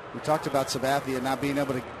 We talked about Sabathia not being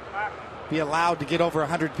able to be allowed to get over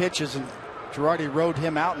 100 pitches, and Girardi rode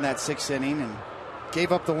him out in that 6th inning and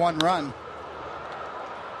gave up the 1 run.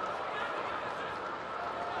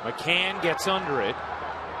 McCann gets under it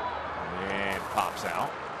and pops out.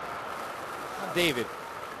 David,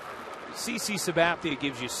 CC Sabathia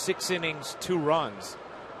gives you 6 innings, 2 runs.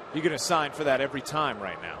 You're going to sign for that every time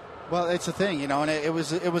right now. Well, it's a thing, you know, and it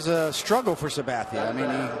was a struggle for Sabathia. I mean,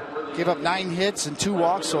 he gave up 9 hits and 2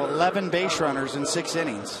 walks, so 11 base runners in 6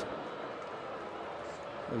 innings.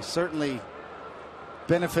 He certainly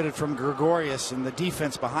benefited from Gregorius and the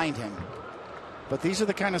defense behind him. But these are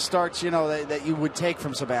the kind of starts, you know, that you would take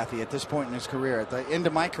from Sabathia at this point in his career. At the end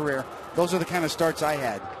of my career, those are the kind of starts I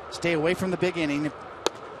had. Stay away from the big inning.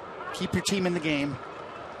 Keep your team in the game,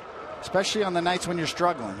 especially on the nights when you're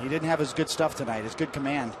struggling. He didn't have his good stuff tonight, his good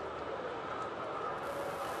command.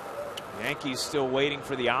 Yankees still waiting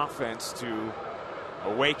for the offense to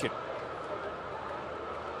awaken.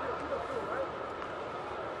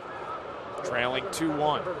 Trailing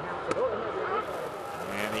 2-1.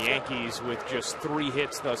 And the Yankees with just 3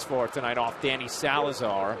 hits thus far tonight off Danny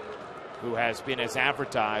Salazar, who has been as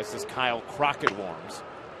advertised as Kyle Crockett Worms.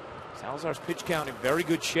 Salazar's pitch count in very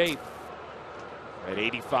good shape at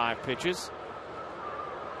 85 pitches.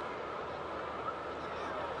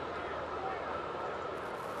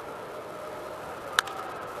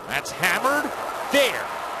 That's hammered there,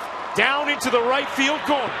 down into the right field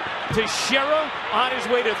corner. Teixeira on his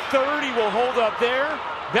way to third. He will hold up there.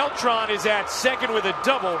 Beltran is at second with a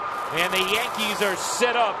double, and the Yankees are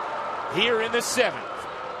set up here in the 7th.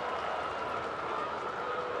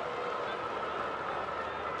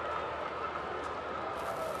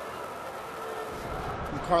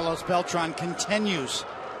 And Carlos Beltran continues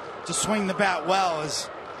to swing the bat well as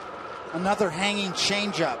another hanging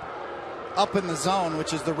changeup up in the zone,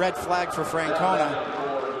 which is the red flag for Francona.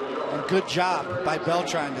 And good job by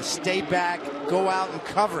Beltran to stay back, go out and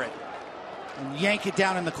cover it, and yank it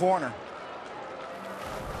down in the corner.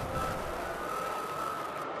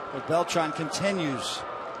 But Beltran continues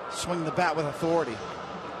to swing the bat with authority.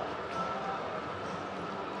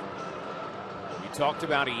 We talked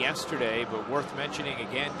about it yesterday, but worth mentioning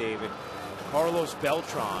again, David. Carlos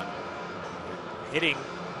Beltran hitting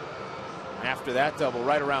after that double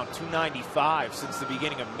right around 295 since the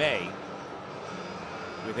beginning of May,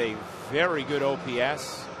 with a very good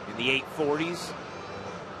OPS in the 840s.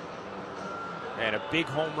 And a big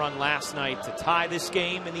home run last night to tie this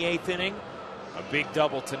game in the 8th inning. A big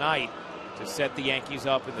double tonight to set the Yankees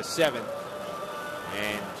up in the 7th.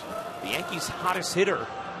 And the Yankees' hottest hitter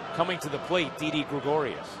coming to the plate, Didi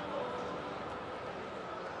Gregorius.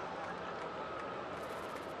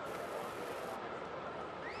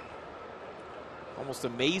 Almost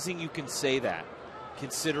amazing you can say that,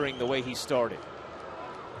 considering the way he started.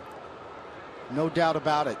 No doubt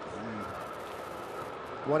about it.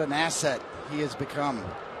 What an asset he has become.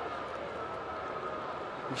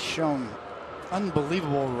 He's shown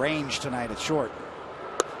unbelievable range tonight at short.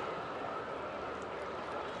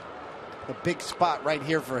 A big spot right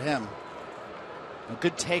here for him. A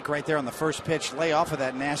good take right there on the first pitch. Lay off of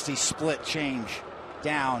that nasty split change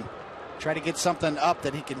down. Try to get something up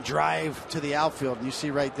that he can drive to the outfield. And you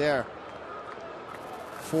see right there,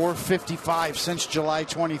 455 since July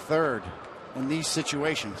 23rd in these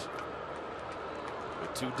situations.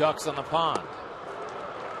 With 2 ducks on the pond.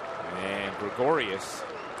 And Gregorius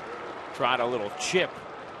tried a little chip.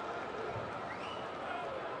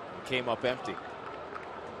 Came up empty.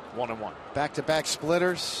 1-1. Back-to-back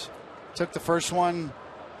splitters. Took the first one.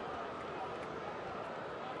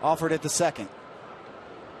 Offered it the second.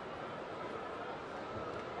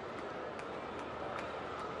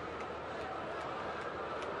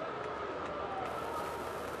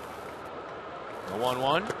 The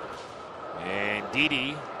 1-1. And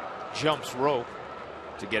Didi jumps rope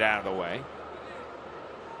to get out of the way.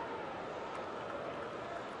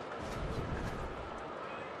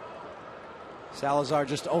 Salazar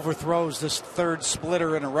just overthrows this third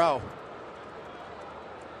splitter in a row.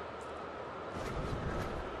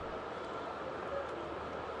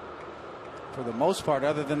 For the most part,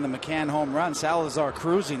 other than the McCann home run, Salazar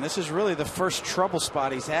cruising. This is really the first trouble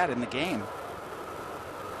spot he's had in the game.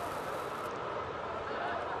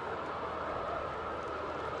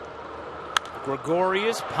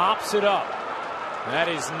 Gregorius pops it up. That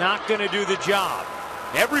is not going to do the job.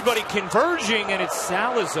 Everybody converging, and it's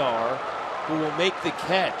Salazar who will make the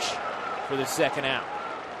catch for the second out.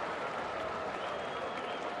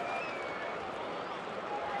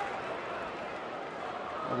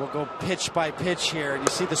 We'll go pitch by pitch here. You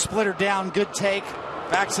see the splitter down, good take,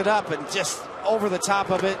 backs it up and just over the top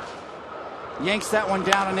of it. Yanks that one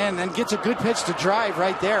down and in, then gets a good pitch to drive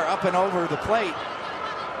right there, up and over the plate.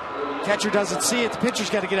 Catcher doesn't see it. The pitcher's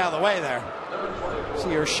got to get out of the way there. See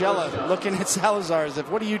Urshela looking at Salazar as if,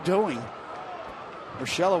 what are you doing?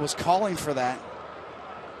 Urshela was calling for that.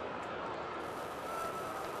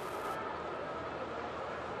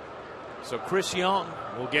 So Chris Young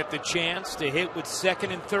will get the chance to hit with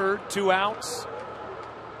second and third, 2 outs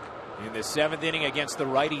in the 7th inning against the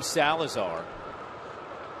righty Salazar.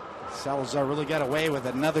 Salazar really got away with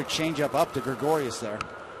another changeup up to Gregorius there.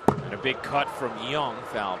 And a big cut from Young,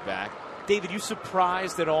 foul back. David, you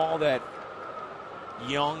surprised at all that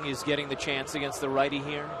Young is getting the chance against the righty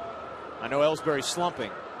here? I know Ellsbury's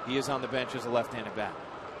slumping. He is on the bench as a left-handed bat.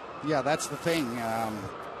 Yeah, that's the thing.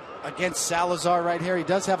 Against Salazar right here, he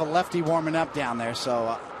does have a lefty warming up down there.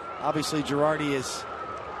 So obviously Girardi is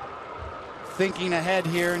thinking ahead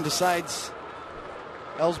here and decides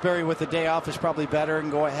Ellsbury with the day off is probably better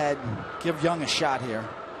and go ahead and give Young a shot here.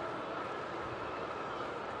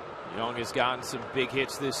 Young has gotten some big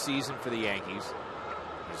hits this season for the Yankees,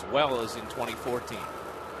 as well as in 2014.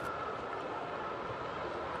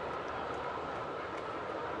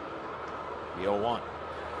 The 0-1.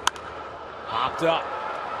 Popped up.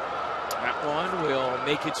 That one will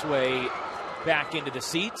make its way back into the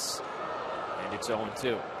seats, and it's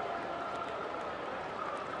 0-2.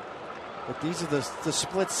 But these are the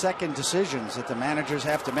split-second decisions that the managers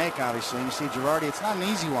have to make, obviously. And you see Girardi, it's not an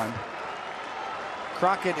easy one.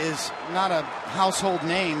 Crockett is not a household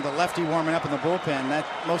name. The lefty warming up in the bullpen, that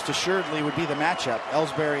most assuredly would be the matchup,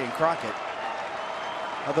 Ellsbury and Crockett.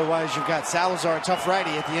 Otherwise, you've got Salazar, a tough righty,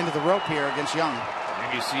 at the end of the rope here against Young.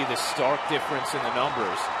 And you see the stark difference in the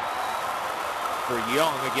numbers for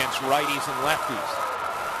Young against righties and lefties.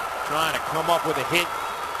 Trying to come up with a hit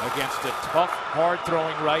against a tough,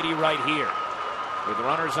 hard-throwing righty right here. With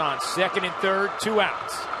runners on second and third, 2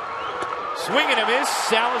 outs. Swing and a miss,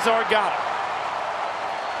 Salazar got him.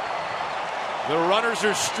 The runners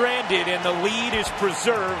are stranded and the lead is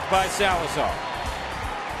preserved by Salazar.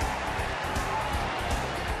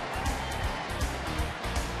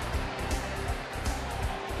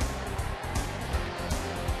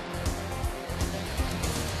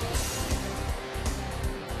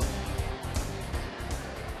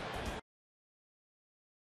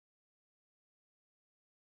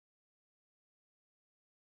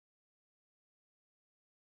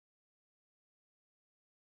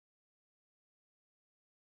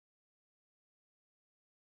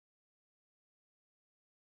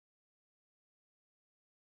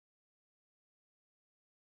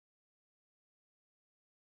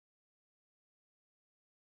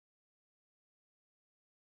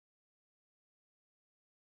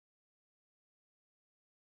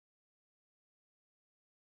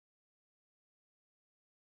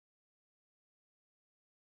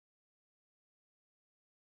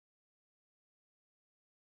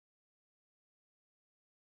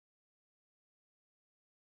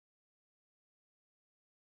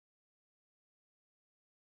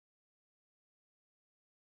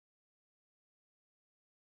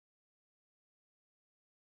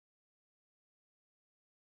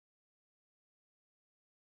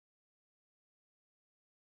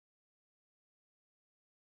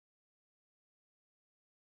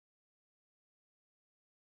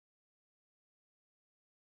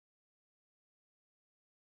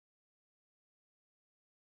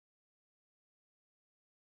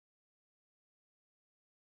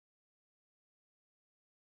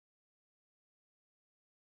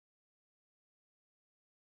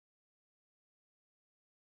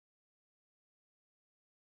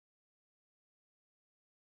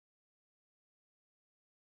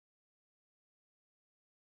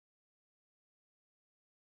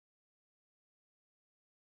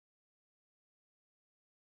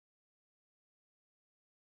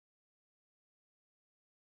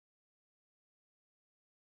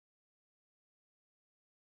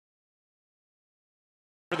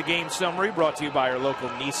 the game summary brought to you by our local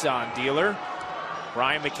Nissan dealer.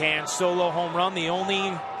 Brian McCann's solo home run, the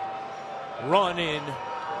only run in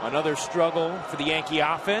another struggle for the Yankee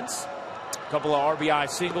offense. A couple of RBI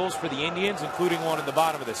singles for the Indians, including one in the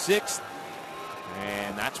bottom of the 6th.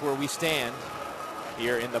 And that's where we stand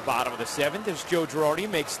here in the bottom of the 7th as Joe Girardi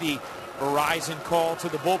makes the Verizon call to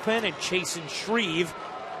the bullpen and Chasen Shreve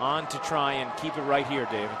on to try and keep it right here,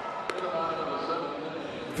 David.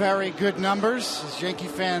 Very good numbers, as Yankee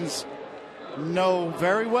fans know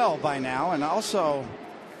very well by now. And also,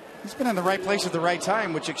 he's been in the right place at the right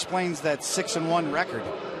time, which explains that 6-1 record.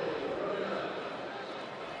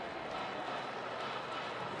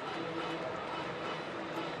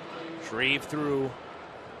 Shreve threw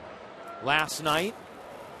last night.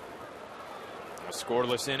 A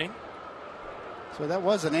scoreless inning. So that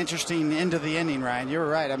was an interesting end of the inning, Ryan. You're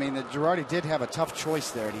right. I mean, Girardi did have a tough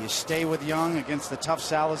choice there. Do you stay with Young against the tough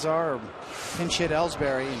Salazar, or pinch hit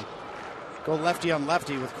Ellsbury and go lefty on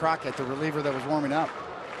lefty with Crockett, the reliever that was warming up?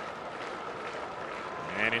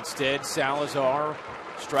 And instead, Salazar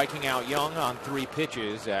striking out Young on 3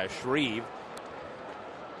 pitches as Shreve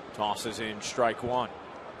tosses in strike 1.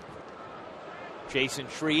 Chasen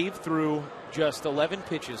Shreve threw just 11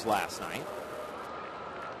 pitches last night.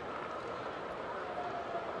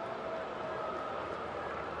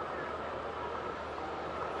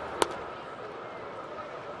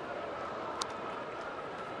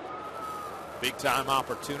 Big time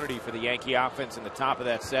opportunity for the Yankee offense in the top of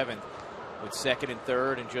that 7th with 2nd and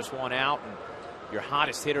 3rd and just 1 out, and your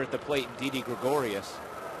hottest hitter at the plate in Didi Gregorius.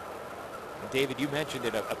 And David, you mentioned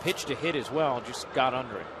it, a pitch to hit as well, just got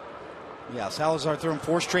under it. Yeah, Salazar threw him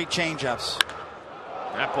 4 straight changeups.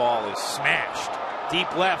 That ball is smashed.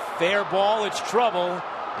 Deep left, fair ball, it's trouble.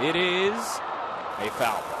 It is a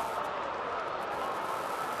foul ball.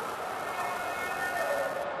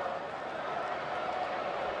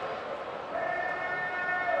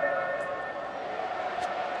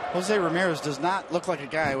 Jose Ramirez does not look like a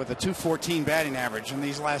guy with a .214 batting average in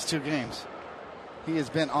these last 2 games. He has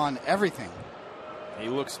been on everything. He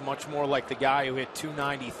looks much more like the guy who hit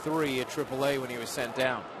 .293 at AAA when he was sent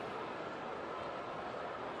down.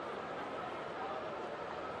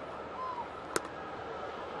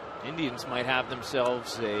 Indians might have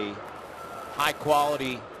themselves a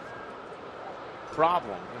high-quality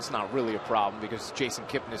problem. It's not really a problem because Jason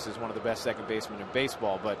Kipnis is one of the best second basemen in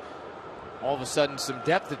baseball, but all of a sudden some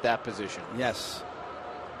depth at that position. Yes.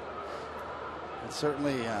 It's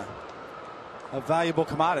certainly a valuable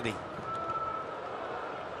commodity.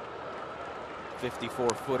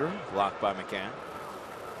 54-footer blocked by McCann.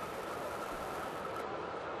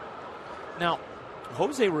 Now,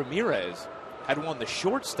 Jose Ramirez had won the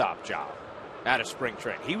shortstop job out of spring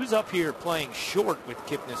training. He was up here playing short with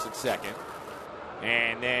Kipnis at 2nd,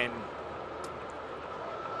 and then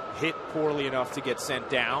hit poorly enough to get sent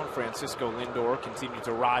down. Francisco Lindor continued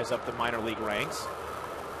to rise up the minor league ranks.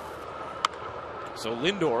 So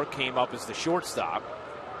Lindor came up as the shortstop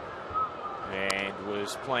and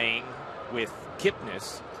was playing with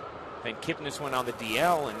Kipnis. Then Kipnis went on the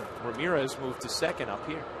DL and Ramirez moved to 2nd up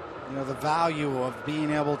here. You know, the value of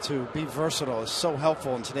being able to be versatile is so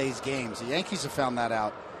helpful in today's games. The Yankees have found that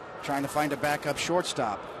out, trying to find a backup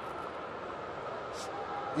shortstop.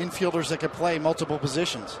 Infielders that could play multiple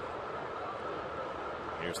positions.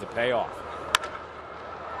 Here's the payoff.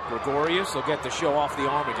 Gregorius will get the show off the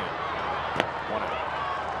arm again. 1 out.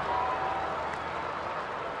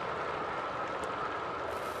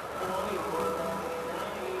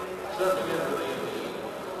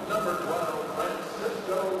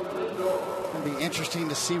 It'll be interesting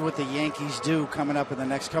to see what the Yankees do coming up in the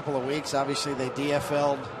next couple of weeks. Obviously, they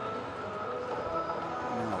DFL'd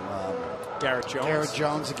Garrett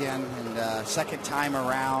Jones again, and second time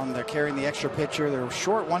around. They're carrying the extra pitcher. They're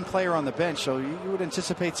short 1 player on the bench, so you would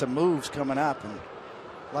anticipate some moves coming up. And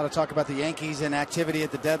a lot of talk about the Yankees and activity at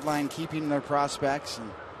the deadline, keeping their prospects. And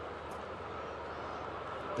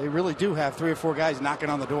they really do have 3 or 4 guys knocking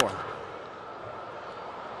on the door.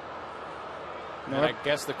 And I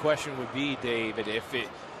guess the question would be, David, if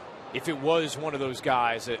it was one of those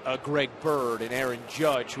guys, a Greg Bird, an Aaron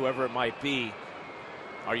Judge, whoever it might be,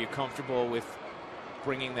 are you comfortable with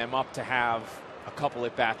bringing them up to have a couple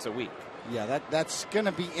at bats a week? Yeah, that's going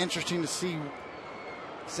to be interesting to see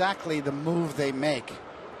exactly the move they make,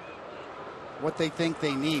 what they think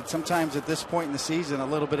they need. Sometimes at this point in the season, a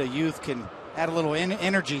little bit of youth can add a little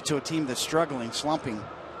energy to a team that's struggling, slumping.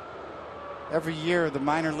 Every year, the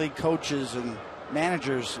minor league coaches and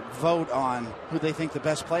managers vote on who they think the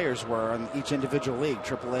best players were in each individual league,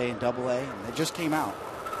 AAA and AA, and they just came out.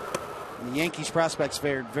 And the Yankees prospects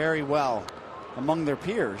fared very well among their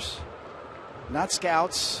peers. Not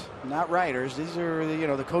scouts, not writers. These are,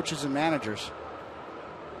 the coaches and managers.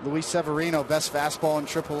 Luis Severino, best fastball in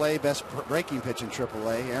AAA, best breaking pitch in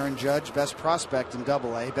AAA. Aaron Judge, best prospect in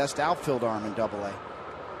AA, best outfield arm in AA.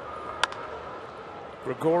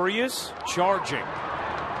 Gregorius charging.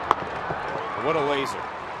 What a laser.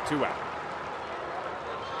 2 out.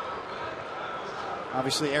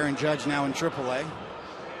 Obviously, Aaron Judge now in AAA.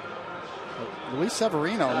 Luis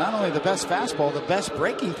Severino, not only the best fastball, the best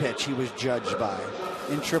breaking pitch he was judged by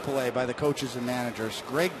in AAA by the coaches and managers.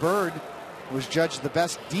 Greg Bird was judged the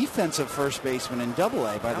best defensive first baseman in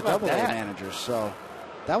AA by the AA managers. So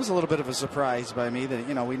that was a little bit of a surprise by me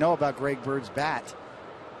that, we know about Greg Bird's bat.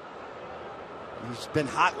 He's been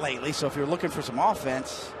hot lately, so if you're looking for some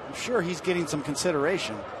offense, I'm sure he's getting some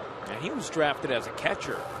consideration. And he was drafted as a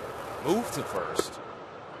catcher, moved to first,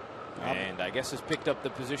 and I guess has picked up the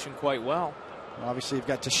position quite well. Obviously, you've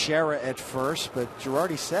got Teixeira at first, but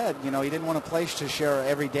Girardi said, he didn't want to place Teixeira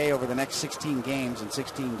every day over the next 16 games in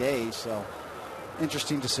 16 days. So,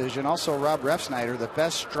 interesting decision. Also, Rob Refsnyder, the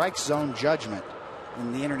best strike zone judgment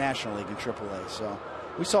in the International League in AAA. So,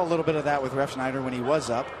 we saw a little bit of that with Refsnyder when he was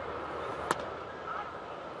up.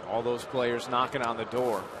 All those players knocking on the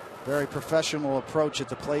door. Very professional approach at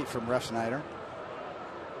the plate from Refsnyder.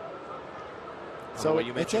 So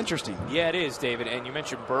it's interesting. Yeah, it is, David. And you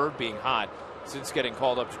mentioned Bird being hot. Since getting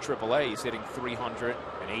called up to AAA, he's hitting 300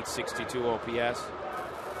 and 862 OPS,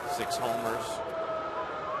 6 homers.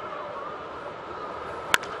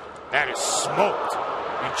 That is smoked.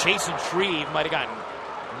 And Chasen Shreve might have gotten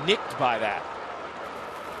nicked by that.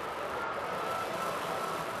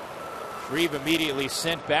 Shreve immediately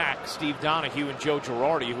sent back Steve Donahue and Joe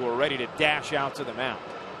Girardi, who were ready to dash out to the mound.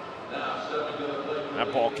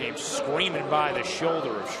 That ball came screaming by the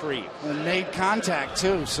shoulder of Shreve. And made contact,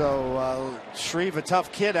 too. So Shreve, a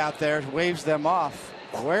tough kid out there, waves them off.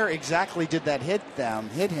 Where exactly did that hit him?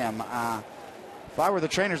 If I were the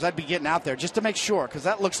trainers, I'd be getting out there just to make sure, because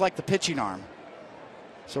that looks like the pitching arm.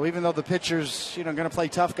 So even though the pitcher's going to play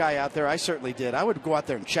tough guy out there, I certainly did. I would go out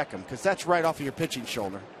there and check him, because that's right off of your pitching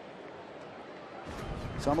shoulder.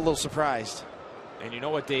 So I'm a little surprised. And you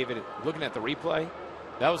know what, David? Looking at the replay,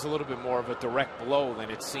 that was a little bit more of a direct blow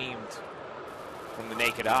than it seemed from the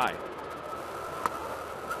naked eye.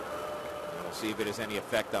 And we'll see if it has any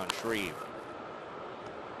effect on Shreve.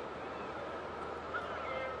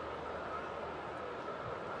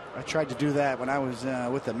 I tried to do that when I was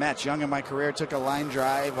with the Mets. Young in my career, took a line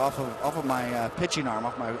drive off of my pitching arm.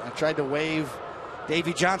 I tried to wave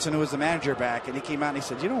Davey Johnson, who was the manager, back, and he came out and he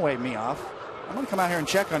said, "You don't wave me off. I'm going to come out here and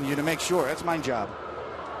check on you to make sure. That's my job."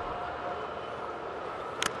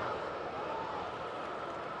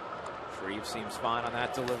 Shreve seems fine on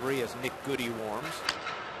that delivery as Nick Goody warms.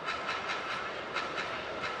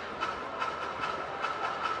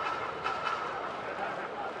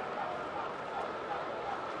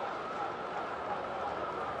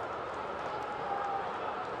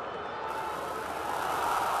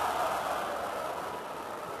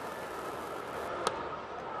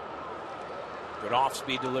 Good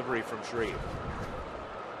off-speed delivery from Shreve.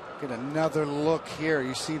 Get another look here.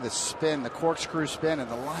 You see the spin, the corkscrew spin,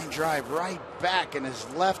 and the line drive right back in his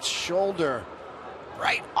left shoulder,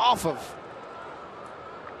 right off of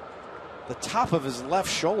the top of his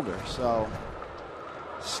left shoulder. So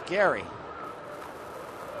scary.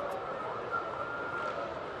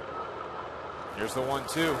 Here's the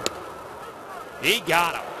 1-2. He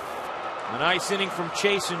got him. A nice inning from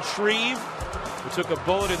Chasen Shreve, who took a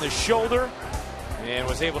bullet in the shoulder and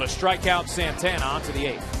was able to strike out Santana onto the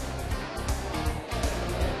 8th.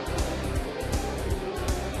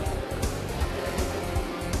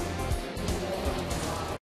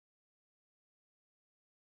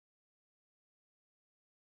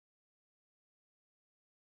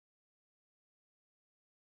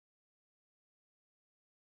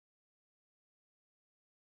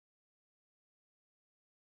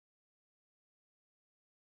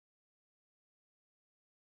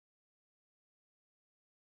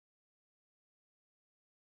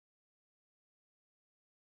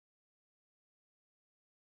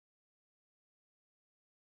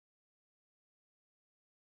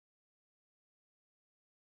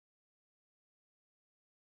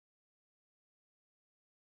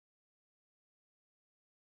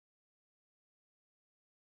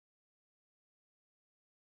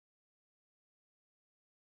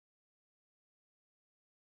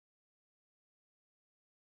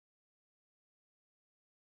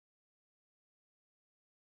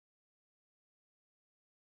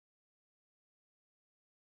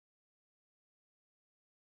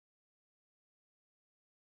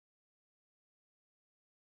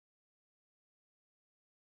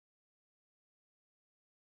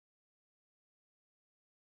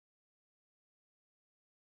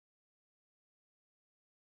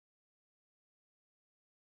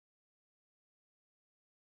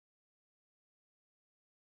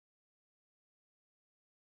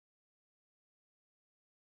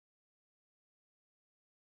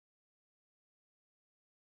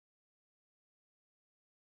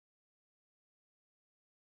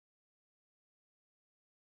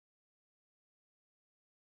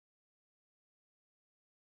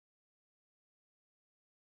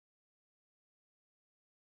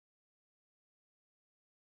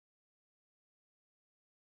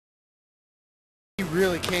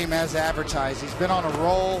 really came as advertised. He's been on a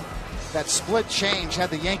roll. That split change had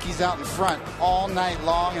the Yankees out in front all night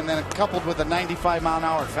long, and then coupled with a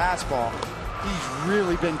 95-mile-an-hour fastball. He's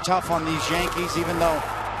really been tough on these Yankees, even though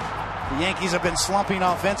the Yankees have been slumping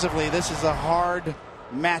offensively. This is a hard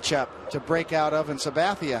matchup to break out of, and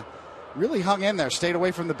Sabathia really hung in there, stayed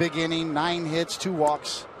away from the big inning, 9 hits, 2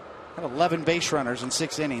 walks, had 11 base runners in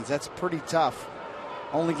 6 innings. That's pretty tough.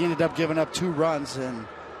 Only ended up giving up 2 runs and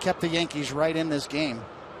kept the Yankees right in this game.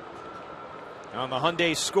 On the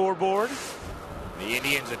Hyundai scoreboard, the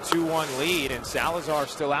Indians a 2-1 lead, and Salazar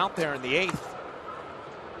still out there in the 8th.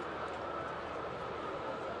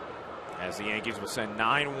 As the Yankees will send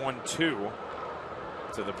 9-1-2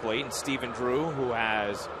 to the plate, and Stephen Drew, who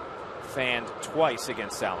has fanned twice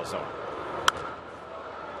against Salazar.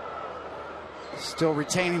 Still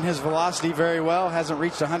retaining his velocity very well. Hasn't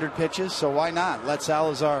reached 100 pitches, so why not let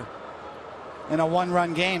Salazar, in a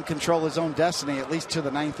 1-run game, control his own destiny, at least to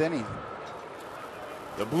the 9th inning.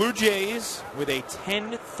 The Blue Jays with a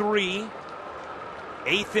 10-3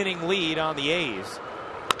 8th inning lead on the A's.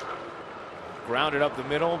 Grounded up the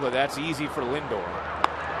middle, but that's easy for Lindor.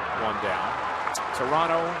 1 down.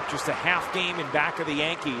 Toronto just a half game in back of the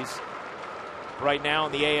Yankees right now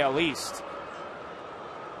in the AL East.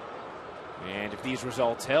 And if these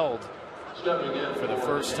results held, for the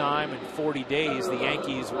first time in 40 days, the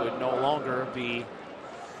Yankees would no longer be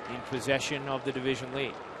in possession of the division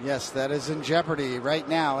lead. Yes, that is in jeopardy right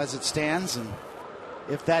now as it stands, and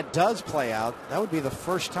if that does play out, that would be the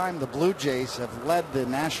first time the Blue Jays have led the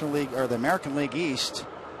National League or the American League East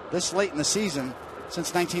this late in the season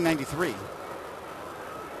since 1993.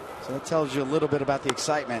 So that tells you a little bit about the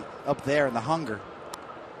excitement up there and the hunger.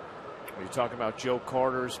 You're talking about Joe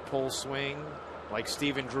Carter's pull swing, like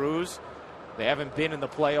Stephen Drew's. They haven't been in the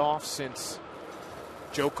playoffs since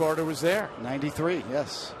Joe Carter was there. 93,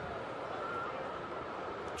 yes.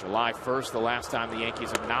 July 1st, the last time the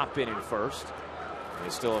Yankees have not been in first. They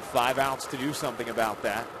still have 5 outs to do something about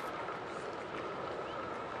that.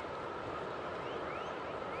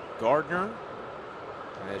 Gardner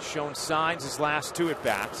has shown signs his last 2 at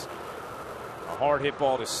bats. A hard hit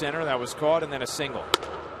ball to center that was caught, and then a single.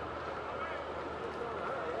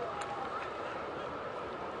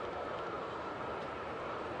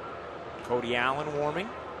 Cody Allen warming.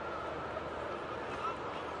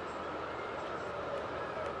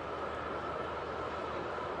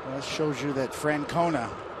 That shows you that Francona,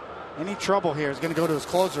 any trouble here is going to go to his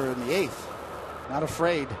closer in the 8th. Not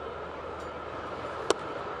afraid.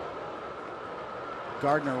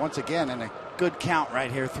 Gardner once again in a good count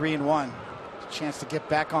right here, 3-1. Chance to get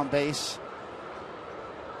back on base.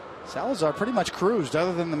 Salazar pretty much cruised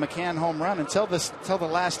other than the McCann home run until the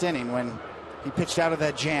last inning when he pitched out of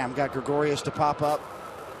that jam. Got Gregorius to pop up.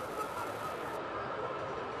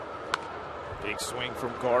 Big swing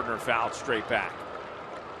from Gardner, fouled straight back.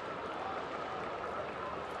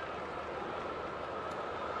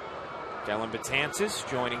 Dellin Betances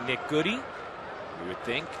joining Nick Goody. You would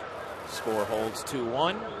think. Score holds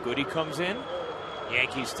 2-1. Goody comes in.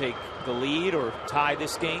 Yankees take the lead or tie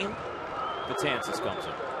this game. Betances comes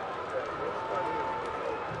in.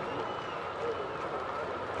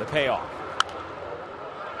 The payoff.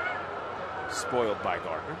 Spoiled by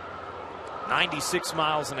Gardner. 96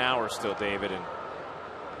 miles an hour still, David, and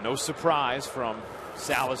no surprise from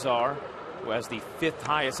Salazar, who has the 5th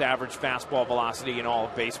highest average fastball velocity in all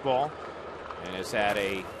of baseball and has had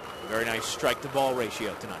a very nice strike to ball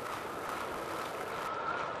ratio tonight.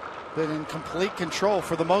 Been in complete control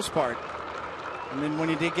for the most part, and then when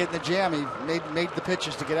he did get in the jam, he made the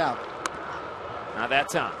pitches to get out. Now that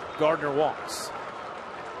time Gardner walks.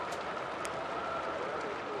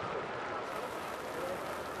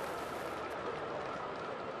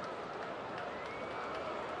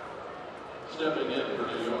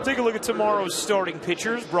 Take a look at tomorrow's starting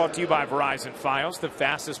pitchers, brought to you by Verizon Fios, the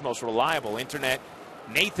fastest, most reliable internet.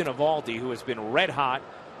 Nathan Eovaldi, who has been red hot,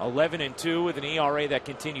 11-2 with an ERA that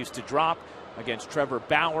continues to drop against Trevor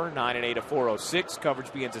Bauer, 9-8 at 406.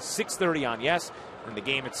 Coverage begins at 6:30 on Yes, and the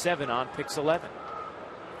game at 7 on Pix 11.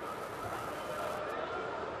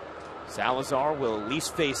 Salazar will at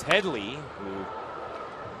least face Headley, who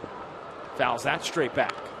fouls that straight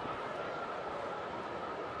back.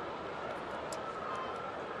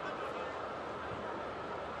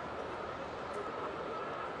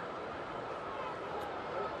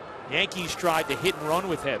 Yankees tried to hit and run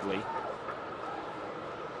with Headley.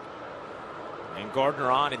 And Gardner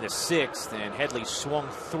on in the 6th, and Headley swung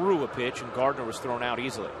through a pitch, and Gardner was thrown out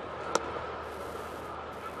easily.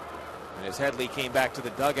 And as Headley came back to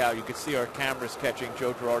the dugout, you could see our cameras catching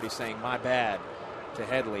Joe Girardi saying, "My bad," to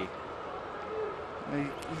Headley. He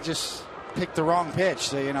just picked the wrong pitch.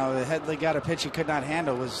 So, you know, the Headley got a pitch he could not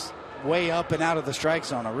handle. Was way up and out of the strike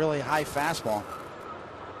zone. A really high fastball.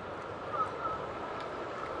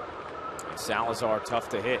 And Salazar tough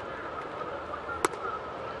to hit.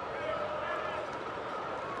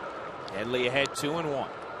 Headley ahead 2-1.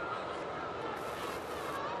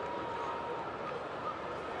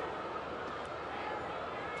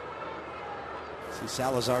 See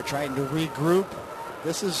Salazar trying to regroup.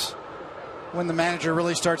 This is when the manager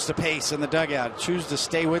really starts to pace in the dugout. Choose to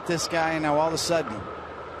stay with this guy, and now all of a sudden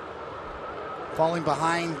falling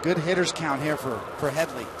behind. Good hitters count here for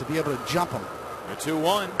Headley to be able to jump him. A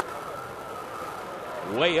 2-1.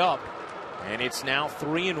 Way up. And it's now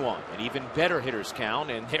 3-1. An even better hitters count.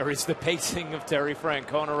 And there is the pacing of Terry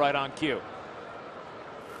Francona right on cue.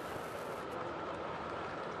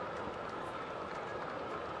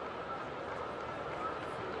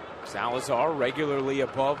 Salazar regularly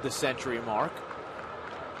above the century mark.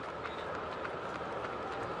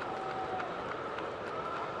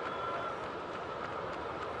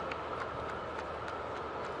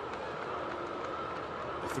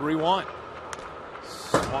 The 3-1.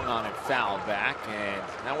 Swung on it, fouled back, and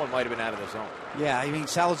that one might have been out of the zone. Yeah, I mean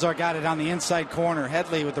Salazar got it on the inside corner.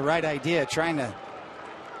 Headley with the right idea, trying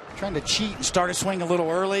to cheat and start a swing a little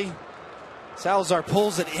early. Salazar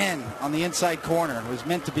pulls it in on the inside corner. It was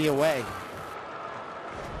meant to be away.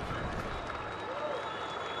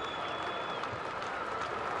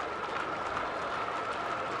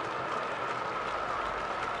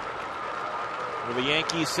 Will the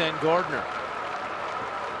Yankees send Gardner?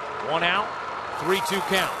 1 out, 3-2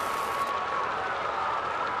 count.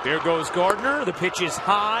 There goes Gardner. The pitch is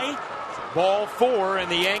high. Ball 4,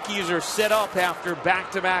 and the Yankees are set up after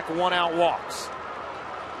back-to-back 1-out walks.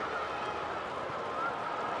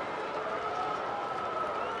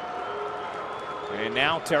 And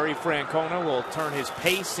now Terry Francona will turn his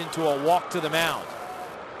pace into a walk to the mound.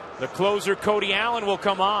 The closer, Cody Allen, will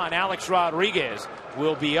come on. Alex Rodriguez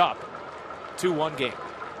will be up. 2-1 game.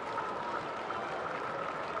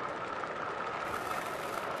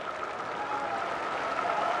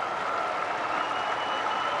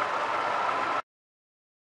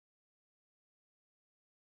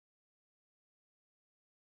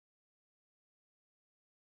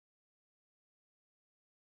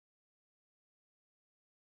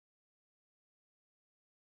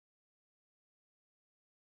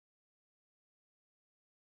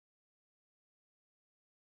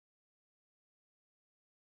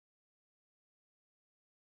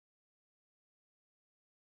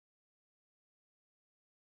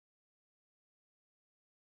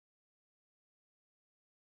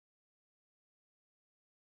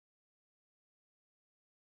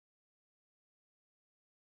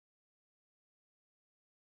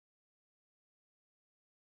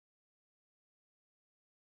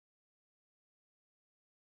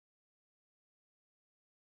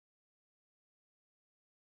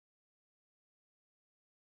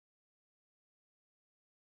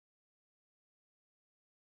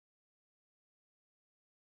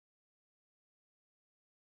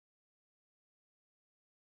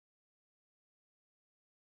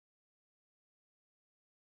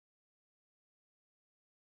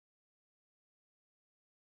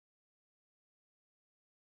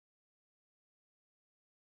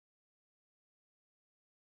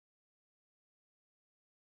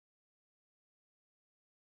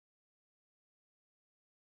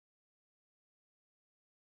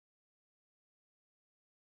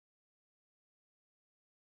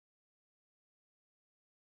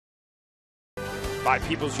 By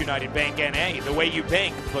People's United Bank NA, the way you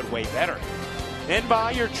bank, but way better. And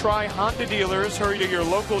by your Tri Honda dealers. Hurry to your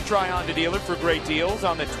local Tri Honda dealer for great deals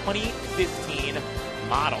on the 2015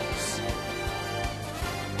 models.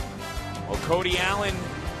 Well, Cody Allen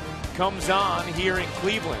comes on here in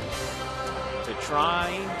Cleveland to try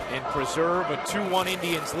and preserve a 2-1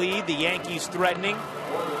 Indians lead. The Yankees threatening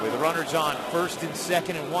with runners on first and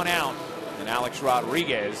second and 1 out. And Alex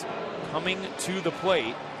Rodriguez coming to the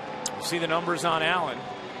plate. You see the numbers on Allen.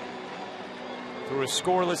 Through a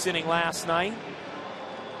scoreless inning last night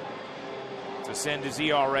to send his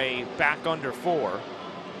ERA back under 4.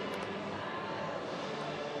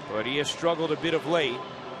 But he has struggled a bit of late.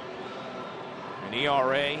 An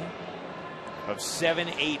ERA of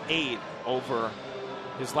 7.88 over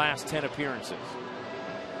his last 10 appearances.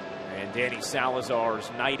 And Danny Salazar's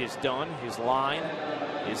night is done. His line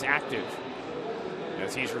is active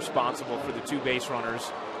as he's responsible for the 2 base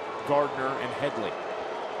runners, Gardner and Headley.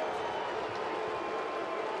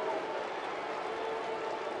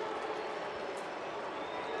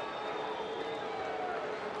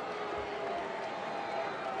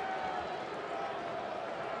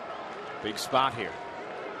 Big spot here.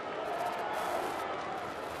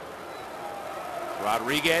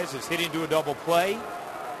 Rodriguez is hit into a double play,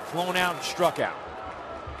 flown out and struck out.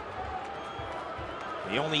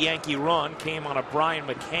 The only Yankee run came on a Brian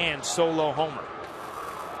McCann solo homer.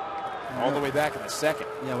 All the way back in the second.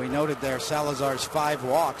 Yeah, we noted there Salazar's 5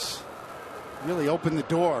 walks really opened the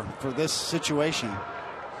door for this situation.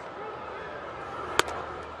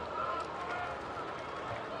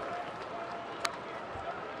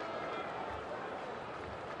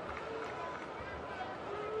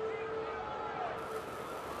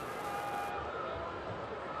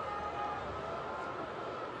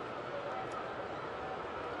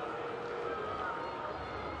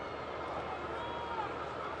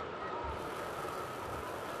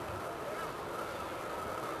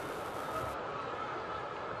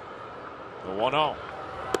 The 1-0.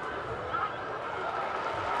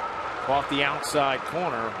 Off the outside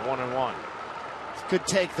corner, 1-1. Good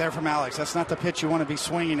take there from Alex. That's not the pitch you want to be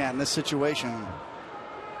swinging at in this situation.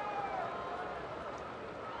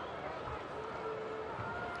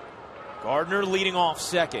 Gardner leading off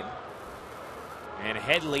second. And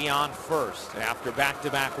Headley on first after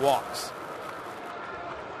back-to-back walks.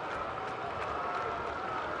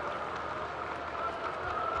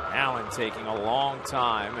 Allen taking a long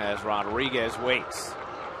time as Rodriguez waits.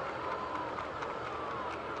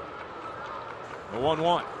 The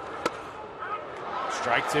 1-1.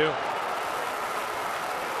 Strike 2.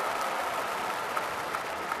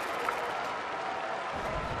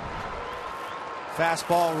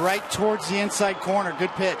 Fastball right towards the inside corner.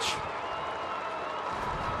 Good pitch.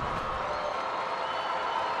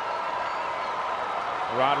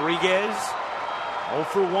 Rodriguez 0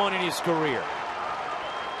 for 1 in his career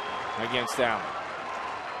against Allen.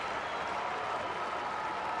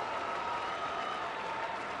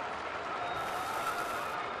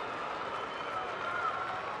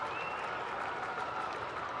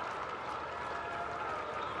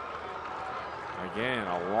 Again,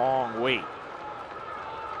 a long wait.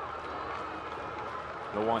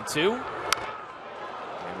 The 1-2.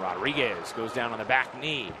 And Rodriguez goes down on the back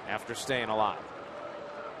knee after staying alive.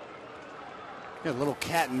 Got a little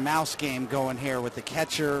cat and mouse game going here with the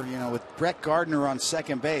catcher, with Brett Gardner on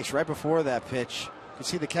second base. Right before that pitch, you can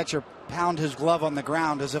see the catcher pound his glove on the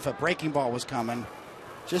ground as if a breaking ball was coming,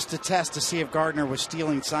 just to test to see if Gardner was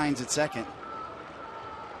stealing signs at second.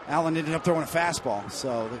 Allen ended up throwing a fastball.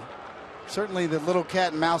 So certainly the little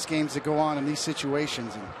cat and mouse games that go on in these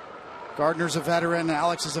situations. And Gardner's a veteran,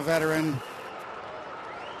 Alex is a veteran.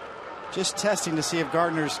 Just testing to see if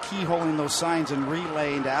Gardner's keyholing those signs and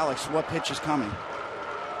relaying to Alex what pitch is coming.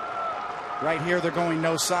 Right here, they're going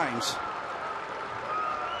no signs.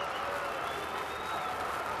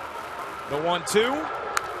 The 1-2.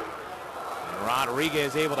 And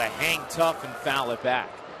Rodriguez able to hang tough and foul it back.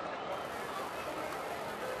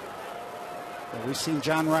 Well, we've seen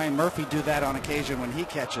John Ryan Murphy do that on occasion when he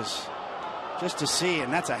catches. Just to see,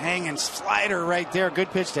 and that's a hanging slider right there.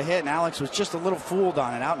 Good pitch to hit, and Alex was just a little fooled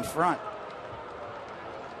on it out in front.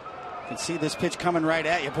 You can see this pitch coming right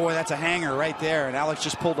at you. Boy, that's a hanger right there, and Alex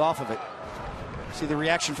just pulled off of it. See the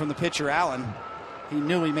reaction from the pitcher, Allen. He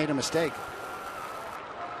knew he made a mistake.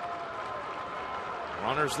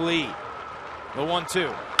 Runners lead. The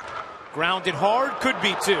 1-2. Grounded hard, could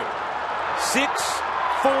be 2. 6,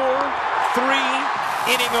 4,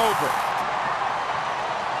 3, inning over.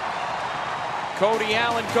 Cody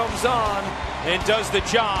Allen comes on and does the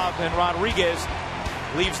job, and Rodriguez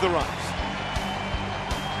leaves the runs.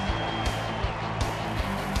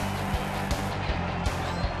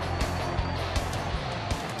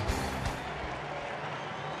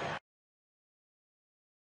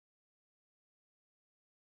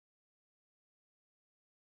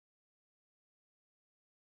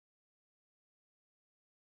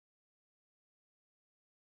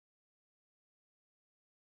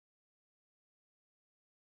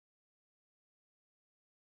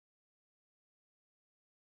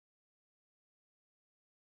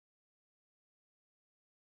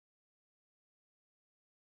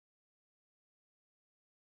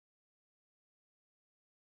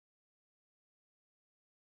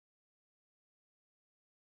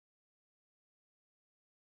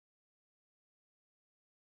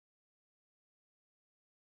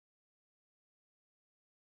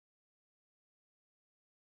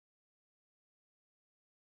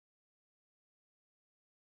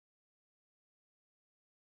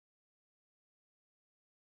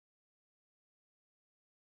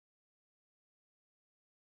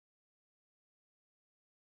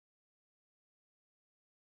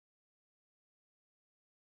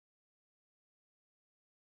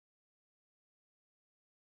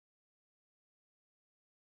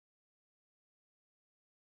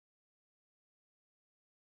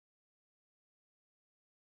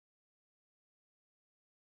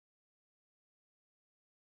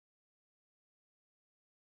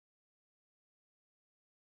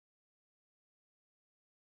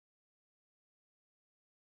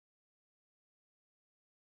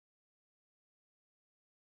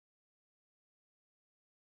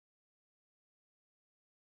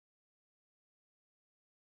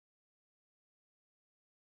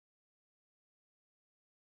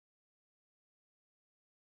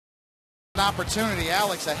 opportunity.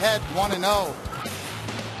 Alex ahead 1-0.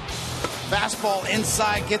 Fastball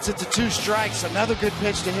inside, gets it to 2 strikes. Another good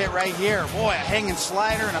pitch to hit right here. Boy, a hanging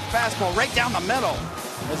slider and a fastball right down the middle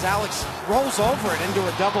as Alex rolls over it into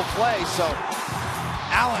a double play. So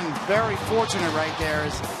Allen very fortunate right there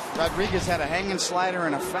as Rodriguez had a hanging slider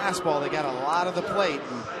and a fastball. They got a lot of the plate.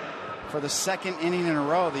 And for the second inning in a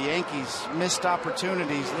row, the Yankees missed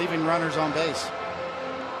opportunities, leaving runners on base.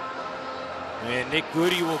 And Nick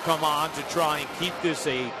Goody will come on to try and keep this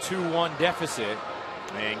a 2-1 deficit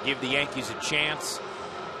and give the Yankees a chance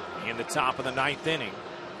in the top of the 9th inning.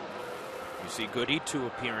 You see Goody, 2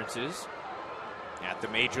 appearances at the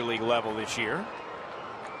major league level this year.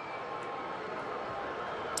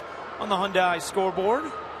 On the Hyundai scoreboard,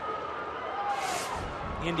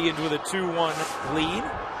 Indians with a 2-1 lead.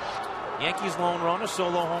 Yankees lone run, a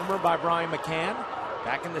solo homer by Brian McCann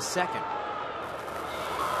back in the 2nd.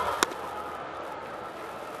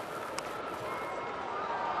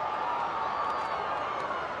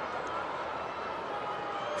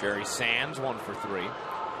 Jerry Sands 1 for 3.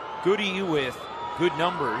 Goody with good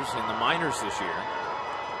numbers in the minors this year.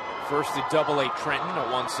 First at Double-A Trenton, a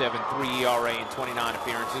 1.73 ERA in 29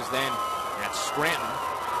 appearances. Then at Scranton,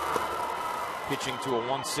 pitching to a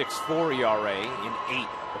 1.64 ERA in 8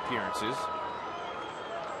 appearances.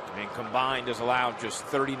 And combined has allowed just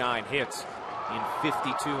 39 hits in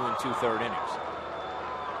 52 and 2/3 innings.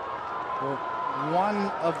 Well, one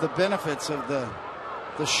of the benefits of the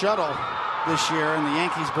shuttle this year in the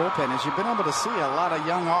Yankees bullpen is you've been able to see a lot of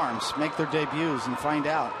young arms make their debuts and find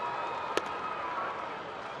out.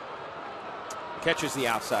 Catches the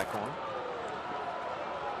outside corner.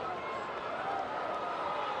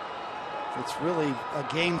 It's really a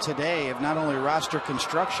game today of not only roster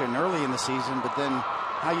construction early in the season, but then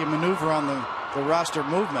how you maneuver on the roster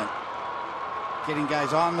movement. Getting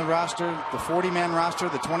guys on the roster, the 40-man roster,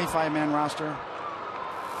 the 25-man roster.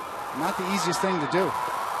 Not the easiest thing to do.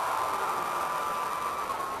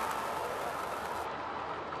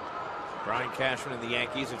 Brian Cashman and the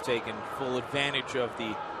Yankees have taken full advantage of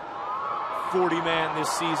the 40-man this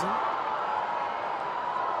season.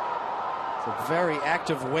 It's a very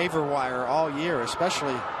active waiver wire all year,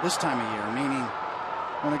 especially this time of year, meaning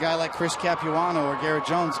when a guy like Chris Capuano or Garrett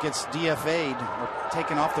Jones gets DFA'd or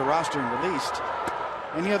taken off the roster and released,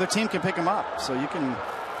 any other team can pick him up. So you can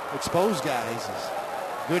expose guys.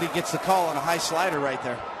 Goody gets the call on a high slider right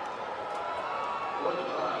there.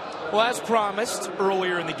 Well, as promised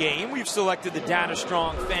earlier in the game, we've selected the Data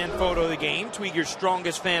Strong fan photo of the game. Tweet your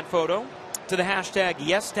strongest fan photo to the hashtag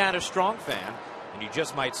 #YesDataStrongFan, and you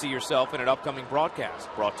just might see yourself in an upcoming broadcast.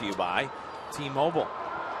 Brought to you by T-Mobile.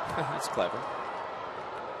 That's clever.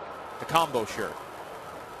 The combo shirt.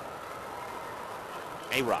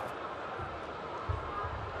 A-Rod.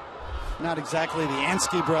 Not exactly the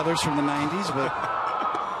Ansky brothers from the 90s, but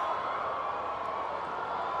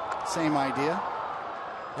same idea.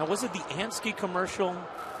 Now, was it the Ansky commercial?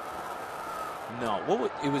 No.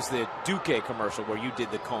 It was the Duque commercial where you did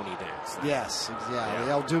the Coney dance. Yes, yeah,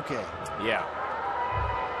 the El Duque. Yeah.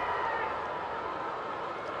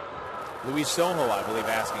 Luis Soho, I believe,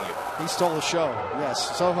 asking you. He stole the show.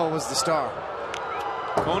 Yes, Soho was the star.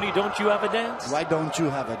 Coney, don't you have a dance? Why don't you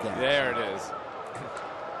have a dance? There it is.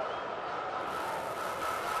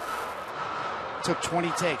 Took 20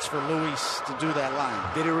 takes for Luis to do that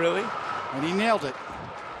line. Did he really? And he nailed it.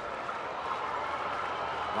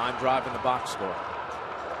 Line drive in the box score.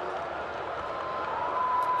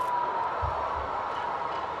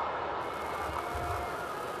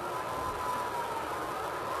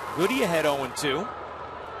 Goody ahead 0-2.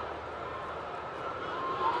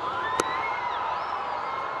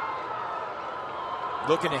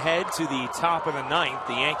 Looking ahead to the top of the 9th,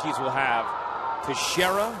 the Yankees will have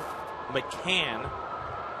Teixeira, McCann,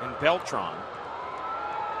 and Beltran.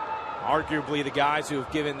 Arguably the guys who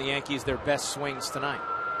have given the Yankees their best swings tonight.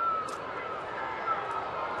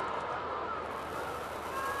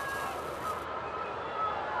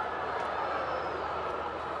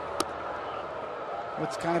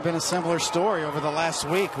 It's kind of been a similar story over the last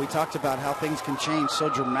week. We talked about how things can change so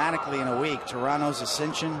dramatically in a week. Toronto's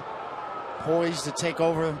ascension, poised to take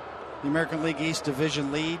over the American League East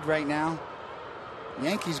Division lead right now.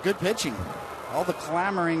 Yankees good pitching. All the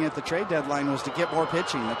clamoring at the trade deadline was to get more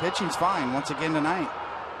pitching. The pitching's fine once again tonight.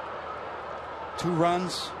 2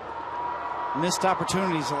 runs, missed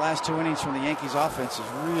opportunities the last 2 innings from the Yankees offense is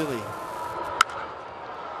really.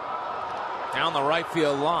 Down the right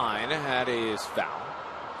field line, that is foul.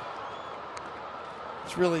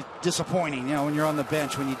 It's really disappointing, you know, when you're on the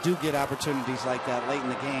bench, when you do get opportunities like that late in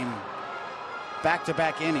the game.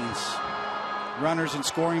 Back-to-back innings. Runners in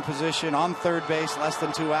scoring position on third base, less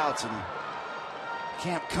than 2 outs, and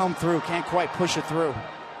can't come through, can't quite push it through.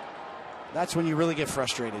 That's when you really get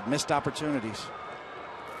frustrated. Missed opportunities.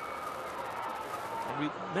 And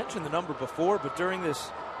we mentioned the number before, but during this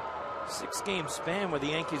 6-game span where the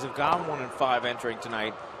Yankees have gone 1-5 entering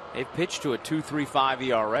tonight, they've pitched to a 2.35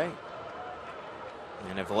 ERA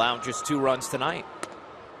and have allowed just 2 runs tonight.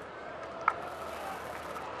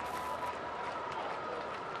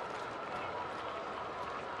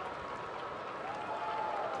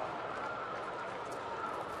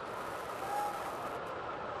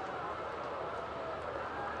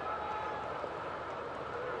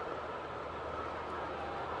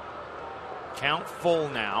 Count full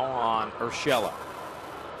now on Urshela.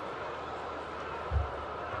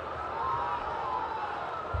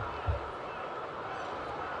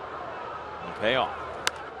 Payoff.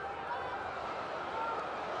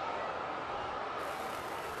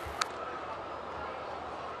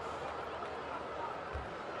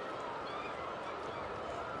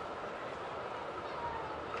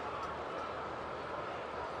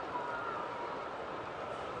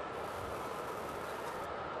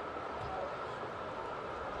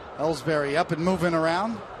 Ellsbury up and moving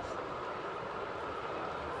around.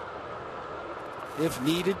 If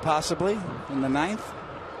needed, possibly in the 9th.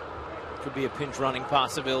 Could be a pinch running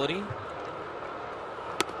possibility.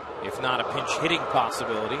 If not a pinch hitting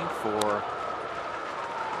possibility for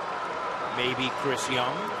maybe Chris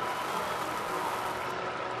Young,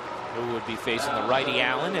 who would be facing the righty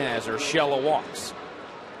Allen as Urshela walks.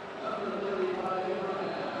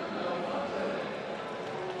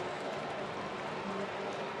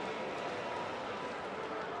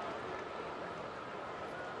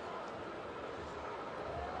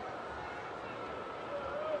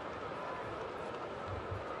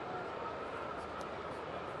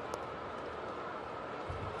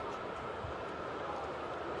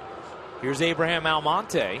 Here's Abraham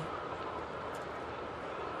Almonte.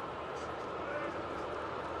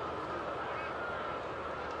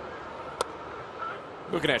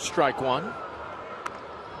 Looking at strike 1.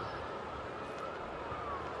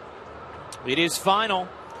 It is final.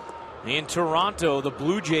 In Toronto, the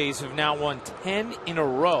Blue Jays have now won 10 in a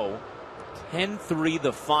row. 10-3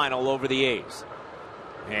 the final over the A's.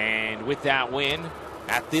 And with that win,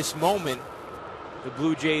 at this moment, the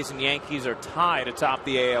Blue Jays and Yankees are tied atop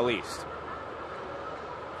the AL East.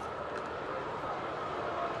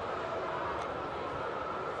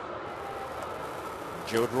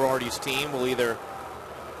 Joe Girardi's team will either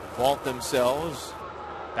vault themselves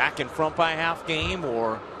back in front by a half game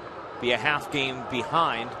or be a half game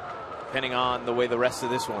behind, depending on the way the rest of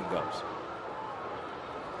this one goes.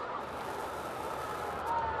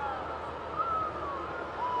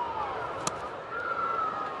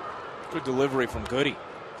 Good delivery from Goody.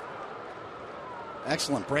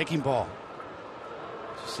 Excellent breaking ball.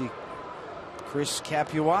 See, Chris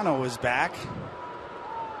Capuano is back.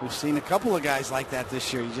 We've seen a couple of guys like that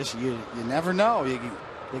this year. You never know.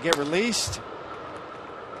 They get released.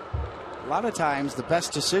 A lot of times, the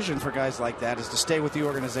best decision for guys like that is to stay with the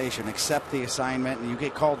organization, accept the assignment, and you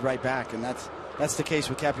get called right back. And that's the case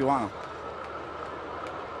with Capuano.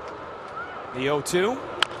 The 0-2.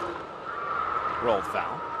 Rolled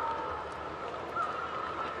foul.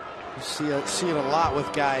 You see it a lot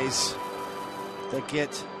with guys that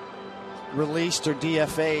get released or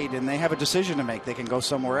DFA'd, and they have a decision to make. They can go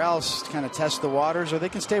somewhere else, kind of test the waters, or they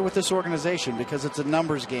can stay with this organization because it's a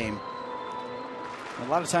numbers game. A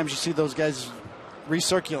lot of times you see those guys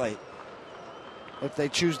recirculate if they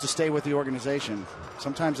choose to stay with the organization.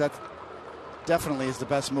 Sometimes that definitely is the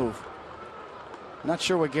best move. Not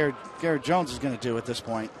sure what Garrett Jones is going to do at this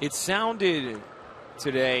point. It sounded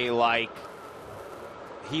today like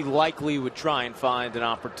he likely would try and find an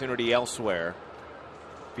opportunity elsewhere,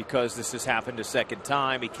 because this has happened a second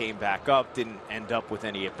time. He came back up, didn't end up with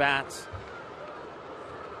any at-bats.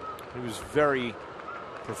 He was very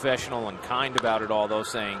professional and kind about it all, though,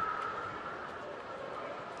 saying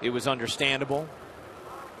it was understandable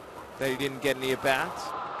that he didn't get any at-bats.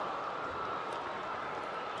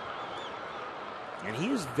 And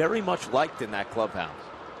he is very much liked in that clubhouse.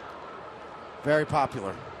 Very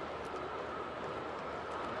popular.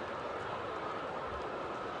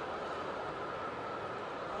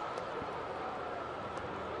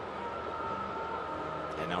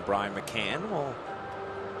 And now Brian McCann will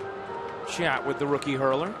chat with the rookie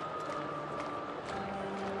hurler.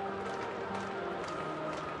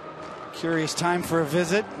 Curious time for a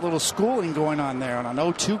visit. A little schooling going on there on an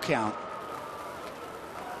 0-2 count.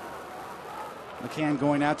 McCann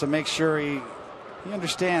going out to make sure he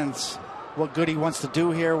understands what Goody wants to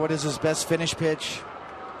do here. What is his best finish pitch?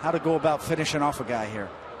 How to go about finishing off a guy here.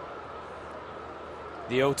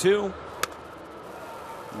 The 0-2.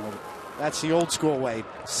 Well, that's the old school way.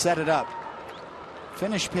 Set it up.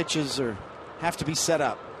 Finish pitches have to be set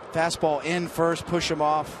up. Fastball in first, push them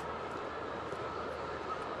off.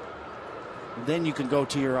 Then you can go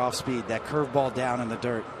to your off speed. That curveball down in the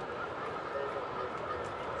dirt.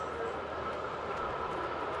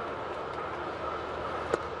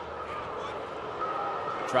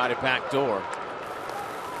 Tried it back door.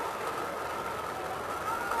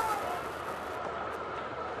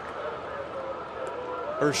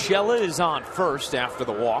 Urshela is on first after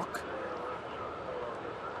the walk.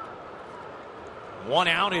 1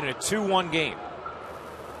 out in a 2-1 game.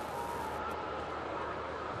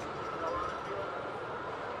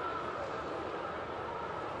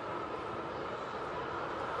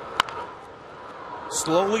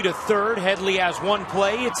 Slowly to third. Headley has one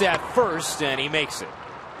play. It's at first, and he makes it.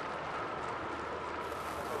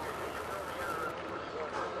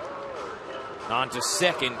 On to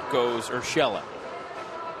second goes Urshela.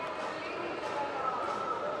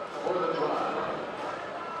 For the try.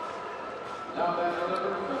 Now batter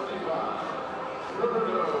number 55,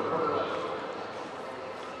 Roberto Perez.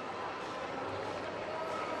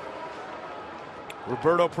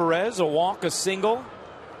 Roberto Perez, a walk, a single,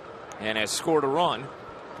 and has scored a run.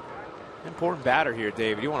 Important batter here,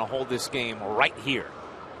 David. You want to hold this game right here.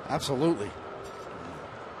 Absolutely.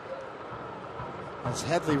 As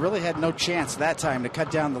Headley really had no chance that time to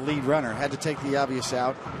cut down the lead runner. Had to take the obvious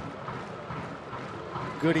out.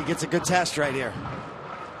 Goody gets a good test right here.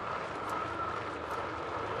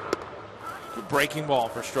 Good breaking ball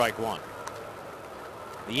for strike one.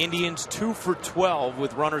 The Indians 2 for 12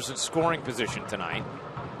 with runners in scoring position tonight.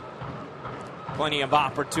 Plenty of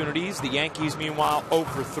opportunities. The Yankees, meanwhile, 0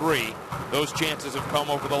 for 3. Those chances have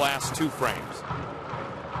come over the last 2 frames.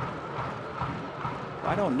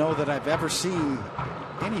 I don't know that I've ever seen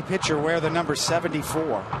any pitcher wear the number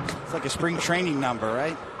 74. It's like a spring training number,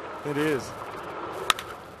 right? It is.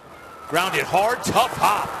 Grounded hard, tough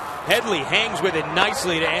hop. Headley hangs with it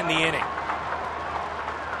nicely to end the inning.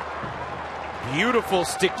 Beautiful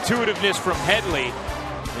stick-to-itiveness from Headley.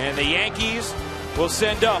 And the Yankees will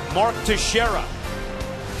send up Mark Teixeira,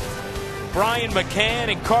 Brian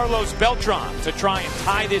McCann, and Carlos Beltran to try and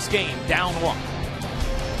tie this game down 1.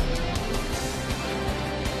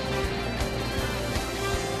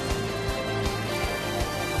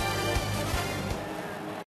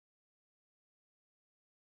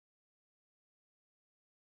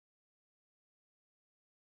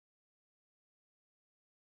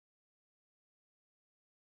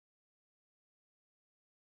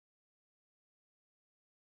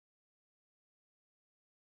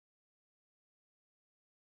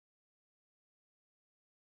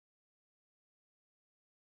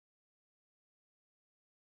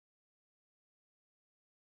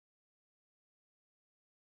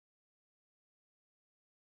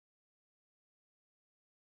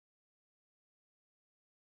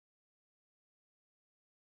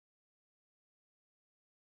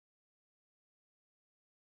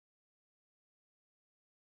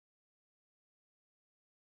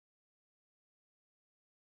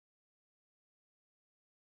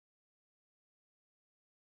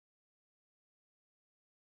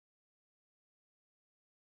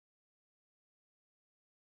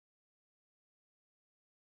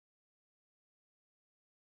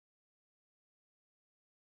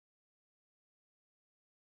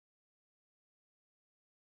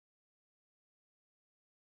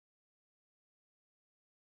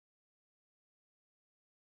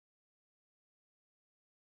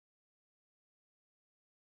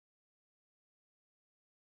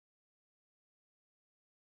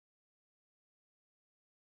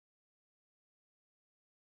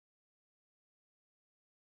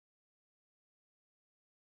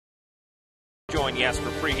 Join Yes for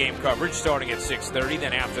pregame coverage starting at 6:30.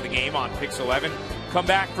 Then after the game on Pix 11, come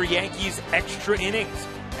back for Yankees extra innings.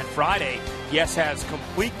 And Friday, Yes has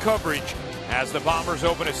complete coverage as the Bombers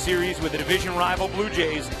open a series with the division rival Blue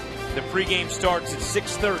Jays. The pregame starts at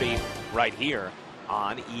 6:30 right here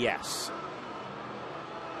on Yes.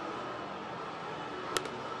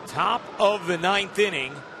 Top of the 9th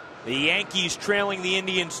inning. The Yankees trailing the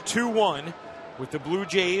Indians 2-1, with the Blue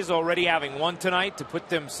Jays already having won tonight to put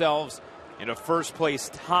themselves in a first-place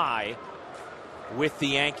tie with the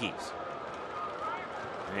Yankees.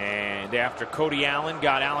 And after Cody Allen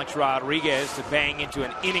got Alex Rodriguez to bang into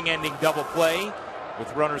an inning-ending double play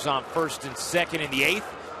with runners on first and second in the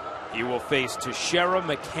 8th, he will face Teixeira,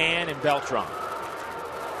 McCann, and Beltran.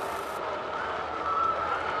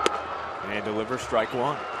 And deliver strike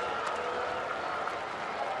one.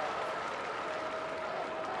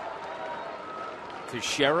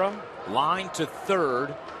 Teixeira line to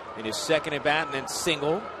third. in his second at bat and then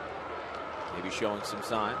single. Maybe showing some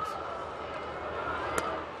signs.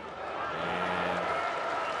 And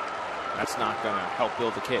that's not going to help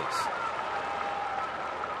build the case.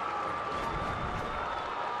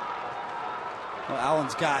 Well,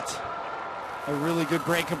 Allen's got a really good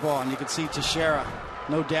breaking ball, and you can see Teixeira,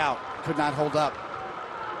 no doubt, could not hold up.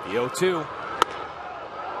 The 0-2.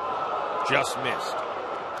 Just missed.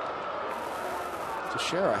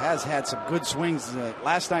 Teixeira has had some good swings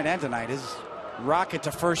last night and tonight. His rocket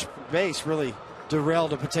to first base really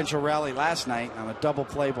derailed a potential rally last night on a double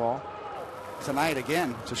play ball. Tonight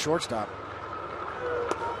again to shortstop.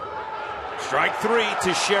 Strike 3.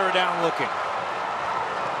 Teixeira down looking.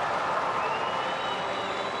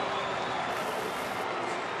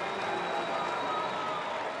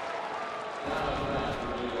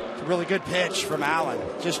 Really good pitch from Allen.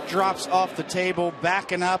 Just drops off the table,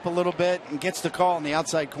 backing up a little bit, and gets the call in the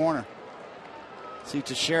outside corner. See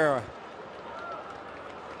Teixeira,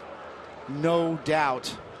 no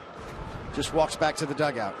doubt, just walks back to the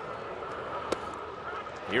dugout.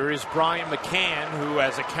 Here is Brian McCann, who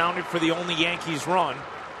has accounted for the only Yankees run.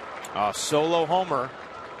 A solo homer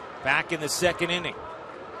back in the second inning.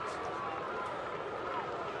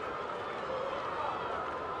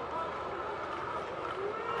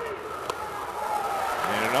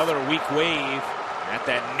 Another weak wave at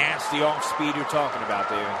that nasty off speed you're talking about,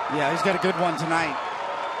 David. Yeah, he's got a good one tonight.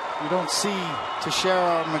 You don't see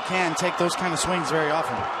Teixeira or McCann take those kind of swings very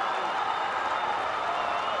often.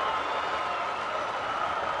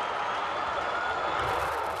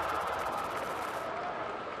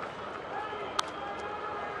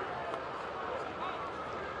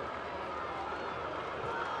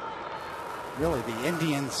 Really, the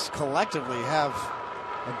Indians collectively have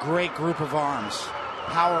a great group of arms.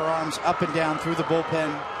 Power arms up and down through the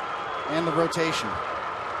bullpen and the rotation.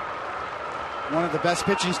 One of the best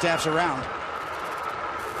pitching staffs around.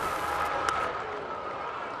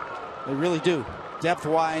 They really do.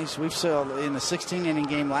 Depth-wise, we saw in the 16-inning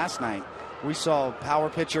game last night, we saw power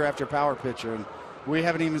pitcher after power pitcher, and we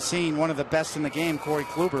haven't even seen one of the best in the game, Corey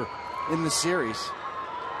Kluber, in the series.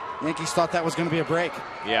 Yankees thought that was going to be a break.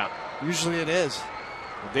 Yeah. Usually it is.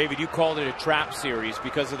 Well, David, you called it a trap series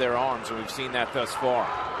because of their arms, and we've seen that thus far.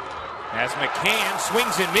 As McCann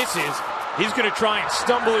swings and misses, he's going to try and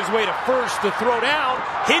stumble his way to first to throw down.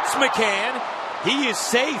 Hits McCann. He is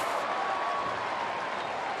safe.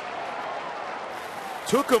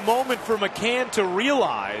 Took a moment for McCann to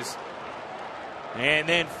realize, and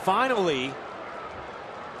then finally,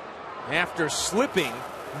 after slipping,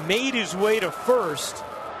 made his way to first.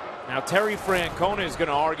 Now, Terry Francona is going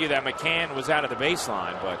to argue that McCann was out of the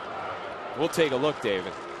baseline, but we'll take a look,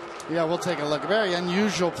 David. Yeah, we'll take a look. A very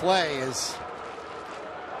unusual play is,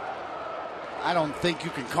 I don't think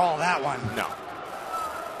you can call that one. No.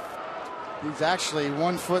 He's actually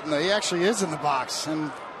 1 foot in the, he actually is in the box and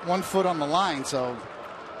 1 foot on the line, so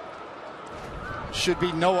should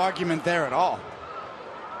be no argument there at all.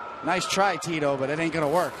 Nice try, Tito, but it ain't going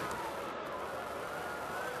to work.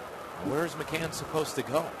 Where's McCann supposed to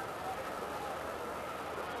go?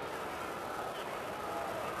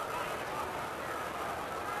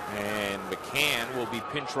 And McCann will be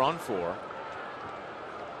pinch run for.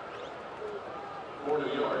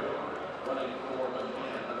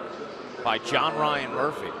 By John Ryan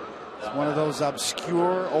Murphy. It's one of those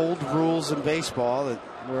obscure old rules in baseball that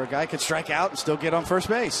where a guy could strike out and still get on first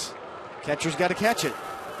base. Catcher's got to catch it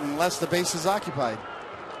unless the base is occupied.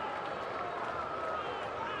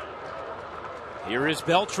 Here is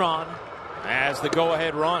Beltran as the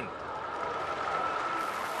go-ahead run.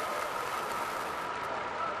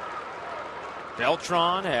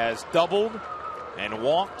 Beltran has doubled and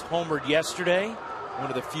walked, homered yesterday. One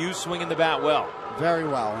of the few swinging the bat well. Very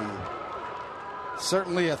well, and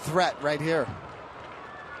certainly a threat right here.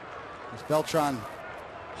 As Beltran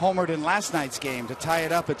homered in last night's game to tie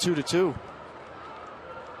it up at 2-2.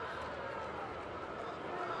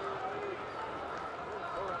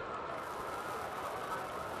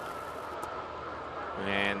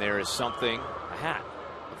 And there is something, a hat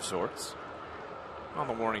of sorts, on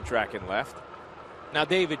the warning track and left. Now,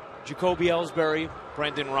 David, Jacoby Ellsbury,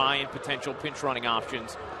 Brendan Ryan, potential pinch running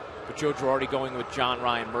options. But Joe Girardi going with John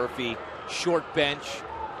Ryan Murphy. Short bench,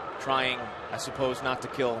 trying, I suppose, not to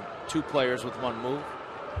kill two players with one move.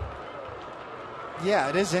 Yeah,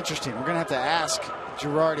 it is interesting. We're going to have to ask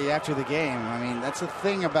Girardi after the game. I mean, that's the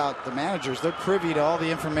thing about the managers. They're privy to all the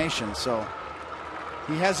information, so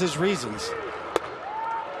he has his reasons.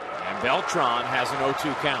 And Beltran has an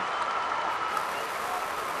 0-2 count.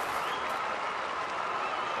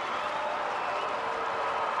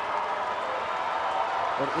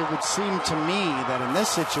 But it would seem to me that in this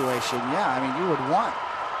situation, yeah, I mean, you would want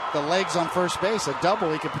the legs on first base. A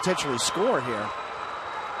double, he could potentially score here.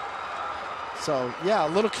 So, yeah, a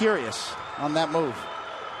little curious on that move.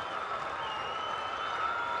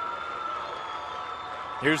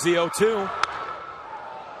 Here's the 0-2.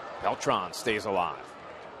 Beltran stays alive.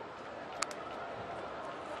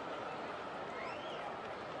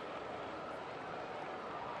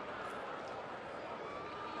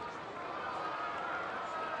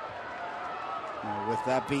 With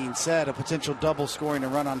that being said, a potential double scoring a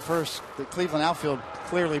run on first. The Cleveland outfield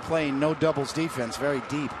clearly playing no doubles defense, very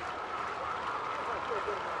deep.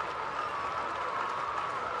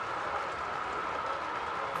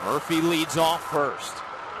 Murphy leads off first.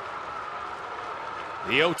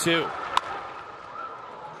 The 0-2.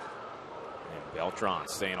 And Beltran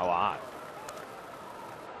staying alive.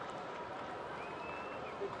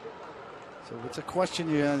 So it's a question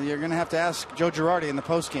you're going to have to ask Joe Girardi in the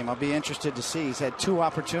postgame. I'll be interested to see. He's had 2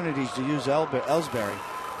 opportunities to use Ellsbury.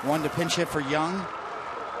 One to pinch hit for Young,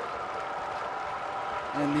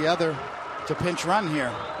 and the other to pinch run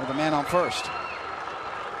here with a man on first.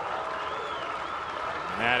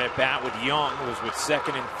 And that at bat with Young was with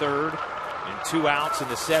second and third and 2 outs in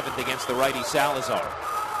the 7th against the righty Salazar.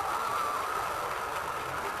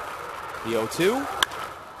 The 0-2.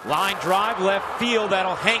 Line drive left field.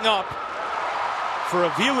 That'll hang up for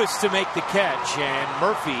Aviles to make the catch, and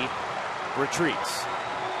Murphy retreats.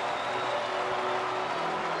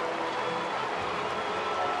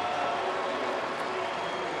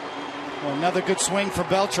 Well, another good swing for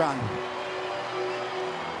Beltran.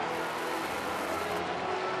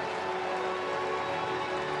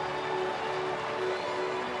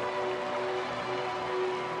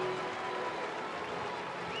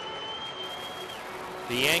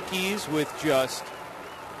 The Yankees with just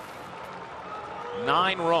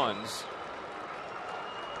 9 runs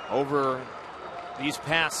over these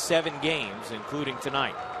past 7 games, including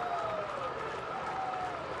tonight.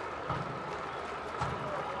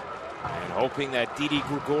 And hoping that Didi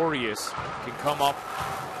Gregorius can come up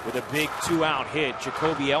with a big 2-out hit.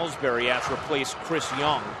 Jacoby Ellsbury has replaced Chris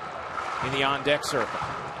Young in the on-deck circle.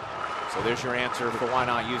 So there's your answer for why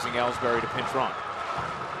not using Ellsbury to pinch run.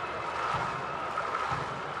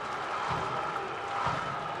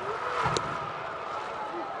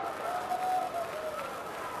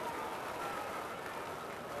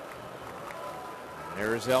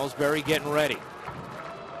 There's Ellsbury getting ready.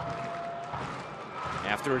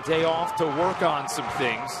 After a day off to work on some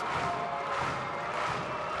things,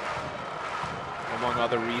 among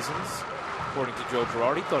other reasons. According to Joe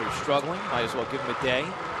Girardi, thought he was struggling. Might as well give him a day.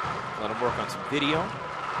 Let him work on some video.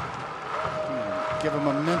 Give him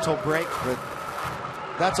a mental break, but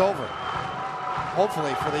that's over.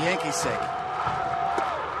 Hopefully for the Yankees' sake.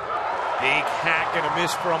 Big hack and a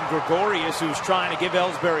miss from Gregorius, who's trying to give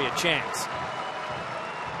Ellsbury a chance.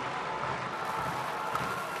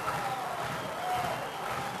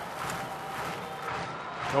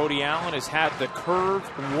 Cody Allen has had the curve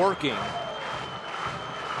working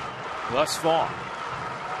thus far.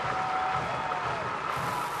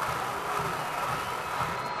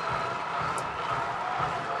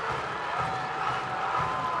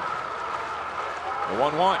 The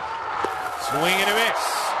 1-1. Swing and a miss.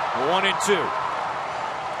 1-2.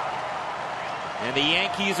 And the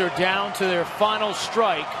Yankees are down to their final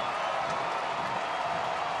strike.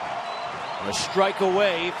 A strike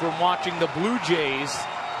away from watching the Blue Jays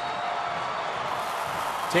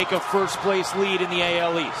take a first-place lead in the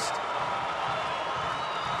AL East.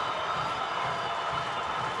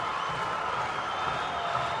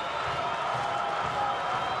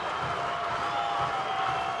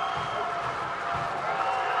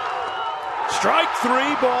 Strike 3,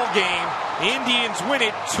 ball game. Indians win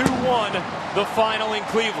it 2-1, the final in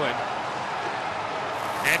Cleveland.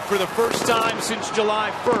 And for the first time since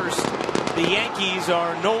July 1st, the Yankees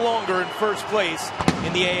are no longer in first place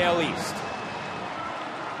in the AL East.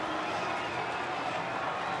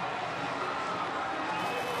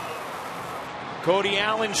 Cody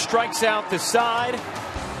Allen strikes out the side.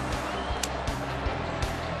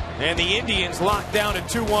 And the Indians lock down a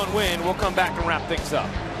 2-1 win. We'll come back and wrap things up.